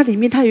或者他里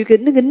面他有一个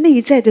那个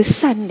内在的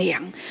善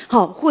良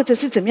或者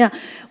是怎么样，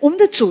我们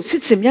的主是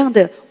怎么样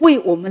的为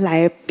我们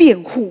来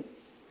辩护？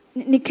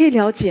你可以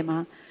了解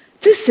吗？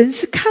这神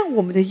是看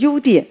我们的优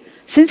点，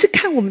神是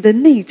看我们的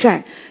内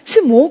在，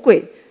是魔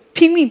鬼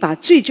拼命把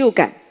罪疚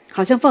感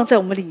好像放在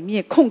我们里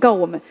面控告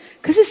我们，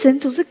可是神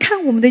总是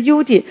看我们的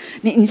优点。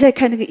你再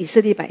看那个以色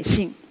列百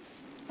姓，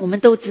我们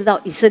都知道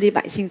以色列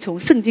百姓从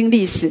圣经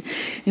历史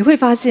你会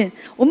发现，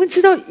我们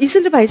知道以色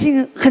列百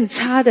姓很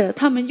差的，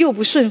他们又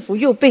不顺服，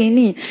又悖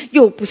逆，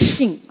又不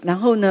信，然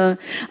后呢，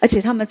而且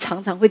他们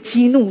常常会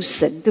激怒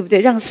神，对不对？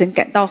让神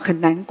感到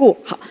很难过。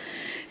好，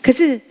可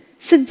是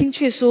圣经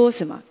却说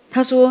什么？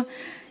他说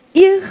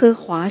耶和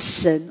华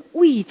神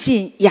未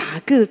见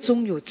雅各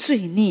中有罪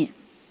孽。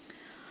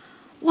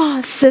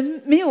哇，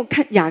神没有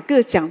看雅各，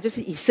讲就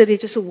是以色列，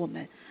就是我们。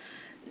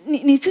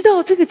你知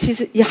道这个其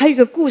实也还有一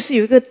个故事，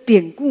有一个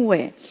典故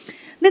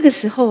那个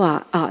时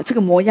候这个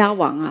摩押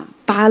王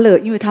巴勒，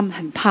因为他们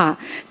很怕，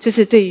就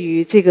是对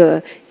于这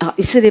个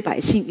以色列百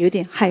姓有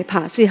点害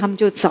怕，所以他们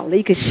就找了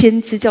一个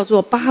先知叫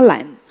做巴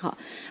兰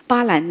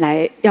巴兰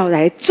要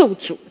来咒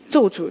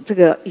诅这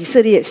个以色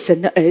列神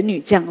的儿女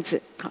这样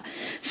子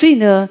所以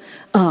呢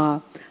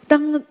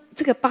当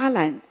这个巴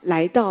兰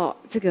来到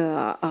这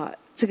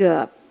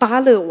个巴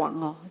勒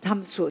王他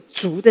们所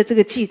筑的这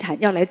个祭坛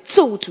要来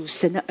咒诅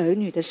神的儿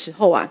女的时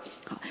候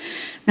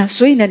那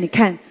所以呢，你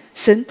看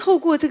神透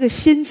过这个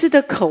先知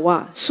的口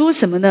说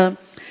什么呢？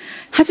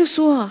他就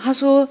说他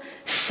说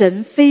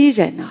神非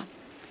人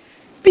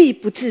必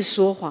不致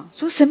说谎。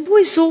说神不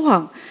会说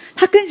谎，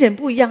他跟人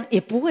不一样，也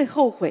不会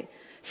后悔。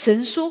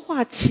神说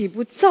话岂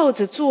不照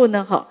着做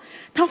呢？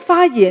他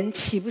发言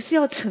岂不是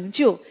要成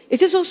就？也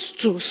就是说，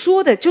主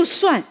说的就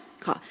算。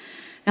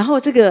然后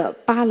这个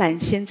巴兰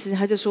先知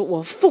他就说，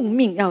我奉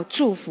命要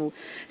祝福，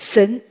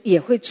神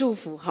也会祝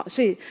福。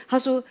所以他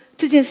说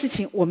这件事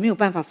情我没有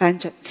办法翻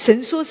转，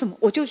神说什么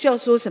我就需要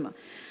说什么。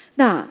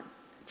那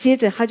接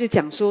着他就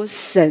讲说，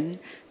神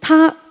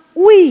他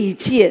未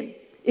见，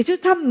也就是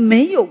他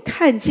没有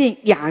看见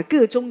雅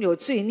各中有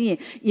罪孽，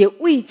也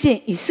未见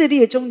以色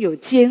列中有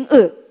奸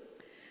恶。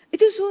也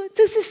就是说，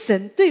这是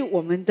神对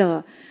我们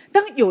的。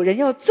当有人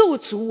要咒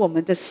诅我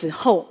们的时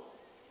候，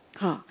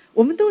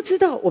我们都知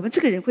道我们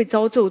这个人会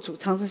遭咒诅，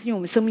常常是因为我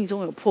们生命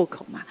中有破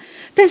口嘛。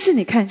但是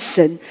你看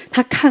神，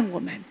他看我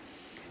们，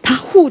他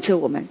护着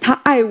我们，他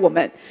爱我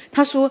们。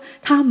他说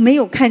他没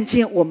有看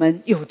见我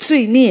们有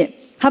罪孽，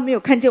他没有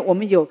看见我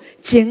们有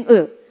奸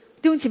恶。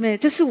弟兄姐妹，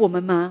这是我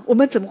们吗？我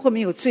们怎么会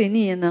没有罪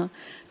孽呢？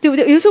对不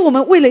对？有时候我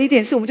们为了一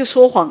点事我们就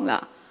说谎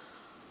了，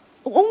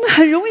我们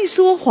很容易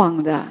说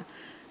谎的。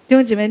弟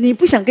兄姐妹，你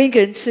不想跟一个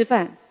人吃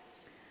饭，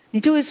你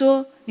就会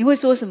说，你会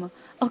说什么？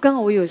刚好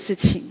我有事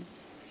情。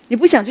你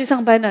不想去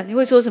上班了，你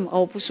会说什么？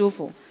我不舒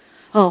服。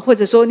或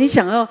者说你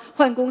想要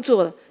换工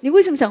作了，你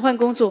为什么想换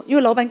工作？因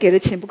为老板给的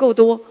钱不够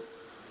多。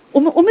我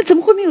们怎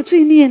么会没有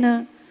罪孽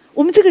呢？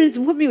我们这个人怎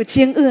么会没有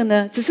奸恶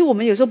呢？只是我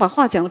们有时候把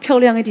话讲得漂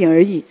亮一点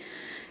而已。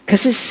可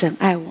是神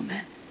爱我们，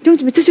弟兄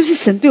姐妹，这就是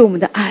神对我们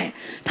的爱。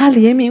他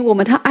怜悯我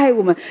们，他爱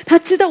我们，他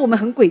知道我们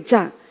很诡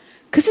诈，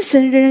可是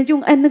神仍然用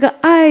那个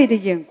爱的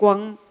眼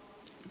光，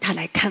他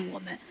来看我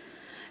们。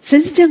神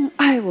是这样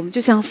爱我们，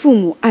就像父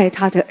母爱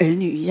他的儿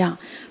女一样。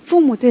父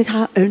母对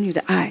他儿女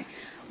的爱，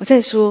我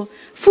在说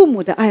父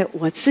母的爱，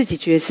我自己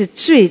觉得是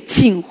最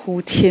近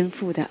乎天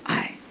父的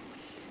爱。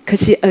可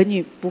惜儿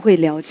女不会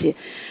了解，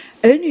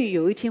儿女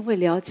有一天会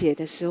了解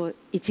的时候，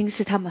已经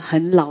是他们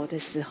很老的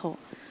时候。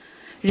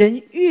人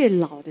越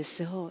老的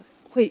时候，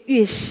会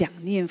越想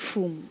念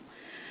父母。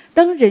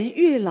当人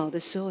越老的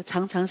时候，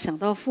常常想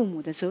到父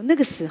母的时候，那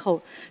个时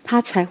候他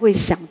才会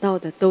想到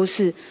的都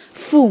是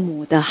父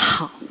母的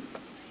好。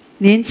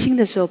年轻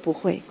的时候不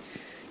会，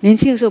年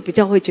轻的时候比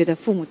较会觉得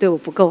父母对我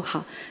不够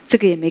好，这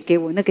个也没给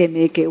我，那个也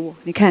没给我。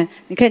你看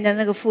人家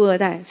那个富二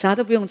代，啥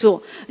都不用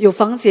做，有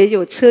房子也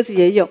有，车子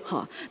也有，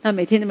那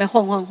每天那边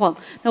晃。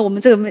那我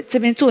们这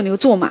边做牛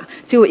做马，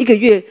结果一个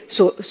月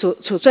所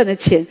赚的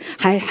钱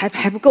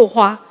还不够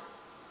花，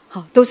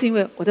都是因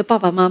为我的爸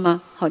爸妈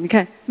妈，你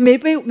看没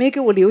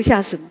给我留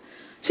下什么。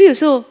所以有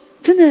时候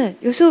真的，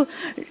有时候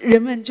人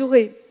们就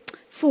会。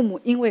父母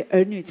因为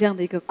儿女这样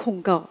的一个控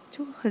告，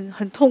就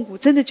很痛苦，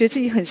真的觉得自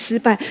己很失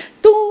败，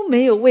都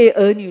没有为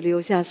儿女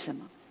留下什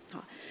么。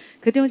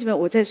可弟兄姐妹，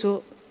我在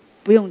说，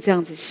不用这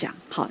样子想。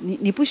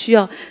你不需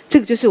要，这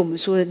个就是我们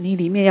说的，你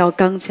里面要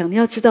刚强，你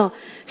要知道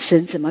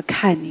神怎么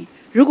看你。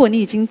如果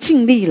你已经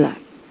尽力了，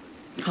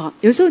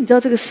有时候你知道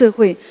这个社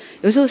会，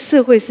有时候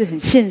社会是很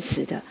现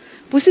实的，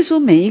不是说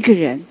每一个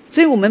人。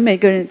所以我们每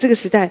个人这个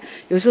时代，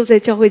有时候在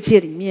教会界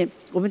里面，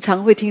我们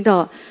常会听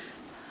到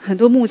很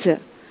多牧者。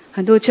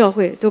很多教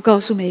会都告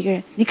诉每一个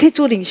人，你可以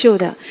做领袖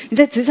的，你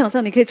在职场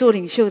上你可以做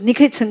领袖，你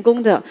可以成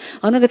功的，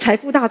那个财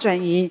富大转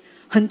移，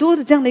很多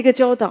的这样的一个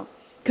教导。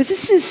可是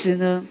事实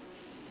呢，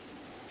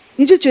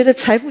你就觉得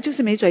财富就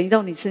是没转移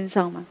到你身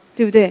上吗？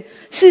对不对？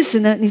事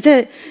实呢，你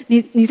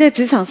在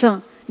职场上，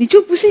你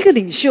就不是一个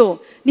领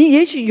袖，你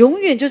也许永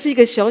远就是一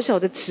个小小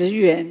的职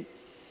员。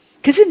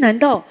可是难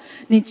道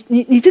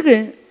你这个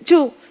人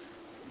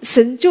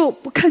神就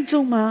不看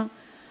重吗？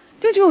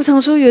就我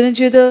常说，有人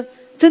觉得。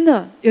真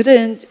的，有的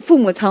人父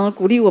母常常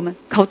鼓励我们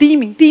考第一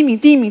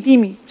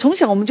名，从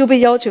小我们就被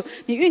要求，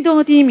你运动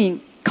要第一名，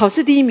考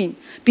试第一名，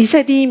比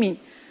赛第一名。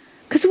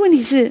可是问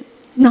题是，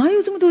哪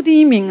有这么多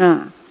第一名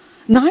啊？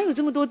哪有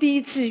这么多第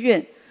一志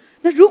愿？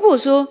那如果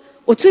说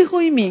我最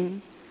后一名，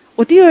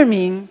我第二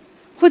名，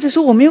或者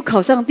说我没有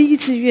考上第一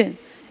志愿，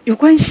有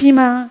关系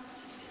吗？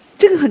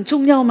这个很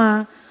重要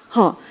吗？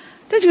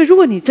但是如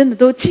果你真的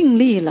都尽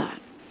力了，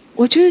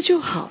我觉得就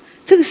好。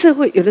这个社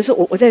会有的时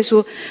候我在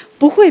说，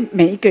不会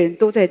每一个人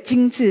都在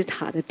金字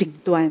塔的顶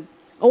端。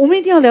我们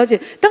一定要了解，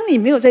当你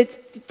没有在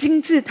金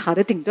字塔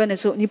的顶端的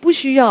时候，你不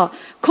需要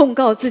控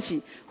告自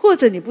己，或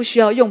者你不需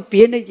要用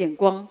别人的眼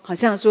光，好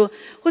像说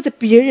或者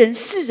别人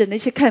世人的一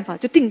些看法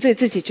就定罪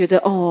自己，觉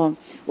得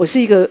我是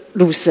一个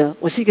鲁蛇，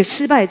我是一个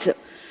失败者。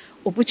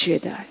我不觉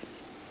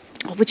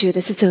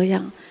得是这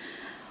样。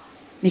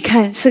你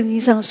看圣经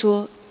上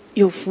说，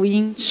有福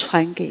音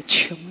传给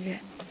穷人，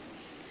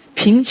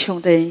贫穷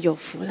的人有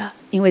福了，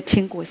因为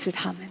天国是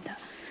他们的。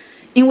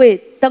因为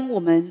当我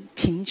们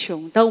贫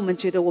穷，当我们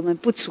觉得我们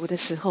不足的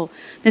时候，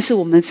那是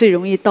我们最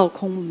容易倒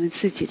空我们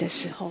自己的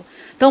时候。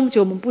当我们觉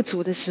得我们不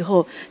足的时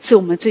候，是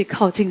我们最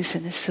靠近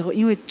神的时候。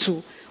因为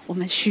主，我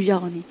们需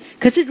要你。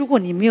可是如果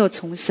你没有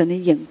从神的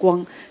眼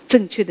光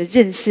正确的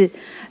认识，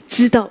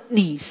知道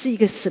你是一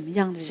个什么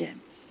样的人，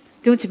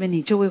弟兄姐妹，你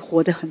就会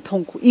活得很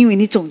痛苦。因为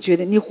你总觉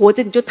得你活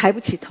着你就抬不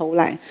起头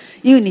来，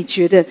因为你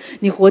觉得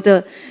你活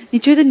得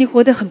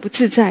很不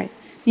自在，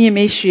你也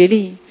没学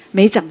历，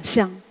没长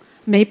相，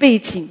没背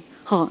景，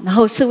然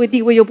后社会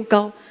地位又不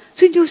高，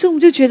所以有时候我们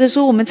就觉得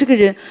说，我们这个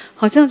人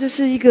好像就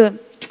是一个，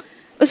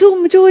有时候我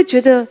们就会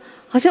觉得，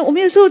好像我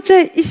们有时候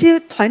在一些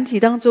团体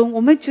当中，我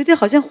们觉得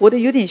好像活得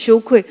有点羞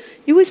愧。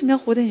你为什么要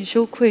活得很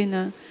羞愧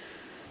呢？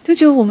就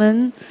觉得我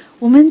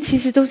们其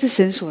实都是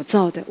神所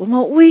造的，我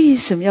们为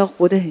什么要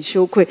活得很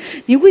羞愧？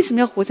你为什么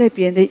要活在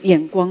别人的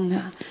眼光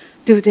呢？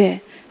对不对？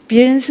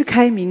别人是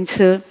开名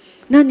车，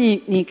那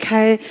你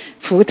开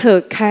福特、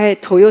开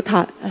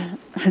Toyota，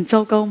很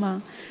糟糕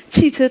吗？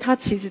汽车它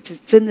其实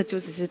真的就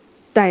只是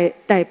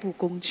代步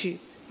工具，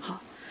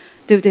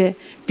对不对？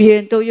别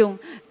人都用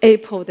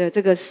Apple 的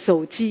这个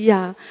手机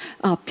呀、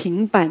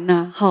平板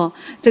呐、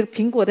这个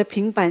苹果的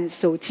平板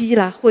手机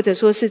啦，或者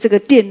说是这个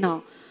电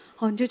脑，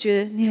你就觉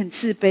得你很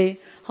自卑，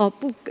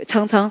不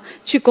常常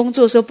去工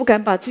作的时候不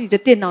敢把自己的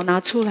电脑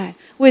拿出来，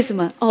为什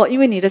么？因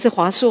为你的是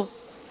华硕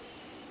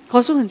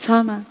很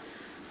差吗？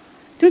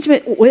对不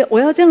起，我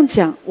要这样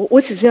讲，我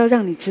只是要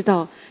让你知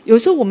道，有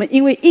时候我们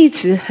因为一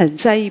直很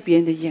在意别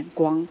人的眼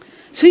光，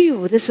所以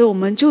有的时候我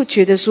们就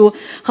觉得说，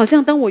好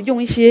像当我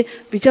用一些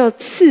比较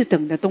次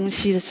等的东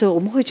西的时候，我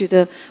们会觉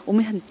得我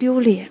们很丢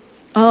脸。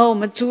我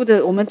们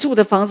住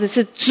的房子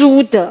是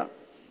租的，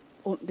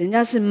人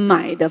家是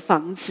买的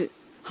房子。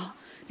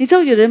你知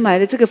道有人买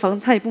了这个房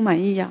子他也不满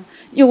意呀，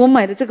因为我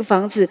买的这个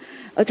房子，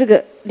这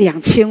个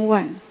2000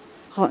万，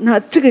那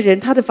这个人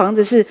他的房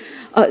子是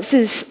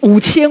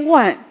5000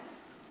万，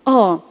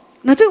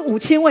那这个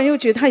5000万又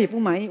觉得他也不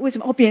满意，为什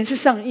么？别人是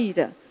上亿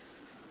的。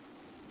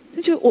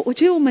我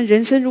觉得我们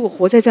人生如果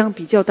活在这样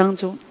比较当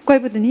中，怪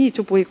不得你也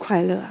就不会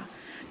快乐啊！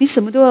你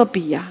什么都要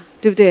比啊，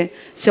对不对？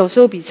小时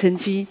候比成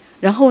绩，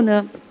然后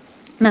呢，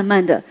慢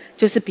慢的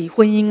就是比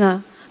婚姻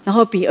啊，然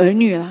后比儿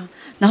女啊，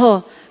然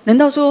后难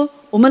道说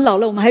我们老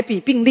了我们还比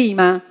病例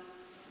吗？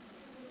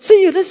所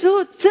以有的时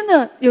候真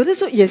的，有的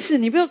时候也是，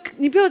你不要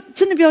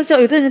真的不要笑。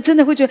有的人真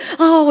的会觉得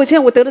我现在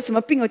我得了什么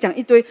病，我讲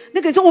一堆，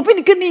那个人说我比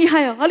你更厉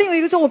害啊，另外一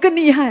个说我更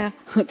厉害啊，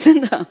真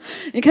的，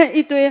你看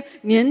一堆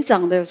年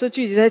长的，有时候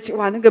聚集在一起，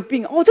哇，那个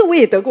病这我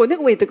也得过，那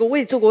个我也得过，我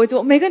也做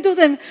过，每个人都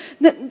在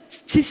那。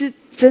其实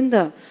真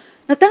的，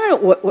那当然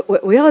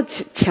我要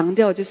强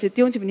调，就是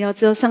弟兄姐妹你要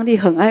知道，上帝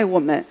很爱我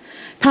们，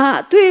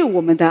他对我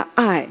们的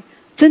爱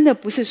真的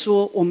不是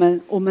说我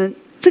们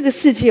这个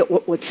世界，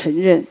我承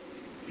认。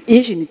也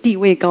许你地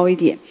位高一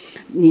点，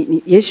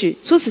你也许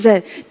说实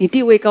在，你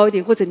地位高一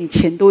点，或者你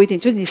钱多一点，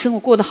就是你生活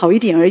过得好一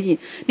点而已。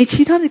你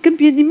其他的跟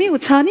别人你没有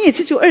差，你也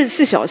是就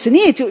24小时，你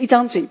也只有一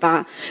张嘴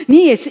巴，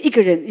你也是一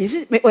个人，也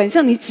是晚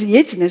上你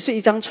也只能睡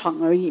一张床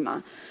而已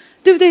嘛，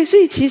对不对？所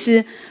以其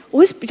实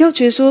我比较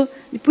觉得说，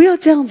你不要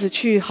这样子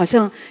去，好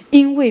像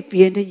因为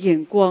别人的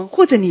眼光，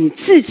或者你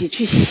自己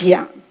去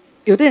想，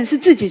有的人是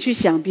自己去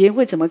想别人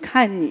会怎么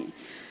看你。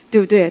对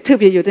不对？特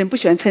别有的人不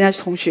喜欢参加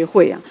同学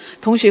会啊，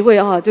同学会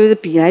就是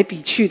比来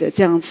比去的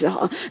这样子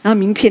然后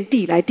名片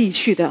递来递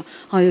去的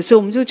有时候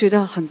我们就觉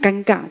得很尴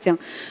尬，这样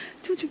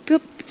就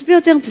不要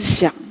这样子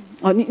想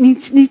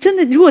你真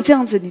的如果这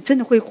样子，你真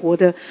的会活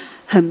得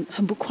很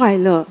不快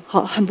乐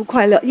很不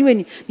快乐，因为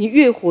你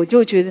越活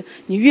就觉得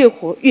你越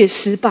活越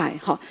失败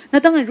那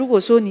当然，如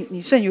果说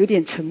你算有一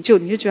点成就，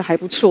你就觉得还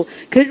不错。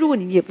可是如果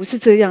你也不是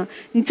这样，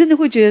你真的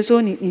会觉得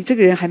说你这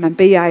个人还蛮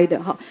悲哀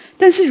的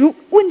但是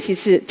问题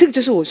是，这个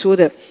就是我说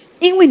的，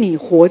因为你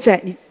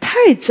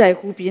太在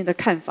乎别人的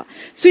看法，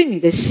所以你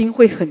的心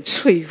会很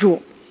脆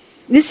弱。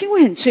你的心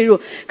会很脆弱。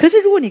可是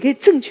如果你可以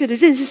正确的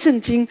认识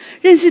圣经，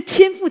认识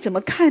天父怎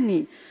么看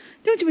你，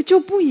就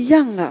不一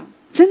样了。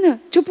真的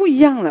就不一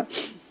样了。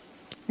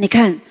你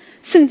看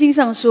圣经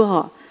上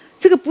说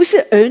这个不是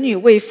儿女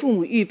为父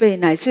母预备，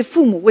乃是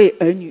父母为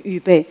儿女预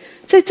备。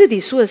在这里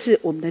说的是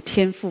我们的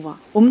天父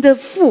我们的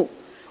父，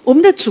我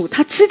们的主，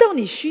他知道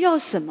你需要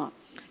什么。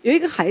有一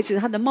个孩子，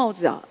他的帽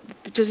子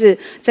就是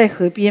在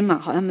河边嘛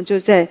他们就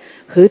在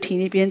河堤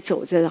那边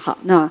走着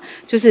那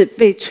就是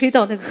被吹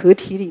到那个河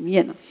堤里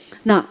面了。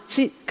那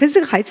所以可是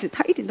这个孩子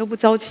他一点都不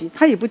着急，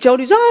他也不焦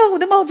虑说我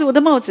的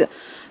帽子，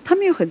他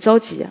没有很着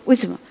急为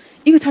什么？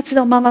因为他知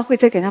道妈妈会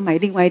再给他买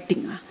另外一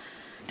顶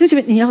对不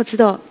起，你要知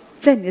道，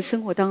在你的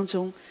生活当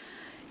中，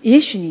也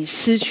许你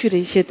失去了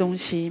一些东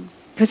西，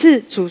可是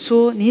主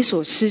说你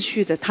所失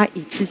去的，他以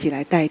自己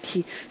来代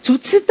替。主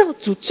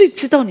最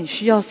知道你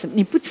需要什么，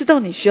你不知道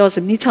你需要什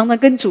么。你常常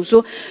跟主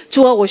说：“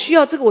主我需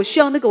要这个，我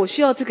需要那个，我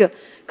需要这个。”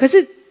可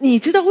是你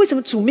知道为什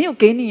么主没有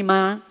给你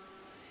吗？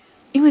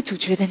因为主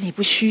觉得你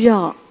不需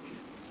要。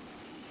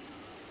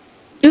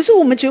有时候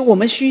我们觉得我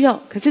们需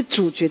要，可是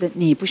主觉得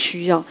你不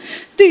需要。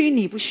对于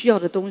你不需要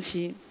的东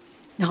西，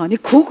你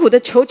苦苦的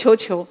求，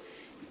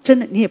真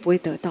的你也不会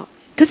得到。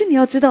可是你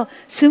要知道，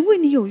神为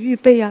你有预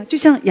备就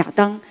像亚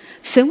当，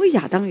神为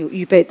亚当有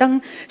预备。当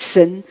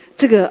神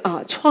这个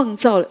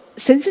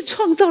神是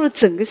创造了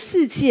整个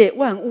世界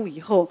万物以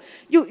后，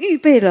又预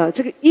备了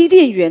这个伊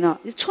甸园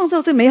创造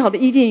这美好的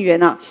伊甸园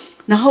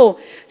然后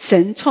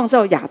神创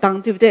造亚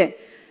当，对不对？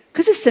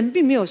可是神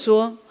并没有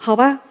说好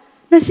吧，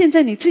那现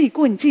在你自己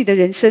过你自己的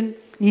人生，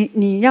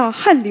你要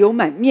汗流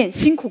满面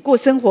辛苦过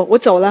生活，我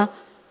走了。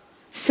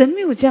神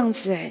没有这样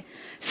子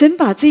神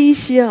把这一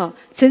些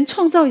神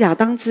创造亚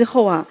当之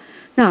后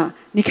那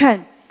你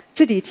看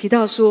这里提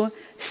到说，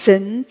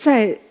神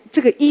在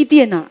这个伊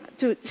甸啊，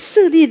就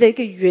设立了一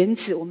个园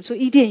子，我们说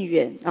伊甸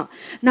园啊，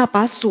那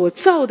把所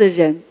造的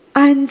人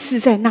安置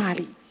在那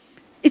里。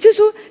也就是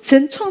说，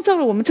神创造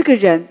了我们这个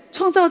人，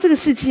创造这个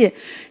世界，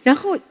然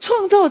后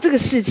创造这个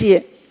世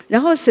界，然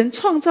后神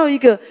创造一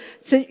个，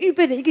神预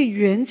备了一个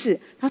园子，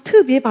他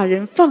特别把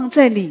人放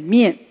在里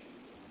面。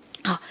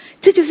好，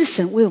这就是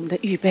神为我们的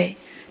预备。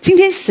今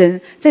天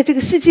神在这个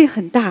世界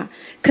很大，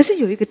可是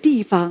有一个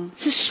地方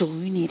是属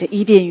于你的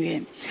伊甸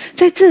园，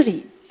在这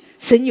里，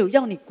神有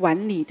要你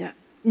管理的，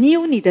你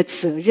有你的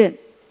责任。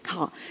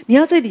好，你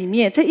要在里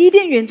面，在伊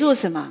甸园做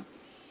什么？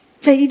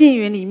在伊甸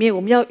园里面，我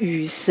们要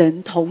与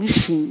神同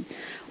行，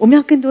我们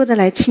要更多的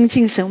来亲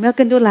近神，我们要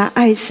更多来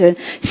爱神，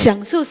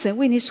享受神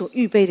为你所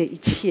预备的一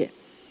切。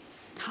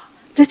好，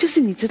这就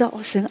是你知道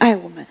神爱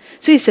我们，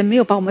所以神没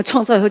有把我们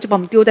创造以后就把我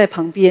们丢在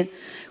旁边。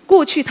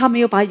过去他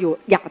没有把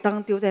亚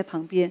当丢在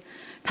旁边，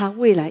他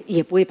未来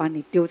也不会把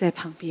你丢在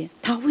旁边。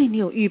他为你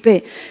有预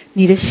备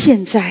你的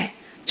现在，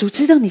主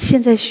知道你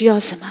现在需要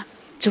什么，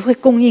主会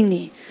供应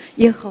你。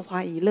耶和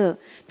华以勒，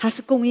他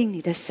是供应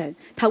你的神，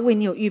他为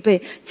你有预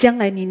备，将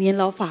来你年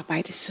老发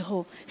白的时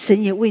候，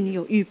神也为你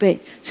有预备。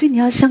所以你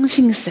要相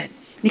信神。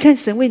你看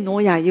神为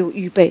挪亚也有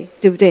预备，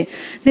对不对？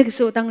那个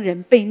时候当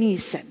人背逆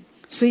神，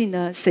所以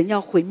呢神要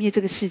毁灭这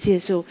个世界的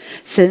时候，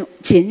神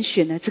拣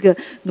选了这个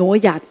挪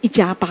亚一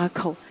家8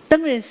口。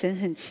当然神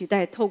很期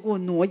待透过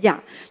挪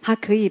亚，他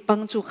可以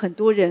帮助很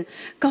多人，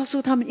告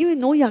诉他们，因为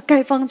挪亚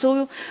盖方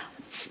舟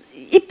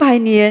100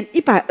年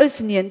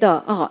120年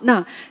的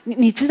那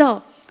你知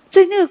道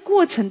在那个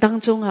过程当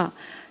中啊，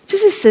就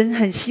是神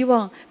很希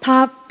望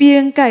他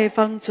边盖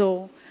方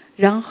舟，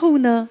然后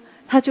呢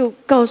他就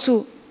告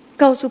诉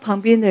旁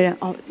边的人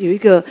有一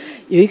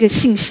个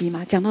信息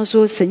嘛，讲到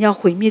说神要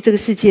毁灭这个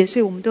世界，所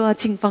以我们都要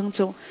进方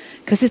舟。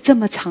可是这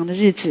么长的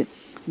日子，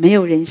没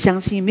有人相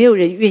信，没有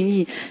人愿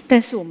意。但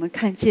是我们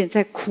看见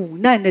在苦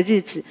难的日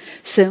子，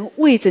神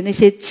为着那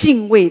些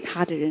敬畏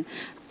他的人，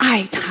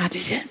爱他的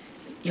人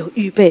有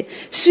预备。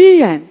虽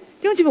然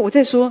弟兄姐妹，我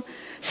在说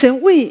神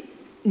为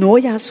挪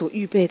亚所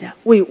预备的，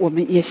为我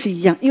们也是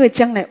一样，因为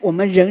将来我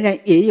们仍然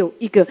也有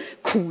一个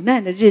苦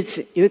难的日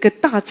子，有一个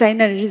大灾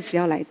难的日子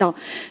要来到。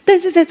但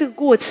是在这个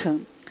过程，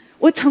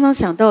我常常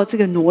想到这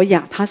个挪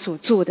亚他所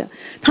做的，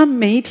他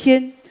每一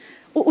天，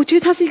我觉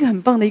得他是一个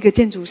很棒的一个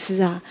建筑师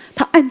啊，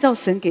他按照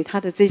神给他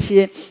的这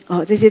些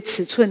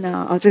尺寸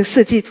啊这个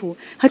设计图，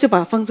他就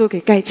把方舟给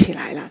盖起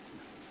来了。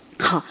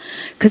好，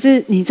可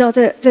是你知道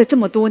在这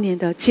么多年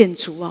的建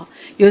筑啊，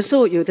有的时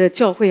候有的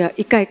教会啊，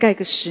一盖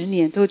个10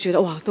年，都觉得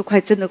哇，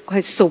真的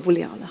快受不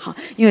了了哈，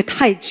因为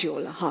太久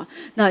了哈。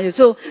那有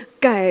时候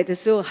盖的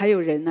时候还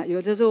有人呢，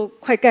有的时候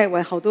快盖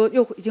完，好多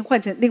又已经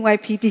换成另外一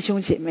批弟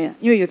兄姐妹了，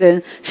因为有的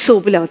人受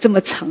不了这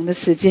么长的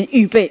时间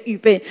预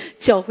备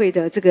教会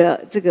的这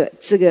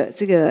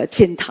个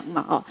建堂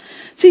嘛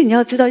所以你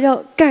要知道，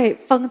要盖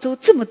方舟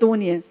这么多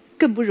年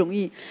更不容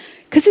易。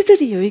可是这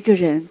里有一个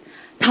人，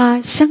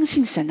他相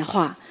信神的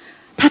话，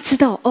他知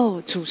道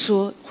主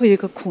说会有一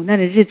个苦难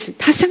的日子，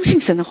他相信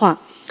神的话。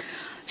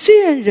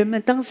虽然人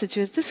们当时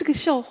觉得这是个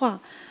笑话，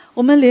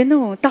我们连那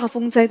种大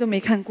风灾都没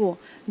看过，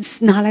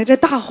哪来的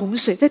大洪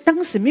水？在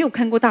当时没有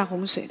看过大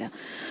洪水的，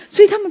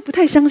所以他们不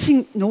太相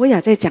信挪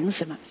亚在讲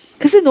什么。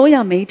可是挪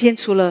亚每一天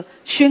除了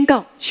宣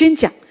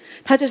讲，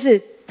他就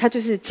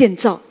是建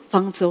造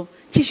方舟，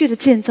继续的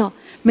建造。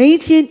每一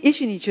天，也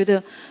许你觉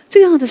得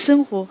这样的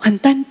生活很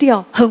单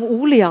调，很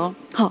无聊，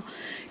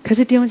可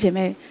是弟兄姐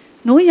妹，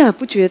挪亚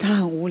不觉得他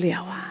很无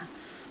聊啊。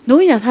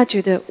挪亚他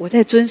觉得我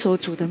在遵守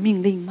主的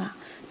命令嘛，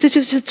这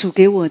就是主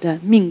给我的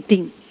命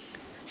定。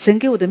神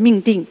给我的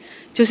命定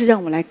就是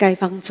让我来盖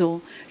方舟，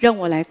让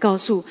我来告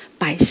诉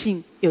百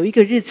姓有一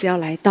个日子要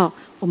来到，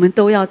我们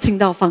都要进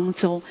到方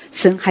舟。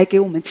神还给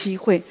我们机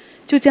会，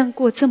就这样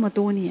过这么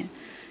多年。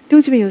弟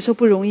兄姐妹，有时候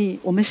不容易。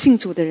我们信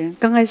主的人，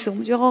刚开始我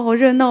们觉得好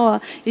热闹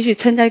啊，也许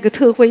参加一个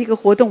特会、一个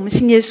活动，我们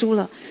信耶稣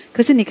了。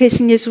可是你可以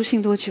信耶稣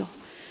信多久？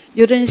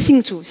有的人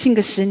信主信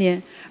个10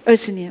年、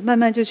20年，慢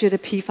慢就觉得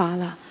疲乏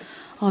了，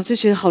就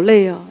觉得好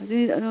累哦，就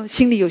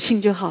心里有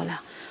信就好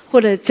了。或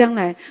者将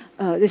来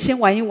先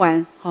玩一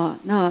玩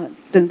那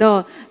等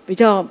到比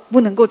较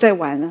不能够再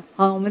玩了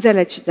我们再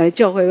来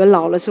教会，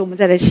老了时候我们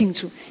再来信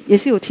主，也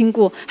是有听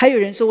过。还有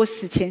人说我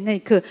死前那一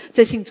刻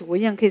再信主，我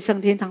一样可以上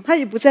天堂。他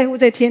也不在乎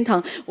在天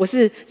堂我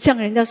是像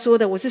人家说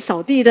的我是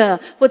扫地的，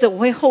或者我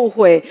会后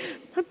悔，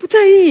他不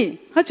在意，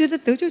他觉得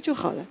得救就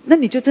好了。那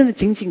你就真的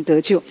仅仅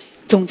得救。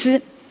总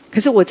之，可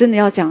是我真的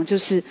要讲，就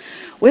是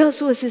我要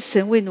说的是，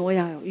神为挪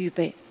亚有预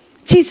备，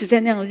即使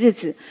在那样的日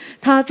子，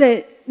他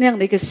在那样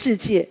的一个世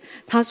界，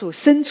他所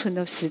生存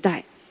的时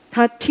代，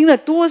他听了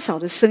多少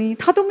的声音，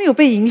他都没有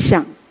被影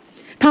响。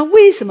他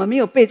为什么没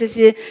有被这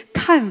些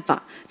看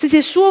法、这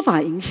些说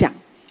法影响？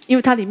因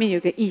为他里面有一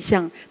个意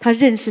象，他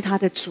认识他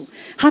的主，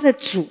他的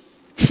主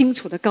清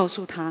楚地告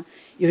诉他，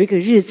有一个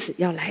日子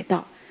要来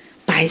到，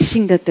百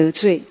姓的得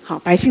罪，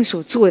百姓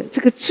所做的这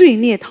个罪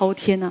孽滔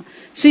天啊！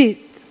所以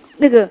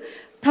那个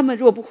他们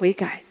如果不悔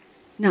改，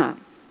那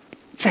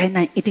灾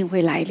难一定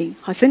会来临。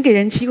好，神给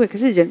人机会，可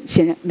是人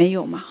显然没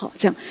有嘛。好，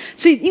这样，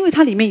所以因为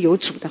它里面有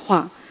主的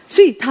话，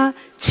所以他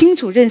清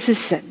楚认识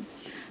神，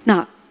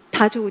那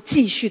他就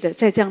继续的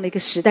在这样的一个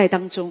时代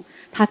当中，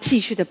他继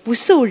续的不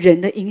受人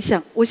的影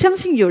响。我相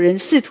信有人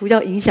试图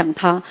要影响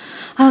他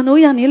啊，挪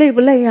亚你累不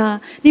累啊？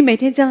你每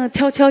天这样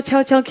敲敲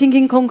敲敲、空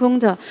空空空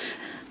的，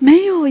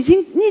没有，你已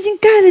经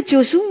盖了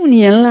95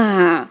年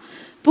啦，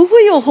不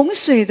会有洪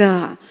水的。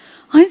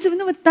啊，你怎么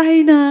那么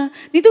呆呢？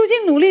你都已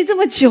经努力这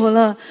么久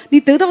了，你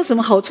得到什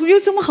么好处？有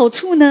什么好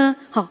处呢？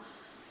好，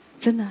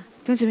真的。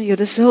弟兄姊妹，有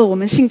的时候我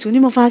们信主，你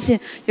有没有发现，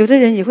有的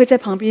人也会在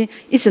旁边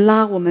一直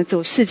拉我们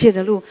走世界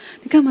的路？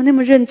你干嘛那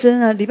么认真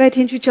啊？礼拜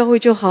天去教会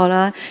就好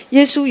啦，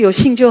耶稣有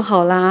信就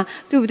好啦，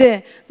对不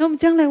对？那我们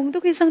将来我们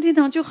都可以上天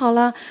堂就好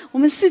啦。我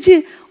们世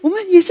界我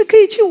们也是可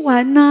以去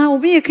玩呐，我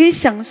们也可以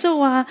享受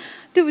啊，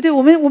对不对？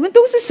我们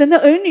都是神的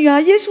儿女啊，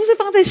耶稣是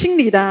放在心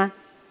里的啊。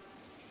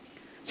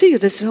所以有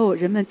的时候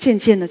人们渐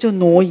渐的就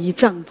挪移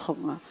帐篷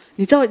啊。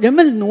你知道人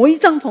们挪移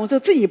帐篷的时候，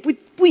自己也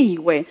不以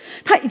为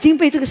他已经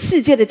被这个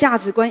世界的价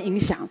值观影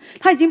响，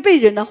他已经被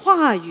人的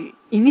话语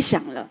影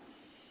响了。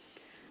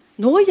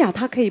挪亚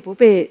他可以不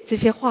被这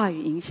些话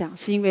语影响，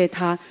是因为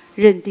他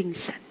认定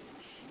神，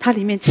他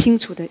里面清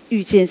楚的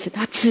遇见神，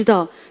他知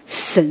道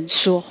神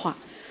说话。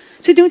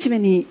所以弟兄姐妹，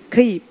你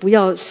可以不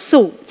要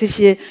受这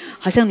些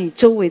好像你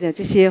周围的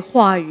这些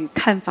话语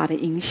看法的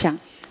影响，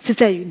是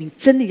在于你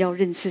真的要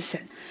认识神，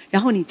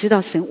然后你知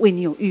道神为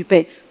你有预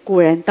备。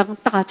果然当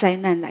大灾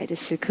难来的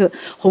时刻，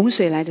洪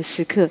水来的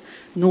时刻，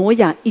挪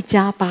亚一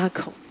家8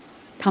口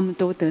他们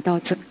都得到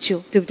拯救，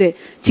对不对？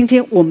今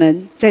天我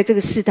们在这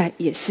个世代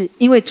也是，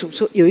因为主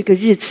说有一个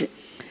日子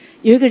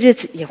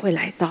也会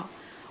来到，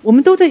我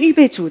们都在预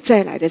备主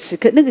再来的时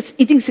刻，那个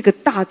一定是个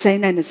大灾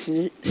难的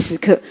时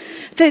刻。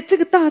在这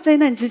个大灾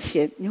难之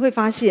前，你会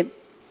发现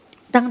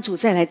当主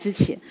再来之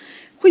前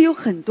会有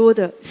很多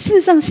的，事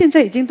实上现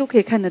在已经都可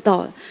以看得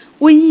到了，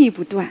瘟疫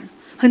不断，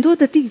很多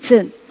的地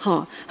震，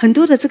很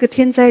多的这个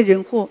天灾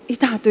人祸一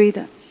大堆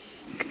的。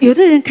有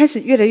的人开始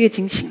越来越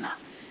警醒了，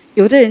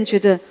有的人觉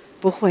得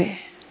不会，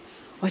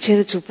我觉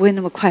得主不会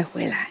那么快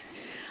回来。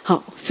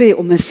好，所以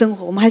我们生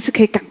活我们还是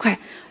可以赶快，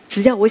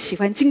只要我喜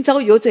欢今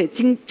朝有酒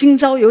今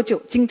朝有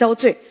酒今朝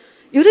醉。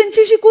有的人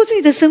继续过自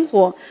己的生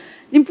活，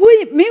你不会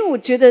没有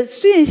觉得，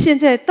虽然现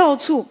在到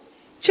处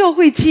教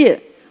会界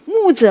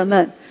牧者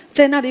们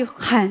在那里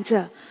喊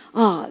着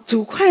啊，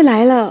主快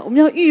来了，我们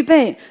要预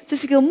备，这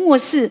是个末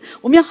世，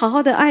我们要好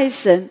好的爱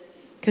神。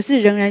可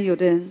是仍然有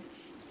的人，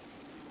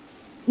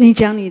你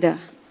讲你的，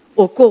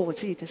我过我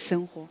自己的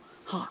生活。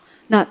好，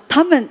那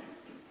他们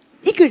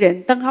一个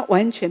人当他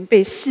完全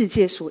被世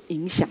界所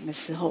影响的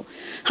时候，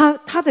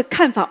他的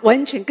看法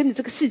完全跟着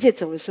这个世界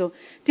走的时候，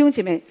弟兄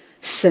姐妹，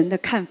神的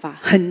看法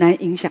很难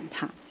影响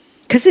他。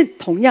可是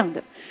同样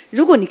的，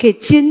如果你可以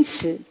坚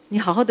持，你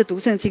好好的读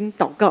圣经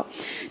祷告，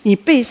你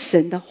被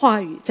神的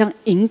话语这样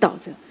引导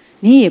着，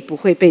你也不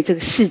会被这个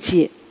世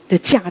界的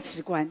价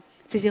值观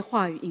这些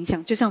话语影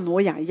响。就像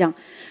挪亚一样，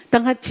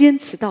当他坚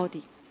持到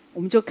底，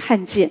我们就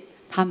看见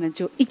他们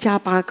就一家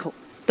8口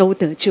都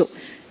得救。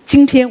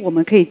今天我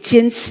们可以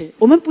坚持，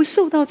我们不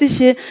受到这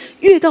些，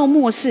越到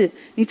末世，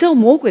你知道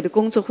魔鬼的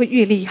工作会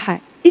越厉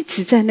害，一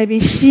直在那边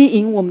吸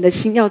引我们的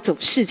心要走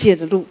世界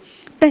的路。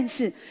但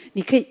是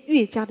你可以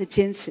越加的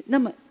坚持，那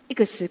么一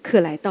个时刻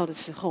来到的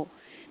时候，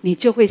你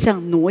就会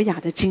像挪亚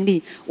的经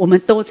历，我们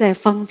都在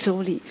方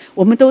舟里，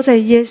我们都在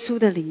耶稣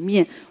的里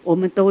面，我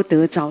们都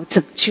得着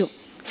拯救。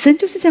神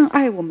就是这样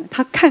爱我们，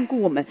他看顾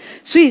我们，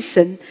所以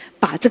神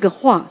把这个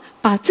话，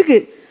把这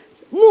个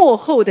末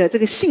后的这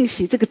个信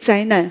息，这个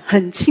灾难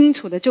很清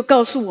楚的就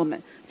告诉我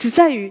们，只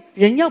在于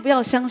人要不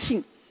要相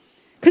信。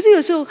可是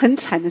有时候很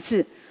惨的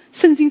是，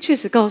圣经确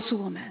实告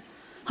诉我们，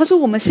他说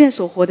我们现在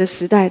所活的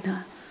时代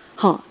呢，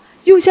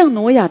又像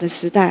挪亚的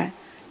时代，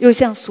又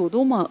像所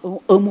多玛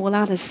俄摩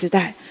拉的时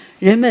代，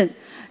人们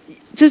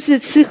就是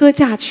吃喝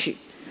嫁娶，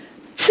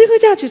吃喝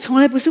嫁娶从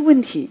来不是问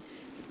题，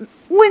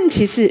问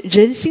题是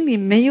人心里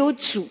没有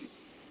主。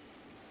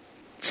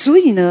所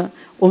以呢，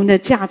我们的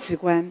价值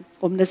观，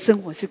我们的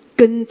生活是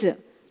跟着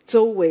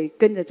周围，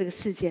跟着这个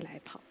世界来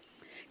跑。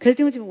可是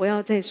弟兄姐妹，我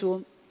要再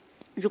说，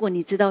如果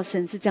你知道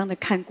神是这样的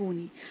看顾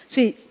你，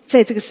所以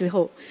在这个时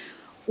候，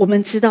我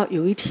们知道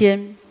有一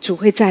天主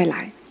会再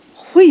来，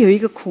会有一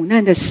个苦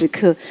难的时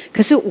刻。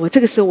可是我这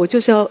个时候，我就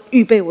是要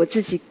预备我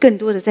自己，更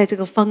多的在这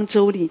个方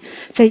舟里，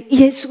在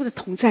耶稣的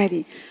同在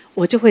里，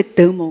我就会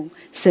得蒙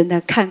神的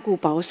看顾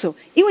保守。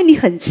因为你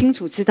很清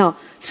楚知道，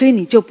所以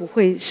你就不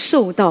会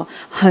受到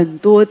很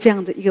多这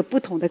样的一个不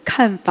同的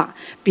看法，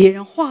别人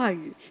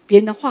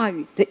的话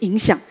语的影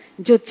响，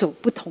你就走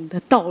不同的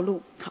道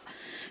路。好，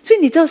所以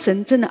你知道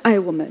神真的爱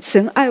我们，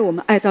神爱我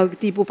们爱到一个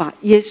地步，把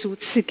耶稣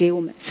赐给我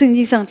们。圣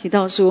经上提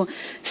到说，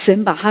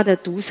神把他的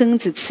独生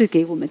子赐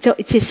给我们，叫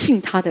一切信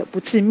他的不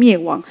至灭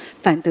亡，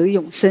反得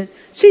永生。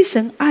所以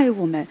神爱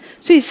我们，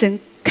所以神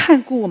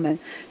看顾我们，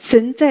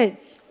神在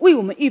为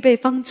我们预备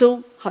方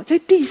舟。好，在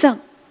地上，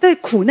在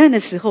苦难的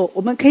时候，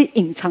我们可以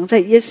隐藏在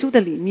耶稣的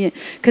里面。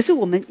可是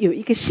我们有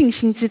一个信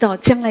心，知道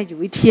将来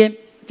有一天，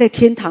在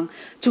天堂。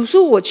主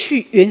说我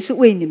去原是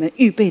为你们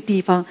预备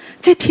地方，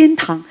在天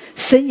堂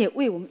神也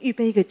为我们预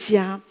备一个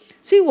家，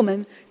所以我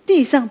们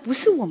地上不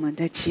是我们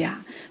的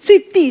家。所以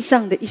地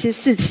上的一些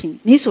事情，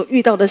你所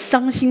遇到的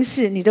伤心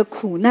事，你的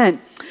苦难，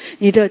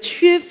你的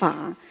缺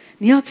乏，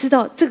你要知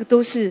道这个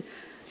都是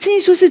圣经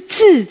说是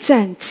至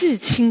暂至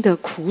轻的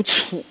苦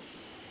楚，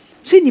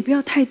所以你不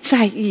要太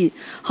在意，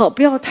好，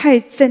不要太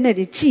在那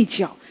里计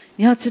较。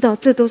你要知道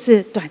这都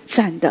是短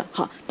暂的。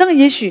好，当然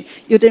也许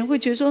有的人会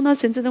觉得说，那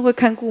神真的会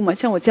看顾吗？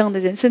像我这样的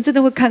人，神真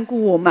的会看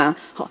顾我吗？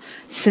好，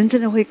神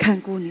真的会看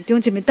顾你。弟兄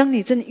姐妹，当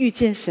你真的遇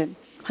见神，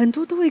很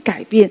多都会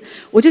改变。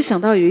我就想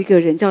到有一个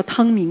人叫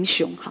汤明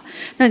雄，哈，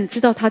那你知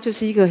道他就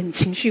是一个很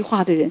情绪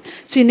化的人，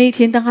所以那一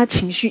天当他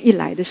情绪一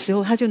来的时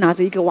候，他就拿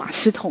着一个瓦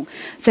斯桶，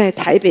在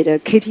台北的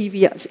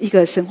KTV 啊，一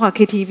个神话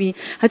KTV，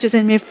 他就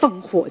在那边放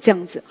火这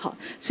样子，哈，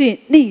所以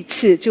那一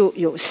次就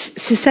有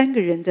13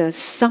个人的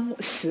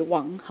死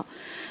亡，哈。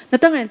那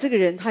当然这个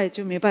人他也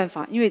就没办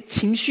法，因为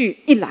情绪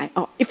一来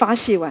哦，一发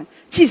泄完，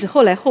即使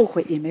后来后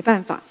悔也没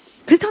办法。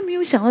可是他没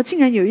有想到，竟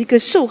然有一个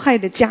受害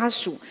的家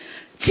属，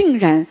竟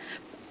然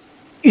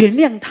原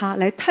谅他，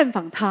来探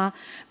访他，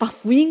把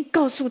福音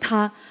告诉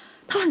他，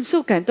他很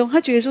受感动。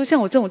他觉得说，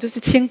像我这种就是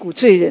千古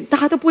罪人，大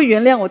家都不会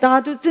原谅我，大家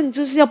都真的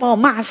就是要把我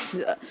骂死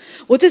了，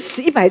我这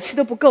死100次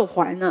都不够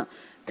还呢。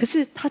可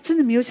是他真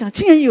的没有想，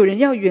竟然有人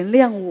要原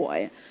谅我，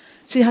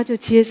所以他就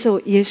接受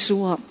耶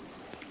稣啊，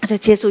他就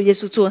接受耶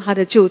稣做他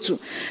的救主。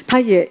他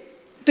也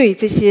对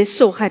这些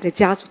受害的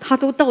家属，他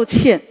都道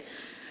歉。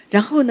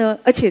然后呢，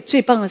而且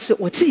最棒的是，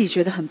我自己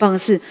觉得很棒的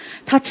是，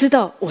他知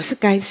道我是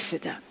该死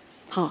的，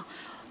好。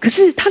可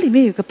是他里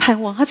面有个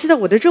盼望，他知道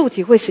我的肉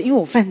体会死，因为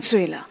我犯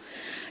罪了。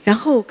然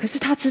后，可是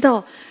他知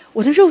道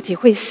我的肉体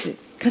会死，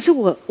可是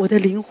我的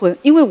灵魂，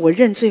因为我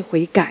认罪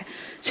悔改，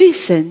所以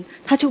神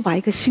他就把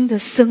一个新的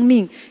生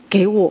命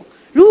给我。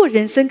如果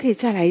人生可以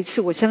再来一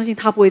次，我相信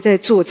他不会再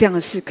做这样的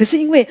事。可是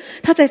因为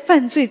他在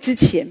犯罪之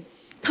前，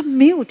他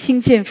没有听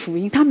见福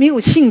音，他没有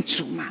信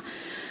主嘛。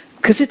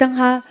可是当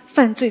他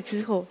犯罪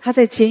之后，他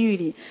在监狱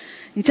里，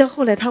你知道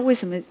后来他为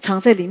什么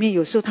常在里面？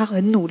有时候他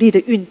很努力的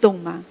运动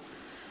吗？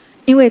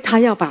因为他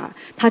要把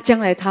他将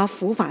来他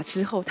伏法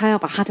之后，他要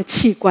把他的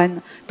器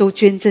官都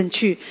捐赠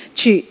去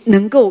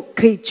能够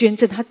可以捐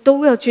赠，他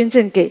都要捐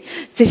赠给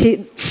这些，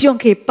希望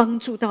可以帮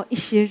助到一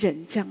些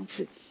人这样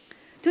子。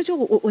就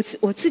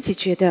我自己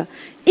觉得，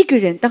一个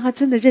人当他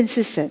真的认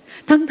识神，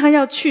当他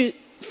要去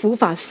伏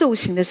法受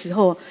刑的时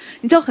候，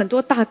你知道很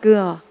多大哥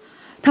啊，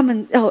他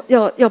们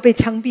要被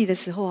枪毙的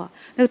时候啊，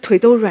那个腿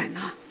都软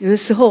啊，有的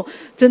时候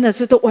真的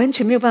是都完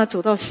全没有办法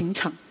走到刑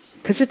场，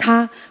可是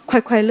他快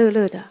快乐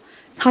乐的。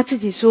他自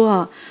己说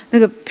啊，那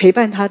个陪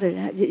伴他的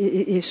人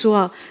也说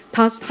啊，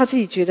他自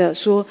己觉得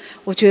说，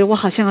我觉得我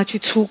好像要去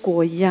出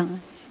国一样，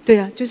对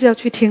啊，就是要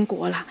去天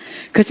国啦。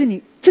可是你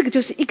这个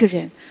就是一个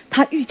人，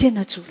他遇见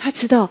了主，他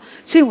知道，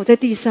虽然我在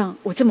地上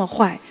我这么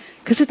坏，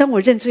可是当我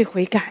认罪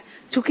悔改，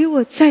主给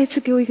我再一次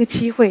给我一个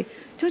机会，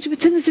就觉得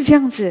真的是这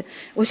样子。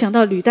我想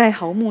到吕代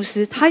豪牧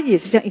师，他也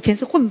是这样，以前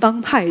是混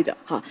帮派的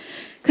哈，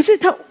可是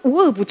他无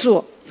恶不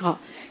作哈，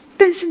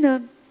但是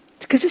呢，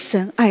可是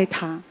神爱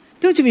他。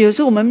就有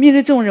时候我们面对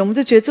这种人，我们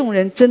就觉得这种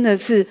人真的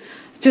是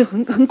就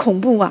很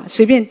恐怖啊，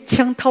随便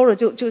枪掏了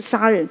就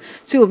杀人，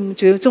所以我们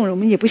觉得这种人我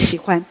们也不喜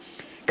欢。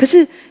可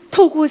是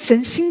透过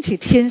神兴起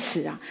天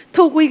使啊，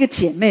透过一个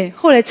姐妹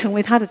后来成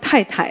为他的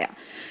太太啊，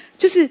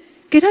就是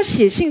给他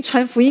写信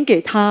传福音给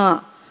他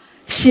啊，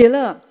写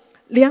了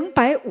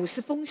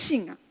250封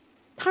信啊，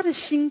他的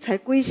心才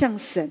归向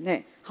神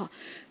哎。好，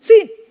所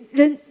以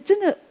人真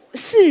的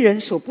是人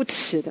所不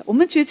耻的，我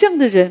们觉得这样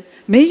的人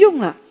没用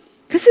了。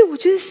可是我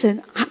觉得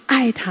神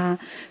爱他，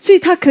所以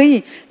他可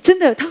以真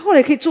的，他后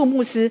来可以做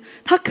牧师，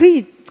他可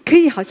以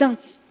好像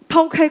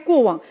抛开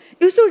过往。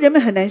有时候人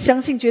们很难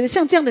相信，觉得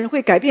像这样的人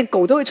会改变，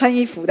狗都会穿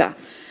衣服的。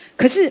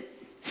可是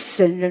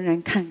神仍然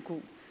看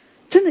顾，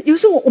真的有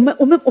时候我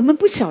们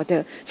不晓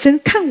得，神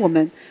看我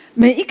们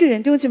每一个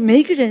人，对不对？每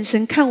一个人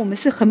神看我们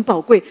是很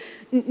宝贵。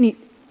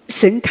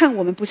神看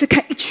我们不是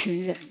看一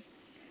群人，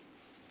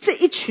这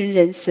一群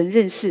人神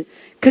认识。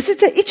可是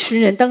在一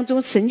群人当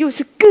中，神又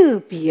是个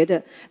别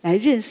的来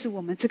认识我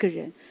们这个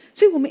人，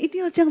所以我们一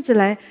定要这样子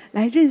来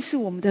认识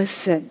我们的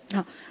神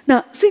啊。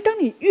那所以当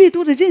你越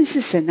多的认识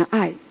神的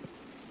爱，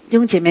弟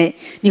兄姐妹，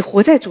你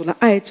活在主的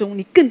爱中，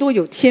你更多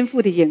有天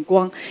父的眼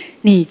光，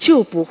你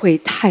就不会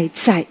太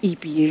在意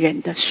别人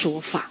的说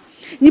法，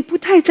你不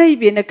太在意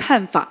别人的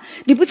看法，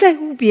你不在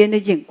乎别人的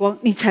眼光，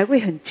你才会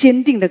很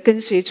坚定的跟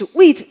随主。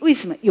为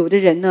什么有的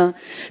人呢，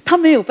他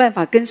没有办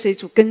法跟随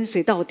主跟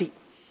随到底？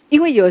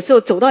因为有的时候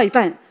走到一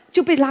半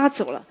就被拉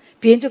走了，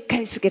别人就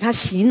开始给他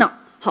洗脑，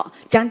好，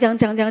讲，他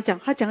讲，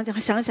他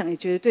想也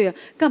觉得对啊，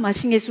干嘛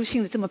信耶稣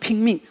信得这么拼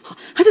命？好，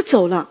他就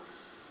走了。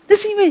那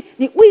是因为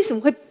你为什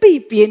么会被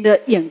别人的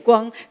眼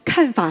光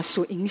看法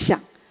所影响？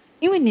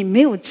因为你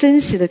没有真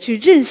实的去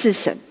认识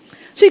神。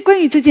所以关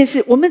于这件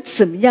事，我们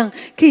怎么样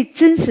可以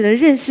真实的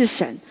认识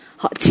神？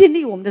好，建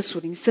立我们的属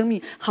灵生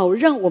命，好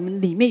让我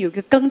们里面有一个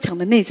刚强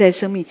的内在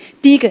生命。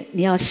第一个，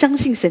你要相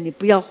信神，你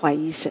不要怀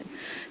疑神。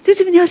对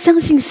这边你要相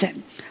信神，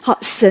好，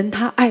神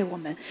他爱我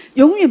们，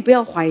永远不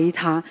要怀疑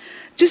他，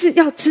就是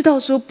要知道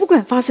说，不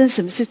管发生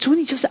什么事，主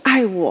你就是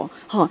爱我。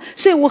好，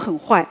虽然我很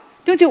坏，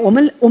对不对？我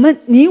们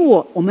你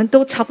我们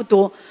都差不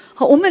多。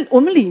好，我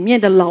们里面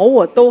的老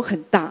我都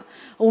很大，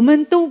我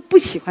们都不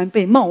喜欢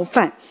被冒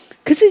犯。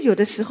可是有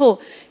的时候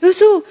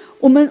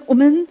我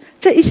们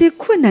在一些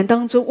困难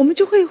当中，我们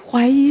就会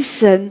怀疑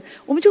神，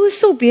我们就会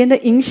受别人的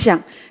影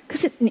响。可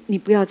是你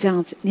不要这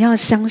样子，你要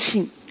相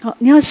信。好，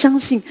你要相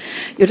信。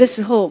有的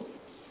时候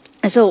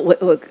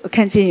我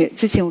看见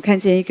之前我看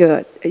见一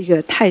个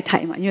太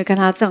太嘛，因为跟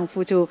她丈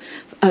夫就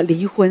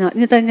离婚啊，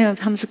因为但那个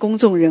他们是公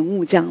众人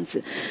物这样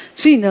子，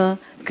所以呢，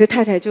可是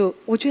太太就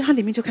我觉得她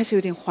里面就开始有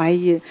点怀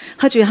疑，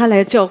她觉得她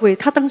来教会，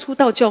她当初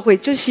到教会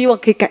就希望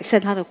可以改善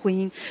她的婚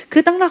姻，可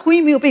是当她婚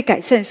姻没有被改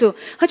善的时候，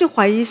她就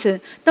怀疑神。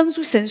当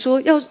初神说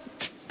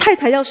太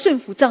太要顺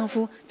服丈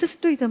夫，这是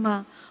对的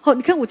吗？好，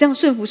你看我这样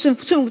顺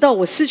服到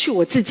我失去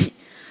我自己。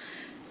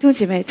弟兄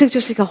姐妹，这个就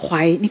是一个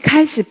怀疑，你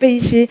开始被一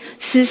些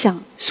思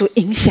想所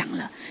影响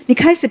了，你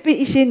开始被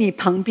一些你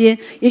旁边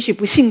也许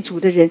不信主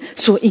的人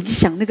所影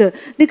响，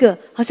那个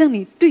好像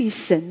你对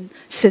神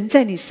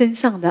在你身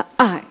上的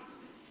爱。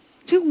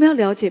所以我们要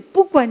了解，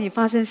不管你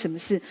发生什么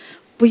事，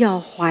不要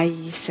怀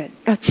疑神，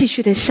要继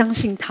续的相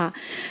信他。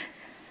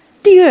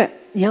第二，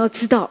你要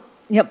知道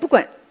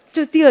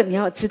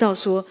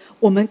说，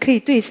我们可以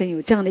对神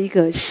有这样的一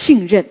个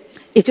信任。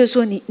也就是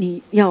说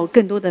你要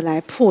更多的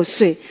来破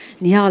碎，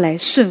你要来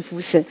顺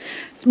服神。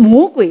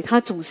魔鬼他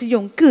总是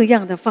用各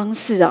样的方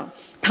式啊，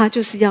他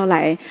就是要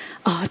来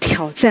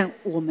挑战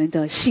我们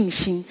的信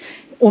心。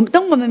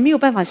当我们没有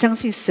办法相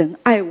信神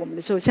爱我们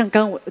的时候，像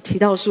刚刚我提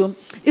到说，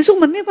有时候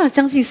我们没有办法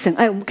相信神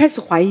爱，我们开始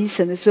怀疑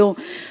神的时候，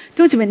弟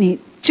兄姐妹，你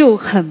就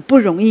很不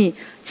容易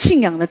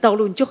信仰的道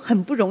路，你就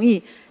很不容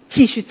易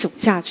继续走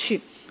下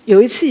去。有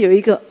一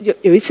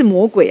次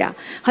魔鬼啊，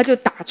他就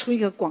打出一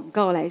个广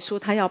告来说，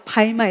他要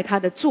拍卖他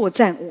的作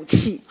战武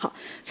器。好，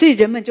所以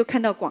人们就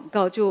看到广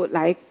告就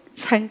来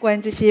参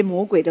观这些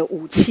魔鬼的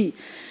武器。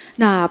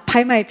那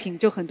拍卖品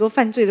就很多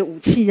犯罪的武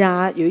器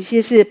啊，有一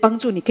些是帮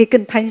助你可以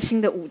更贪心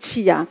的武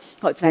器啊。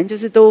好，反正就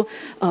是都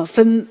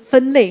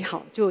分类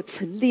好，就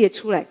陈列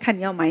出来，看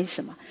你要买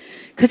什么。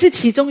可是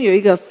其中有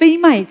一个非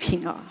卖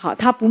品啊，好，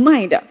他不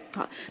卖的，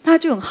好，大家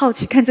就很好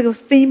奇，看这个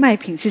非卖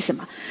品是什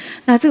么。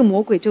那这个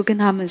魔鬼就跟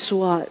他们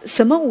说啊，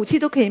什么武器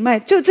都可以卖，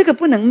就这个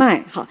不能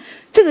卖。好，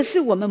这个是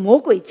我们魔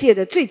鬼界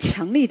的最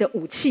强力的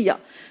武器啊，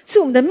是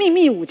我们的秘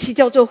密武器，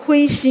叫做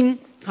灰心。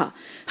好，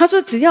他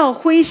说只要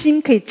灰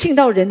心可以进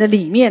到人的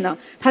里面呢，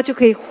他就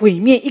可以毁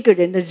灭一个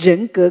人的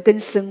人格跟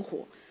生活。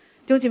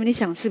弟兄姐妹，你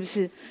想是不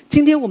是？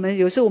今天我们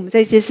有时候我们在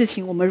一些事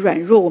情，我们软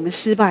弱，我们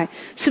失败，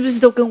是不是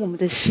都跟我们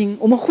的心，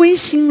我们灰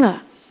心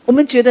了？我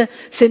们觉得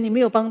神，你没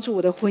有帮助我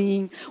的婚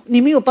姻，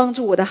你没有帮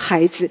助我的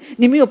孩子，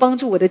你没有帮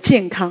助我的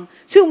健康，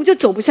所以我们就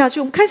走不下去，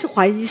我们开始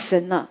怀疑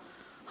神了。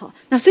好，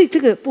那所以这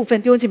个部分，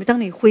弟兄姐妹，当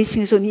你灰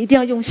心的时候，你一定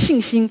要用信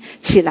心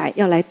起来，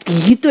要来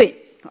敌对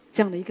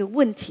这样的一个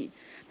问题。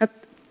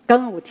刚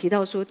刚我提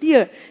到说，第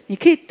二，你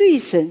可以对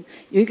神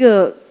有一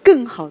个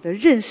更好的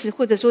认识，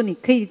或者说你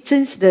可以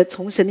真实的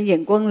从神的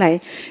眼光来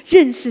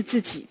认识自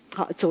己。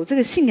好，走这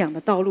个信仰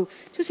的道路，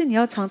就是你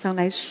要常常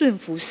来顺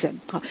服神。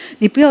好，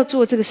你不要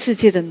做这个世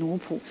界的奴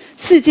仆。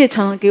世界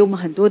常常给我们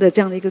很多的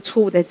这样的一个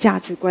错误的价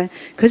值观，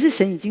可是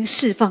神已经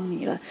释放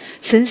你了。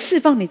神释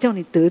放你，叫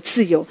你得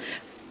自由，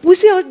不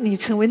是要你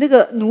成为那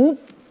个奴，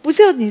不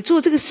是要你做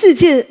这个世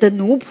界的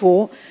奴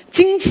仆，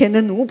金钱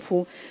的奴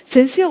仆。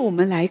神是要我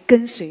们来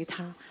跟随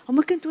他，我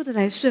们更多的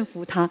来顺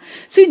服他。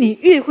所以你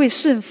越会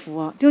顺服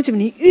啊，弟兄姐妹，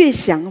你越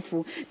降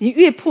服，你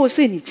越破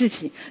碎你自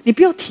己，你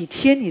不要体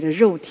贴你的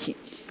肉体。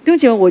弟兄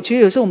姐妹，我觉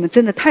得有时候我们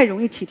真的太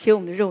容易体贴我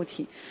们的肉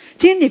体。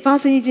今天你发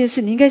生一件事，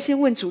你应该先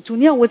问主，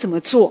你要我怎么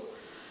做，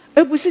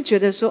而不是觉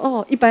得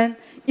说一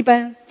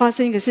般发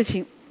生一个事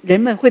情，人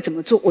们会怎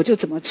么做我就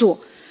怎么做，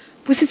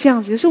不是这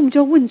样子。有时候我们就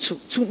要问主，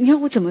你要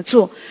我怎么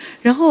做？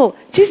然后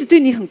即使对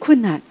你很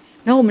困难，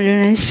然后我们仍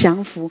然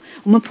降服，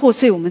我们破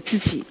碎我们自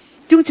己。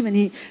弟兄姐妹，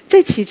你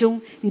在其中，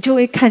你就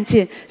会看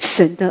见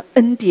神的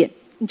恩典，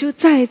你就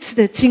再一次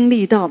的经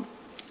历到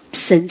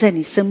神在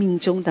你生命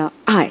中的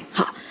爱。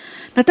哈，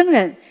那当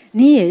然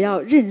你也要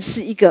认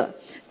识一个，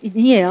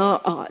你也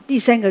要第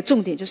三个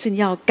重点就是你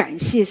要感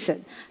谢神，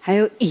还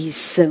有以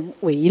神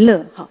为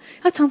乐。好，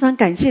要常常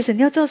感谢神。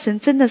你要知道神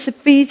真的是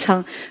非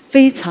常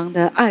非常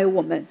的爱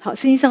我们。好，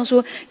圣经上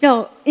说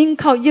要因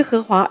靠耶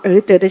和华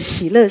而得的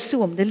喜乐是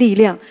我们的力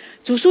量。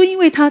主说，因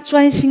为他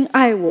专心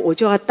爱我，我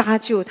就要搭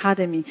救他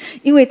的名，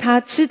因为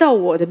他知道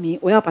我的名，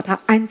我要把他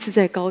安置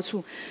在高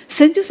处。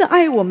神就是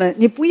爱我们，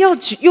你不要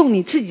用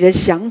你自己的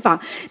想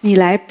法你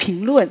来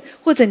评论，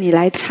或者你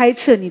来猜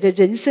测你的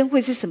人生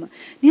会是什么。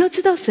你要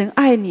知道神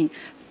爱你，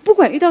不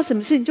管遇到什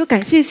么事，你就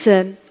感谢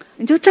神，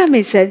你就赞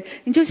美神，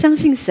你就相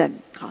信神。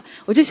好，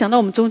我就想到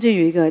我们中间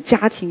有一个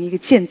家庭一个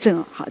见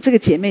证。好，这个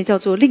姐妹叫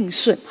做令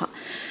顺。好，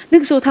那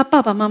个时候她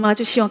爸爸妈妈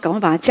就希望赶快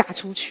把她嫁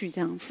出去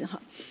这样子。哈，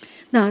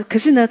那可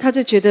是呢，他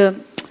就觉得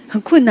很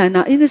困难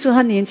因为那时候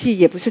他年纪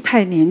也不是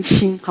太年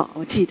轻，好，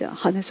我记得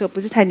好，那时候不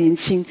是太年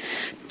轻，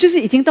就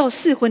是已经到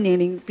适婚年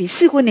龄，比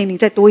适婚年龄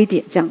再多一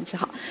点这样子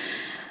好。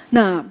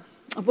那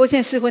不过现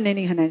在适婚年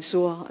龄很难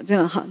说这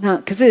样好，那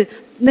可是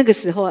那个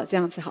时候这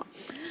样子好。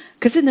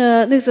可是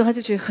呢，那个时候他就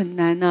觉得很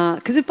难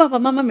可是爸爸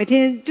妈妈每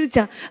天就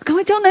讲，赶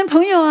快交男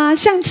朋友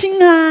相亲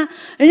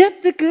人家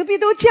的隔壁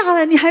都嫁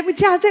了，你还不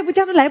嫁，再不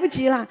嫁都来不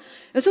及啦。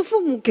有时候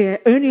父母给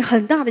儿女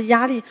很大的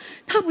压力，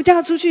他不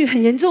嫁出去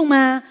很严重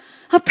吗？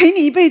他陪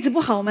你一辈子不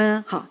好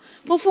吗？好，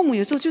不过父母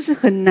有时候就是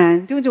很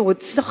难，对不对？我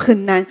知道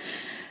很难。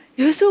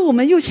有的时候我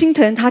们又心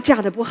疼他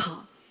嫁得不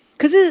好，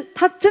可是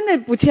他真的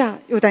不嫁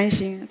又担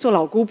心做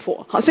老姑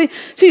婆，好，所以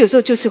有时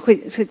候就是会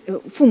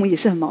父母也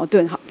是很矛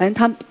盾，好，反正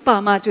他爸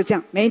妈就这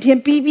样每一天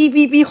逼逼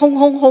逼逼轰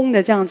轰轰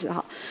的这样子，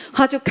好，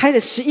他就开了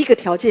11个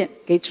条件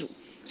给主，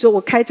说我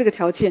开这个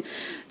条件，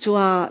主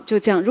就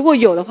这样，如果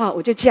有的话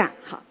我就嫁，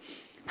好，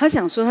他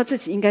想说他自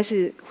己应该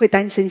是会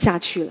单身下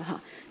去了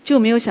哈，就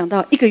没有想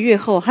到1个月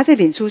后他在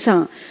脸书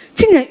上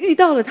竟然遇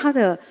到了他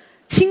的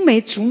青梅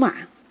竹马，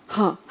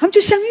好，他们就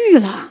相遇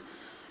了，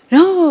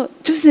然后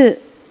就是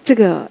这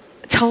个。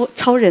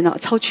超人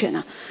超权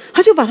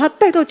他就把他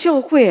带到教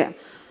会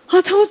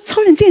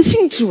超人竟然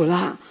信主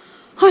了，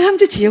后来他们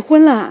就结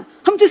婚了，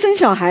他们就生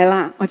小孩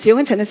了结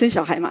婚才能生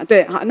小孩嘛，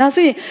对，好，那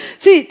所以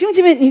弟兄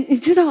姐妹，你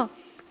知道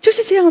就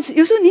是这样子，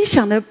有时候你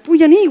想的不一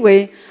样，你以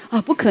为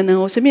不可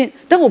能，我随便，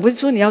但我不是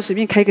说你要随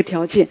便开个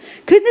条件，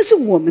可是那是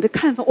我们的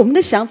看法，我们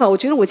的想法，我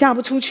觉得我嫁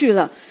不出去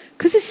了。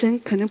可是神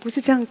可能不是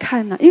这样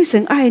看因为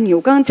神爱你。我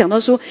刚刚讲到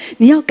说，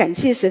你要感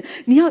谢神，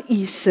你要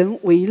以神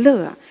为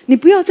乐你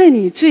不要在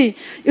你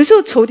有时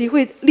候仇敌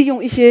会利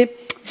用一些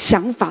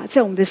想法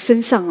在我们的身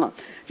上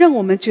让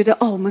我们觉得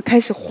我们开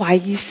始怀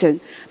疑神，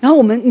然后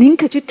我们宁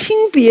可去听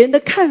别人的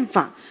看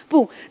法。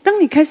不，当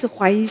你开始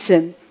怀疑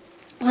神，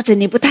或者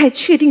你不太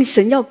确定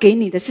神要给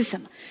你的是什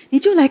么，你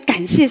就来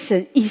感谢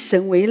神，以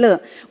神为乐。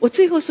我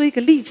最后说一个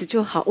例子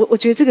就好，我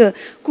觉得这个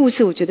故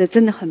事我觉得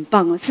真的很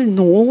棒是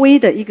挪威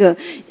的一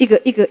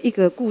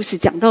个故事，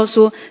讲到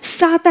说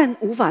撒旦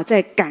无法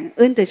在感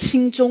恩的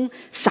心中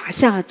撒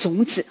下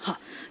种子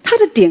他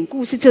的典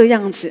故是这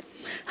样子，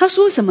他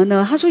说什么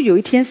呢？他说有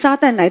一天撒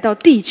旦来到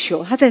地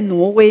球，他在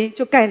挪威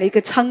就盖了一个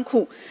仓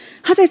库，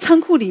他在仓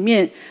库里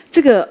面，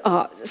这个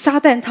撒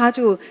旦他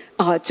就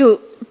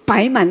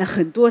摆满了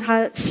很多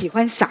他喜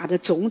欢撒的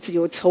种子，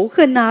有仇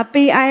恨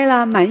悲哀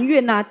啦、埋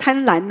怨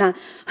贪婪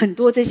很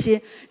多这些。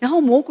然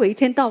后魔鬼一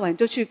天到晚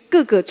就去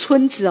各个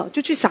村子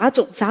就去撒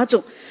种。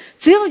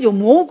只要有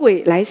魔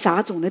鬼来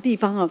撒种的地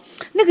方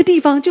那个地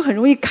方就很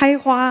容易开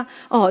花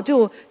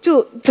就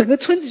整个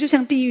村子就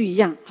像地狱一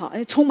样，好，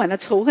充满了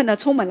仇恨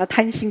充满了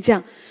贪心这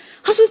样。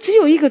他说只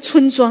有一个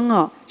村庄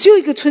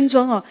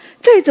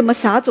再怎么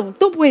撒种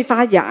都不会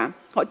发芽，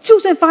就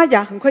算发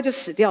芽很快就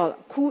死掉了，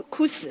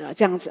枯死了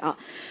这样子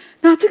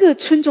那这个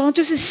村庄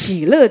就是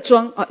喜乐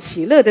庄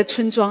喜乐的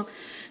村庄。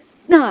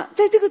那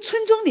在这个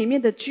村庄里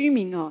面的居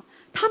民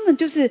他们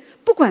就是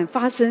不管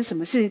发生什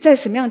么事情，在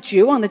什么样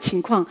绝望的情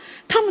况，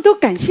他们都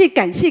感谢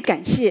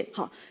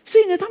好，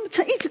所以呢他们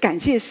一直感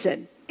谢神，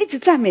一直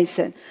赞美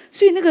神，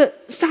所以那个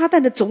撒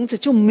旦的种子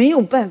就没有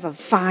办法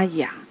发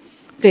芽。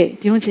对，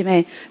弟兄姐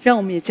妹，让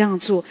我们也这样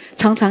做，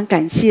常常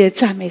感谢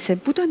赞美神，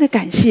不断的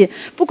感谢，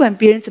不管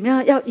别人怎么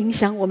样要影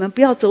响我们，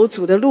不要走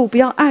主的路，不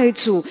要爱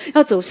主，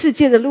要走世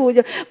界的路，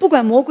不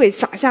管魔鬼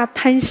撒下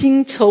贪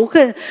心仇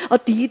恨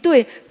敌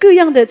对各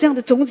样的这样的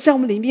种子在我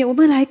们里面，我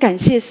们来感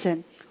谢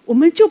神，我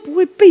们就不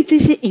会被这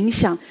些影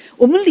响，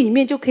我们里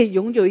面就可以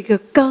拥有一个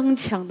刚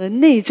强的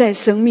内在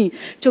生命，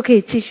就可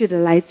以继续的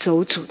来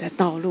走主的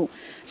道路。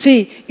所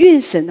以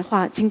愿神的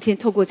话今天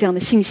透过这样的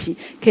信息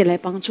可以来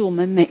帮助我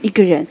们每一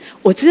个人。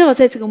我知道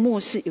在这个末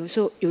世有时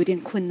候有点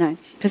困难，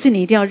可是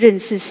你一定要认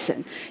识神，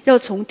要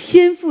从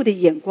天父的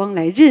眼光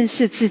来认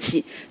识自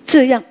己，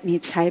这样你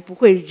才不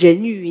会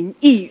人云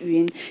亦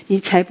云，你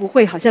才不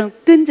会好像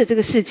跟着这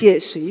个世界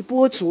随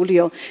波逐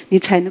流，你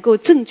才能够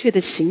正确的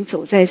行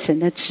走在神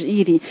的旨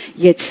意里，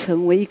也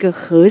成为一个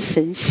合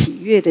神喜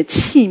悦的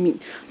器皿。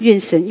愿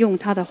神用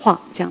他的话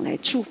这样来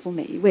祝福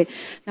每一位。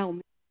那我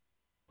们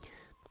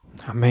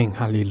阿们，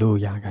哈利路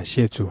亚，感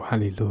谢主，哈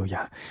利路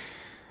亚。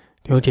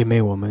弟兄姐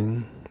妹，我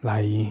们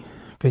来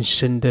更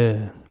深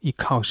的依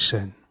靠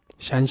神，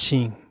相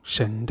信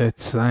神的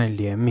慈爱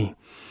怜悯，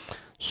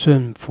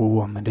顺服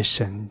我们的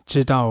神，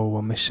知道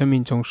我们生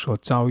命中所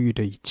遭遇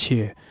的一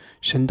切，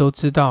神都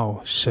知道，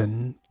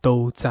神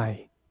都在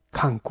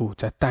看顾，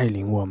在带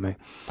领我们，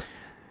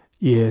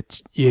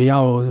也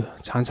要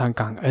常常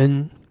感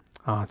恩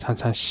常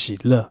常喜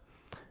乐。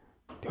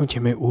弟兄姐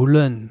妹，无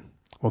论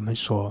我们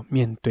所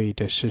面对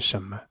的是什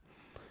么，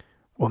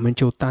我们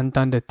就单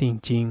单的定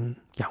睛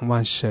仰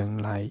望神，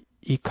来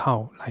依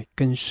靠，来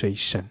跟随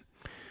神，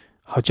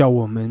好叫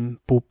我们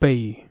不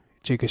被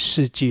这个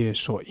世界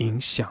所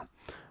影响，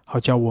好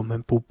叫我们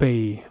不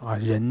被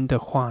人的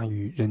话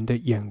语、人的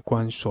眼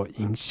光所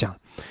影响，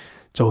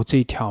走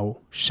这条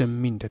生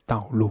命的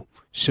道路，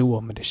使我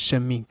们的生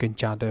命更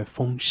加的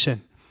丰盛。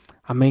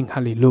阿们，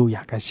哈利路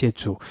亚，感谢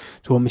主。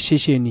主，我们谢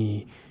谢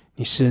你，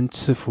你施恩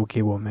赐福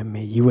给我们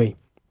每一位，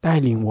带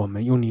领我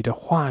们，用你的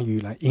话语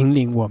来引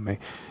领我们。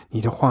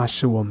你的话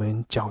是我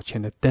们脚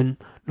前的灯，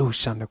路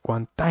上的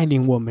光，带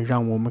领我们，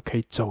让我们可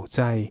以走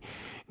在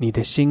你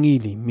的心意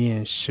里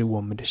面，使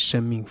我们的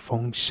生命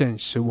丰盛，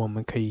使我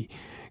们可以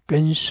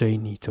跟随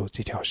你走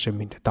这条生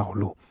命的道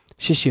路。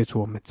谢谢主，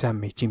我们赞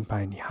美敬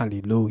拜你，哈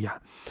利路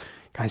亚！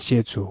感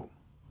谢主，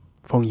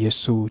奉耶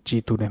稣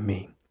基督的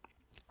名，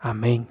阿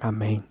们，阿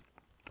们，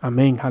阿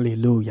们，哈利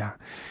路亚，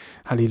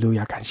哈利路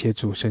亚！感谢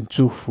主，神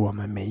祝福我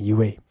们每一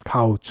位，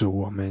靠主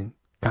我们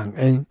感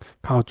恩，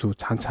靠主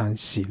常常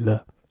喜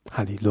乐，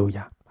哈利路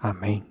亚，阿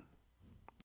们。